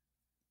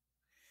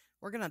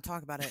 We're gonna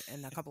talk about it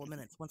in a couple of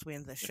minutes once we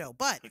end this show,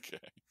 but Okay.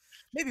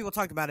 maybe we'll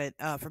talk about it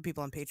for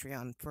people on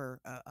Patreon for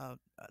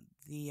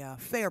the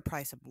fair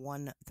price of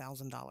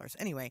 $1,000.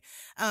 Anyway,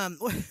 um,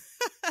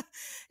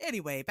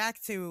 anyway,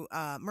 back to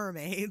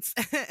mermaids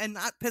and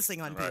not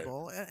pissing on Right.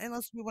 people,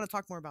 unless we want to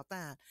talk more about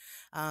that.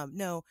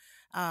 No,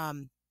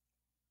 um,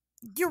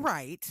 you're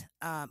right.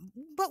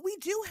 But we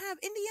do have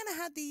Indiana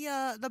had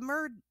the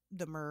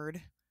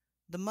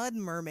mud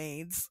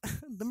mermaids,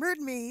 the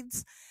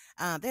mermaids.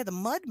 They had the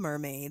mud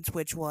mermaids,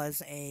 which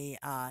was we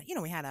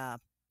had a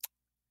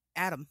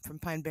Adam from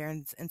Pine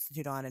Barrens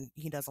Institute on, and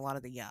he does a lot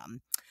of the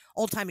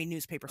old timey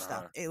newspaper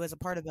stuff. Uh-huh. It was a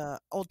part of the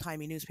old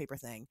timey newspaper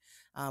thing,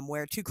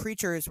 where two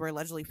creatures were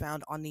allegedly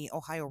found on the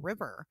Ohio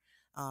River,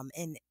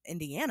 in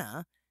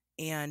Indiana,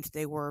 and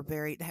they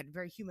had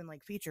very human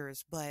like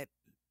features, but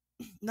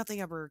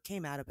nothing ever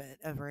came out of it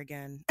ever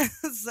again.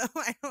 So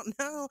I don't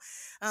know.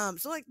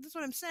 So like that's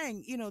what I'm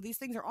saying. You know, these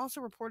things are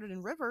also reported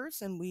in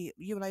rivers, and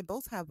you and I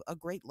both have a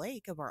Great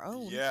Lake of our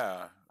own.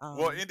 Yeah.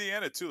 Well, Um,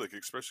 Indiana too, like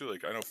especially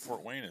like I know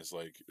Fort Wayne is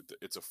like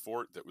it's a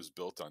fort that was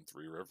built on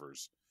three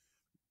rivers.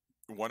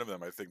 One of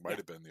them, I think, might yeah,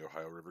 have been the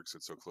Ohio River because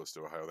it's so close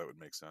to Ohio. That would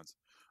make sense.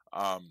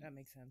 Um, that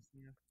makes sense.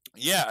 Yeah.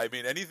 yeah, I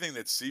mean, anything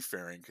that's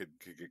seafaring could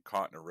get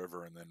caught in a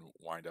river and then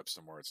wind up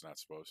somewhere it's not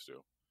supposed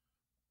to.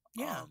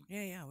 Yeah, Um,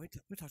 yeah, yeah. We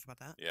talked about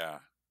that. yeah,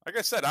 like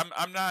I said,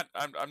 I'm not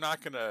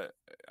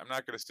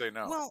gonna say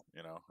no. Well,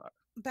 You know,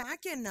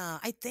 back in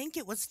I think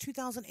it was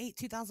 2008,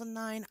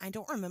 2009. I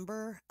don't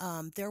remember.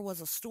 There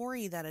was a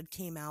story that had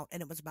came out,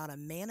 and it was about a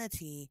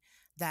manatee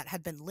that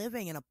had been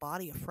living in a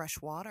body of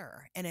fresh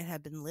water, and it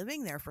had been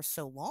living there for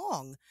so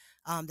long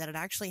that it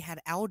actually had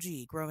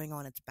algae growing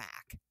on its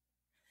back.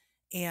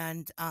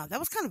 And that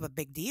was kind of a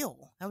big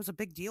deal. That was a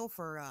big deal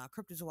for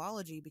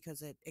cryptozoology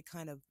because it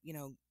kind of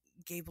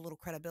gave a little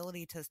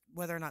credibility to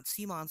whether or not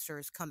sea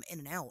monsters come in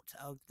and out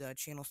of the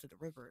channels to the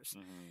rivers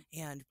hmm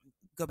and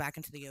go back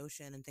into the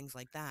ocean and things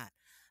like that.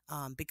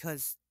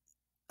 Because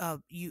I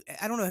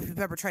don't know if you've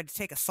ever tried to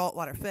take a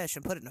saltwater fish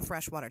and put it in a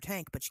freshwater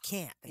tank, but you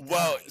can't. They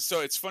well, die.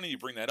 so it's funny you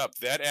bring that up.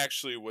 That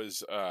actually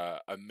was a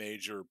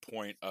major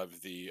point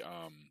of the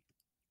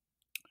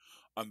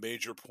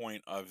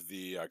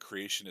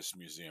creationist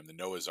museum, the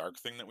Noah's Ark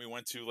thing that we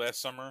went to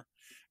last summer,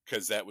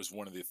 because that was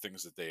one of the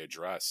things that they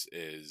address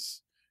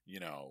is,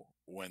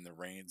 when the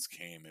rains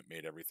came, it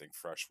made everything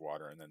fresh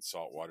water, and then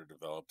salt water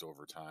developed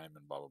over time,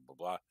 and blah blah blah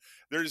blah.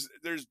 There's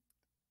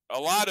a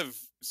lot of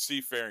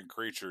seafaring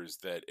creatures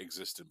that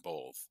exist in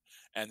both,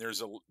 and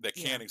that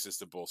Yeah. can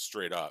exist in both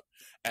straight up,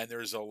 and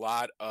there's a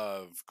lot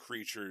of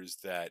creatures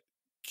that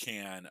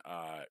can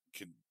uh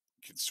can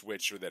can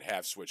switch or that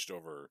have switched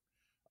over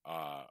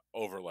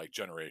like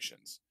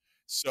generations.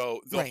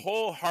 So the Right.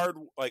 whole hard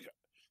like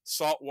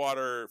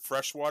saltwater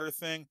freshwater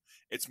thing,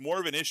 it's more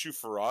of an issue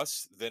for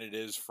us than it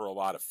is for a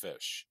lot of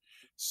fish.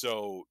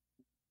 So,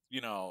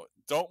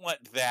 don't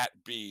let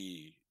that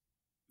be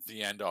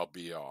the end all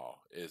be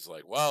all. Is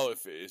like, well,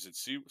 if is it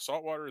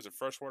saltwater, is it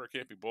freshwater,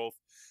 can't be both.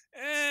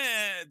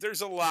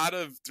 There's a lot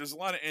of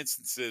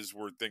instances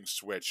where things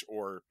switch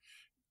or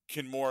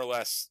can more or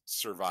less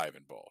survive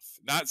in both.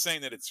 Not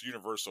saying that it's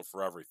universal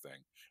for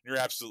everything. You're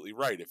absolutely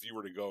right. If you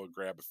were to go and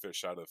grab a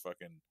fish out of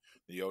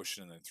the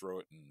ocean and then throw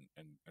it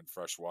in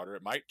fresh water,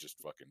 it might just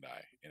fucking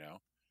die, you know?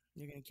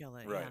 You're gonna kill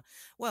it, yeah. Right.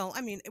 Well,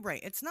 I mean,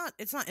 right. It's not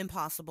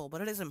impossible,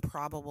 but it is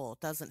improbable. It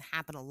doesn't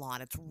happen a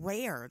lot. It's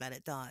rare that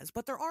it does.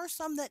 But there are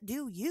some that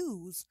do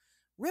use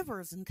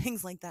rivers and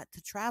things like that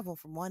to travel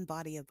from one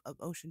body of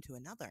ocean to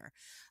another.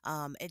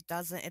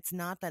 It's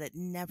not that it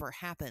never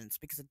happens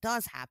because it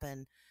does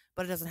happen,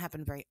 but it doesn't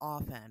happen very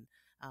often.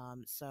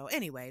 So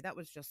anyway, that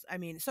was just, I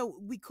mean, so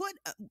we could,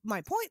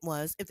 my point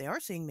was, if they are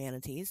seeing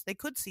manatees, they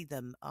could see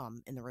them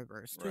in the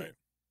rivers too Right.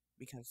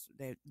 because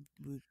they've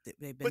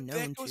But been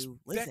known to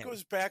live that there.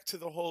 goes back to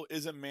the whole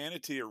is a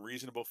manatee a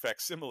reasonable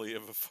facsimile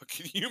of a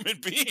fucking human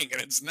being,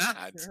 and it's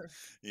not. Sure.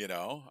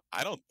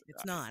 I don't.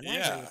 It's not, and I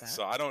agree Yeah, with that.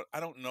 so I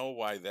don't know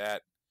why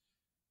that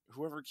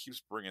whoever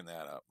keeps bringing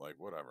that up, like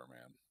whatever,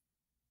 man.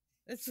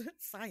 It's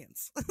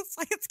science.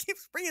 Science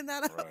keeps bringing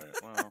that up. Right.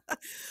 Well,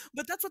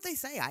 But that's what they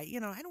say. I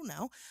don't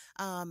know.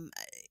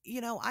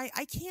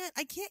 I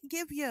can't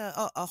give you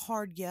a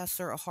hard yes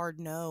or a hard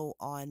no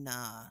on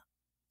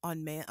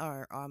man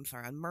or I'm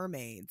sorry, on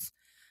mermaids.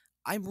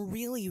 I'm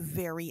really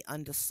very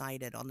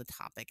undecided on the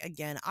topic.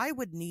 Again, I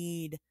would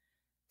need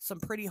some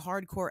pretty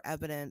hardcore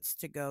evidence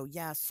to go,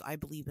 yes, I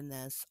believe in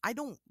this. I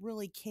don't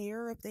really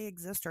care if they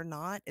exist or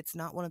not. It's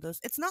not one of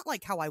those. It's not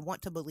like how I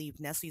want to believe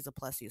Nessie's a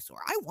plesiosaur.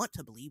 I want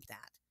to believe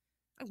that.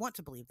 I want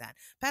to believe that.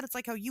 Pat, it's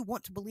like how you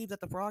want to believe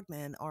that the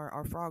frogmen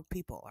are frog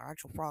people, are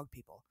actual frog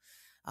people.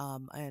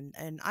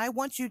 And I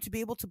want you to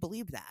be able to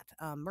believe that.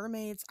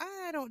 Mermaids,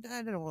 I don't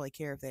really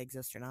care if they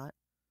exist or not.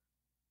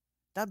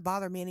 Doesn't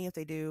bother me any if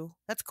they do.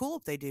 That's cool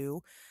if they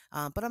do.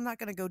 But I'm not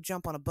going to go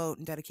jump on a boat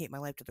and dedicate my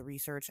life to the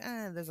research.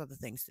 There's other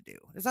things to do.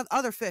 There's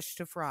other fish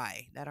to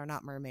fry that are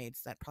not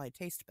mermaids that probably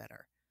taste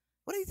better.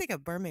 What do you think a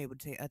mermaid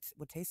would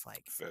taste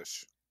like?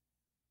 Fish.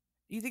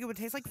 Do you think it would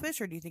taste like fish,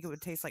 or do you think it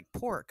would taste like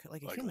pork,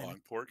 like a Like human? long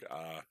pork?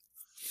 Yeah.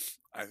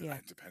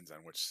 It depends on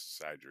which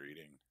side you're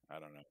eating. I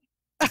don't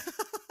know.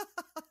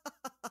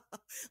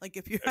 Like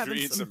if you're If you're having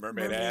eating some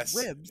mermaid ass,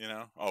 ribs, you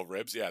know? Oh,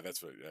 ribs? Yeah,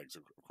 that's what, yeah,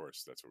 of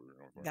course, that's what we're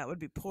going for. that would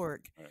be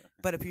pork. Uh,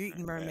 But if you're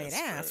eating mermaid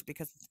ass, right.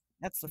 because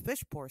that's the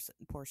fish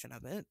portion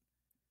of it,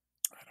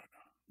 I don't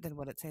know. then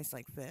would it taste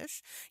like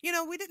fish? You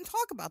know, we didn't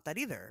talk about that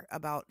either,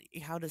 about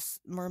how does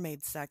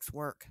mermaid sex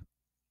work.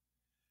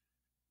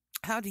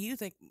 How do you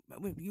think,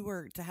 if you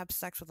were to have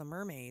sex with a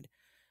mermaid,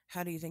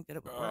 how do you think that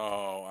it would work?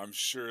 Oh, I'm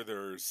sure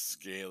there's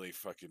scaly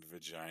fucking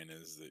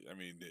vaginas. I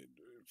mean,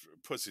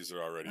 pussies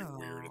are already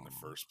weird in the Oh.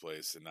 first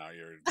place, and now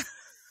you're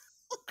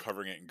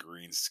covering it in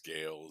green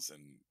scales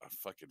and a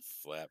fucking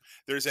flap.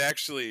 There's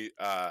actually,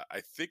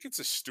 I think it's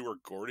a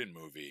Stuart Gordon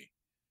movie.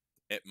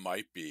 It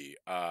might be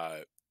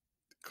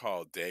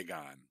called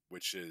Dagon,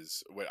 which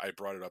is what I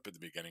brought it up at the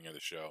beginning of the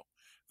show.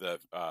 The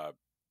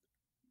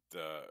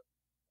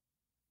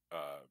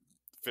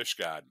fish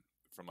god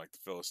from like the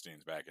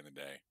Philistines back in the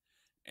day,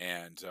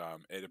 and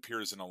it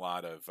appears in a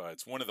lot of.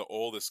 It's one of the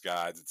oldest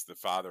gods. It's the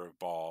father of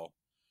Baal,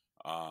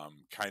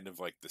 kind of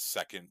like the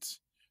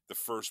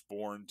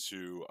firstborn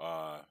to.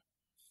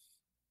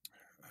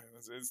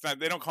 It's not.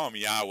 They don't call him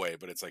Yahweh,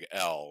 but it's like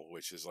El,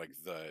 which is like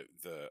the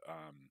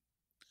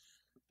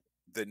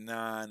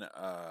non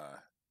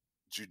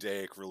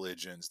Judaic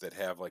religions that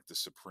have like the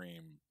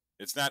supreme.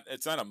 It's not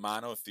a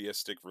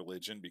monotheistic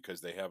religion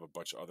because they have a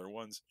bunch of other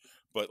ones,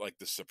 but like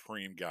the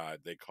supreme god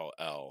they call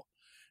El,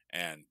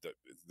 and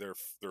their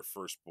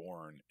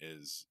firstborn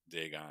is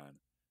Dagon,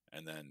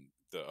 and then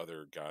the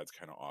other gods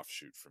kind of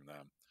offshoot from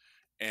them,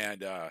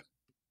 and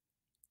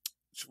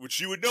which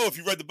you would know if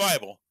you read the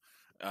Bible.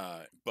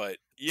 But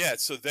yeah,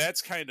 so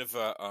that's kind of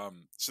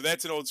so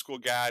that's an old school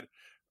god.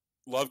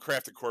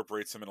 Lovecraft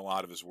incorporates him in a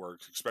lot of his work,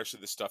 especially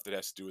the stuff that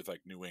has to do with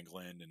like New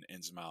England and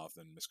Innsmouth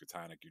and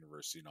Miskatonic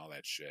University and all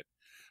that shit.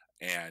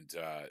 And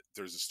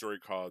there's a story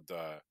called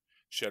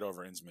Shed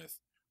Over Innsmouth,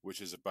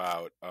 which is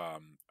about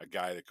a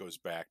guy that goes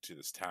back to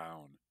this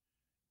town,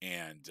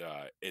 and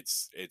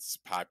it's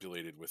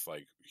populated with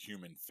like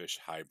human fish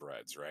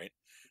hybrids, right?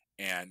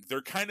 And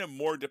they're kind of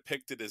more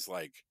depicted as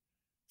like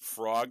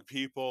frog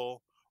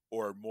people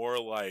or more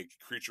like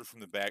Creature from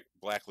the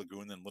Black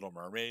Lagoon than Little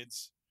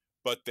Mermaids,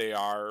 but they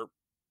are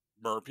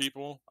mer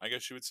people, I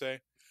guess you would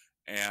say.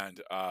 And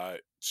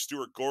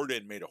Stuart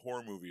Gordon made a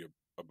horror movie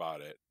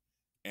about it,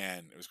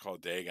 and it was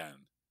called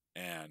Dagon.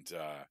 And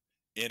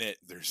in it,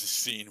 there's a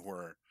scene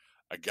where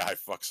a guy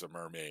fucks a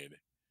mermaid,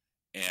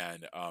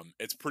 and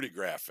it's pretty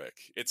graphic.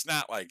 It's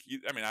not like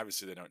I mean,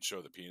 obviously they don't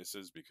show the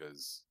penises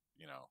because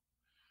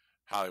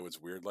Hollywood's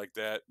weird like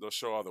that. They'll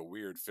show all the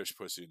weird fish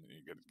pussy that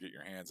you can get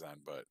your hands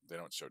on, but they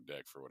don't show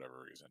dick for whatever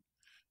reason.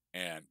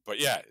 But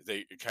yeah,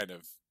 they kind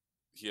of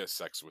he has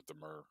sex with the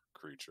mer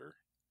creature,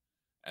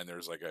 and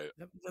there's like a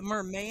The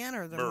merman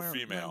or the mer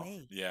female.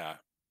 mermaid? Yeah,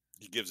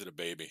 he gives it a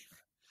baby,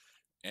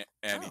 and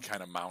he Oh.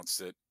 kind of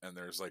mounts it, and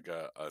there's like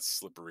a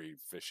slippery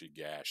fishy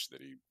gash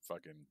that he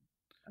fucking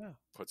Oh.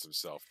 puts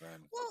himself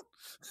in Well,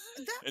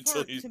 that until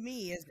part he. to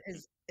me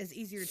is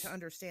easier to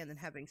understand than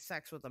having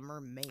sex with a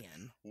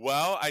merman.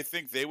 Well, I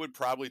think they would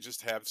probably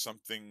just have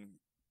something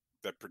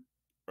that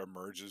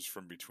emerges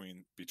from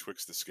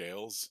betwixt the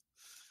scales,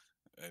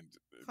 and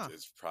Huh.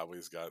 it's probably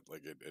has got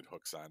like it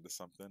hooks onto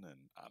something,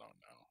 and I don't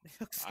know. It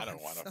hooks I on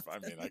don't want to. I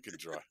mean, something. I could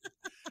draw.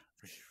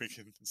 We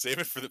can save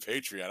it for the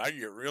Patreon. I can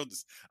get real.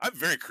 I'm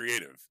very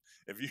creative.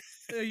 If you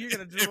You're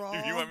gonna if you draw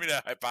want me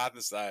to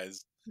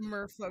hypothesize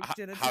merfolk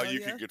how you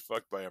genitalia? could get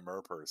fucked by a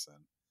mer person,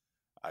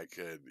 I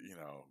could.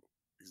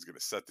 He's gonna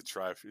set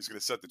the He's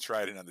gonna set the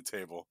trident on the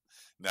table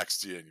next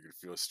to you, and you can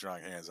feel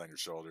strong hands on your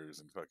shoulders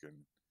and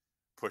fucking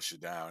push you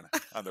down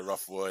on the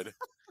rough wood.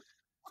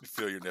 You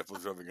feel your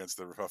nipples rub against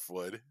the rough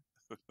wood.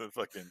 The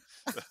fucking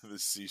the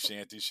sea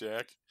shanty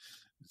shack.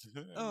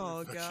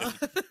 Oh god,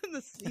 Fucking,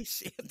 the sea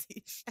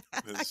shanty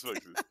shack. there's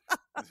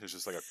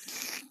just like a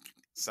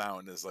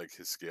sound as like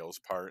his scales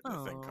part and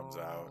the thing comes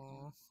out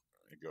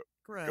and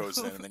Oh, goes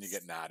in and then you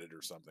gross. get knotted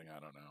or something. I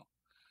don't know.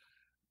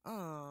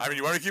 I mean,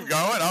 you Oh, want to keep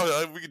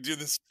going? We could do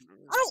this.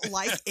 I don't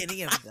like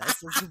any of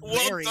this. It's Well,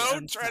 very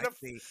don't try to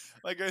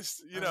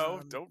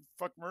unsexy. don't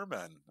fuck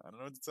mermen. I don't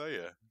know what to tell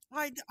you.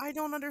 I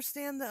don't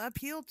understand the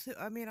appeal to.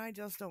 I mean, I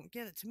just don't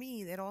get it. To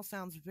me, it all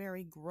sounds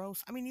very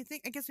gross. I mean,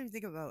 I guess if you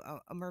think of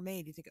a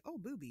mermaid, you think, oh,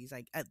 boobies,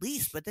 like at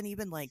least. But then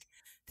even like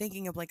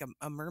thinking of like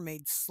a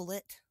mermaid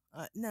slit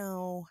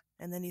No.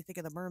 And then you think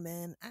of the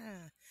merman.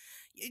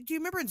 Do you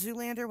remember in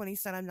Zoolander when he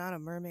said, "I'm not a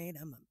mermaid,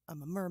 I'm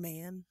a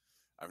merman"?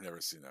 I've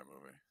never seen that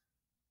movie.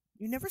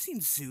 You never seen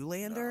No.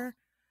 Zoolander?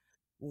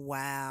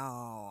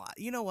 Wow.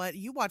 You know what?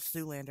 You watch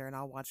Zoolander, and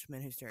I'll watch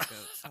Men Who Stare at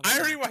Goats. How about I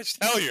already that? watched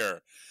Hellier,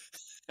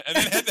 and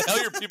then had the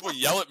Hellier people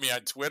yell at me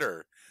on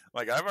Twitter.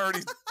 Like, I've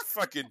already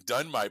fucking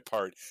done my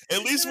part.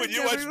 At least when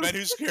you watch Men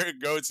Who Scare at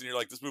Goats and you're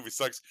like, this movie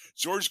sucks,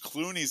 George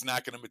Clooney's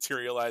not going to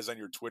materialize on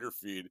your Twitter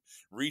feed,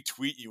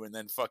 retweet you, and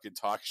then fucking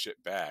talk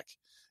shit back.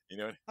 You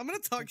know? I'm gonna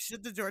talk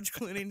shit to George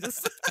Clooney and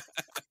just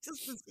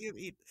just to see if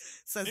he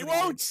says He anything.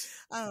 won't.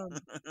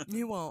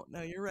 He won't.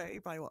 No, you're right.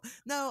 He probably won't.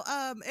 No.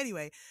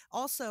 Anyway,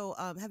 also,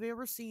 have you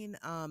ever seen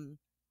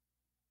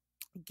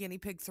Guinea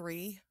Pig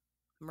 3?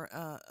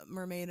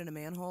 Mermaid in a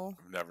Manhole.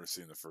 I've never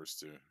seen the first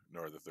two,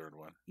 nor the third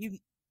one.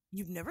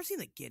 You've never seen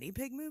the guinea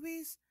pig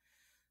movies?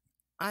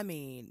 I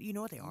mean, you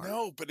know what they are?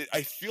 No, but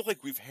I feel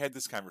like we've had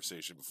this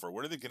conversation before.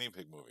 What are the guinea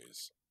pig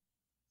movies?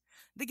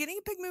 The guinea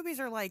pig movies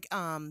are like,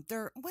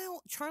 they're,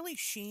 well, Charlie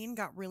Sheen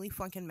got really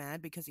fucking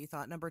mad because he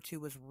thought number two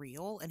was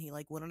real, and he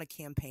like went on a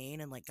campaign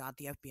and like got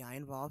the FBI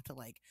involved to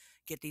like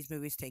get these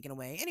movies taken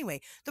away. Anyway,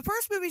 the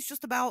first movie is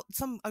just about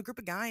a group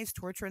of guys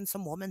torturing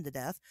some woman to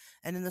death,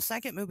 and then the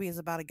second movie is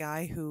about a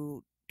guy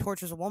who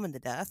tortures a woman to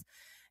death,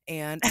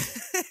 and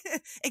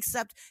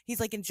except he's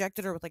like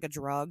injected her with like a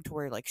drug to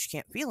where like she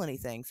can't feel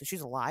anything, so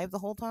she's alive the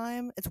whole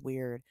time. It's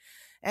weird.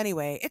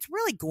 Anyway, it's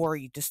really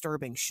gory,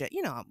 disturbing shit.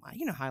 You know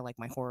how I like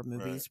my horror Right.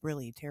 movies,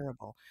 really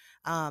terrible.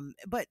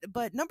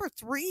 But number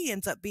three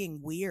ends up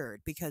being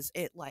weird because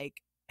it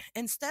like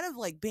instead of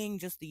like being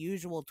just the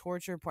usual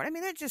torture part, I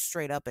mean, it's just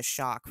straight up a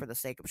shock for the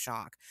sake of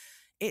shock.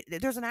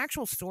 There's an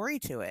actual story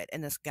to it,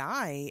 and this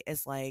guy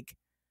is like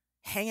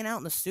hanging out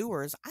in the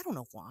sewers. I don't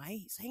know why.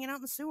 He's hanging out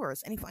in the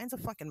sewers and he finds a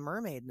fucking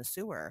mermaid in the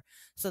sewer.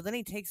 So then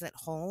he takes it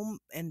home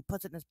and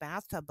puts it in his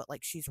bathtub, but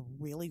like she's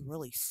really,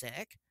 really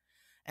sick.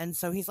 And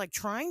so he's like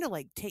trying to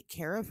like take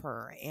care of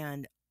her.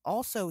 And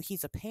also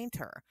he's a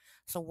painter.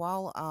 So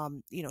while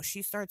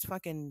she starts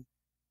fucking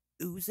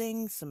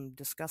oozing some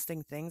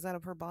disgusting things out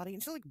of her body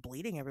and she's like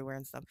bleeding everywhere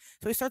and stuff.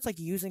 So he starts like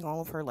using all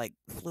of her like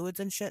fluids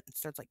and shit and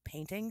starts like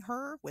painting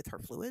her with her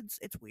fluids.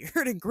 It's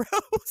weird and gross.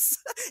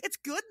 It's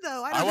good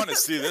though. I I don't know. want to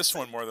see this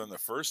one more than the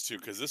first two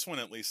because this one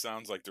at least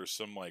sounds like there's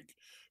some like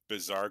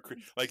bizarre,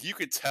 like you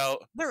could tell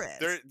There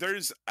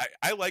is.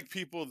 I like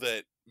people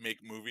that make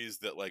movies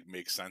that like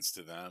make sense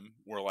to them.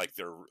 Where like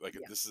they're like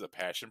Yeah. this is a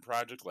passion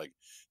project. Like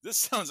this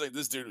sounds like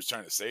this dude was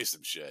trying to say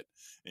some shit.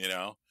 You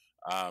know.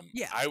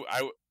 Yeah.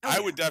 Oh I yeah.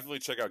 would definitely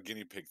check out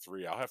Guinea Pig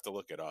 3. I'll have to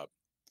look it up.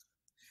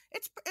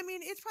 I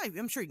mean, it's probably,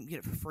 I'm sure you can get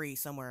it for free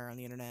somewhere on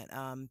the internet,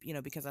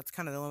 because that's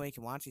kind of the only way you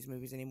can watch these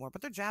movies anymore.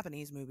 But they're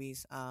Japanese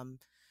movies,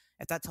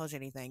 if that tells you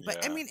anything.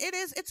 But I Yeah. mean,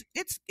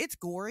 it's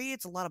gory.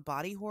 It's a lot of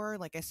body horror,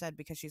 like I said,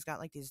 because she's got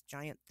like these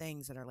giant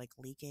things that are like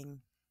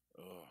leaking,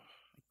 Ugh.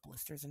 like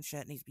blisters and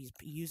shit, and he's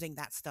using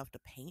that stuff to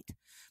paint.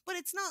 But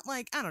it's not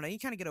like, I don't know, you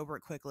kind of get over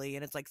it quickly,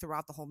 and it's like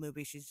throughout the whole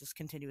movie, she's just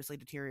continuously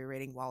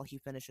deteriorating while he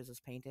finishes his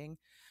painting.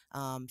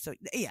 So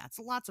yeah, it's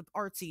lots of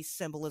artsy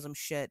symbolism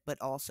shit, but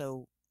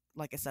also,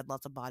 like I said,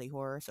 lots of body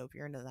horror. So if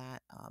you're into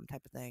that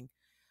type of thing,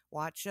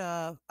 watch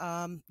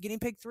Guinea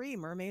Pig 3,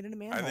 Mermaid in a I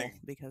Manhole, think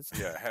because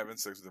yeah, having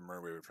sex with a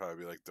mermaid would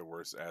probably be like the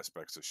worst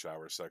aspects of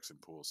shower sex and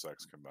pool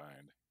sex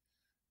combined.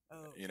 oh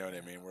You know what I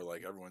yeah. mean? Where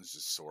like everyone's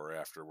just sore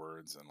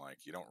afterwards and like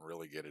you don't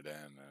really get it in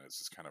and it's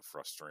just kind of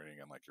frustrating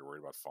and like you're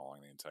worried about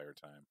falling the entire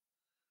time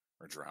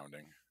or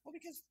drowning. Well,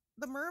 because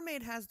the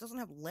mermaid doesn't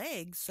have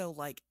legs, so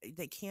like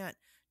they can't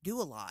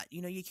do a lot.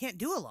 You can't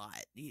do a lot.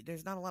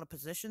 There's not a lot of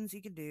positions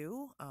you can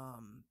do.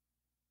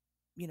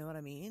 You know what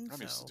I mean?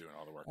 I'm used to So doing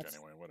all the work that's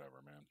anyway,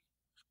 whatever, man.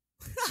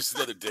 It's just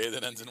another day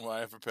that ends in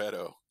Y for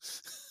pedo.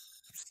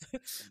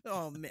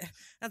 oh man,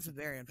 that's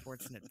very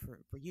unfortunate for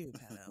you,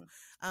 Pato.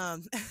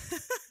 Um,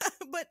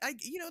 but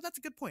that's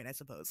a good point, I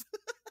suppose.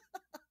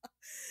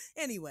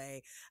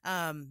 Anyway,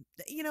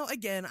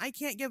 again, I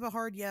can't give a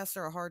hard yes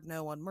or a hard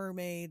no on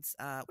mermaids.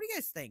 What do you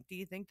guys think? Do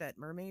you think that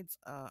mermaids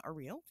are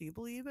real? Do you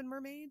believe in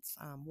mermaids?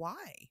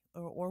 Why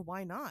or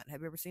why not?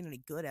 Have you ever seen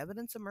any good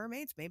evidence of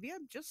mermaids? Maybe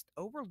I've just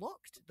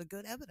overlooked the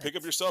good Pick up your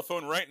evidence. cell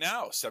phone right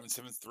now,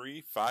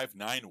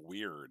 773-59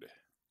 weird.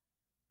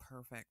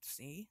 Perfect.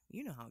 See,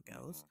 you know how it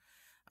Mm-hmm. goes.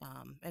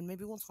 And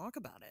maybe we'll talk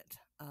about it.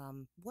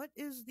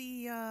 What's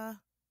the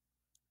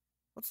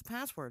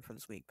password for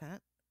this week,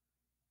 Pat?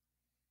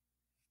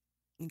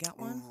 You got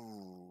one?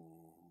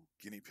 Ooh,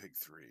 Guinea Pig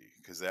 3.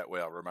 Because that way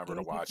I'll remember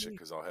to Guinea pig watch it 3.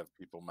 because I'll have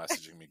people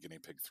messaging me Guinea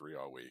Pig 3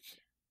 all week.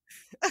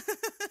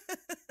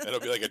 It'll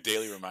be like a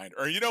daily reminder.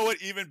 Or you know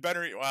what? Even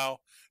better. Wow.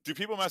 Do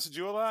people message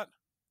you a lot?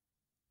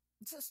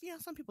 Yeah,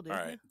 some people do. All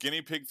Yeah. right.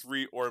 Guinea Pig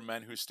 3 or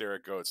Men Who Stare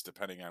at Goats,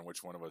 depending on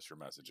which one of us you're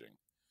messaging.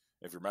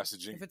 If you're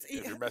messaging If it's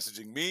if you're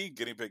messaging me,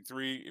 Guinea Pig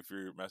 3. If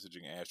you're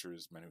messaging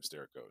Asherz, Men Who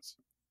Stare at Goats.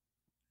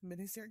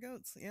 mini steer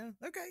goats. Yeah.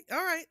 Okay.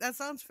 All right. That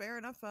sounds fair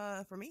enough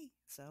for me.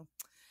 So,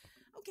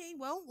 okay.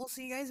 Well, we'll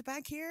see you guys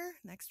back here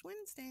next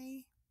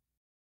Wednesday.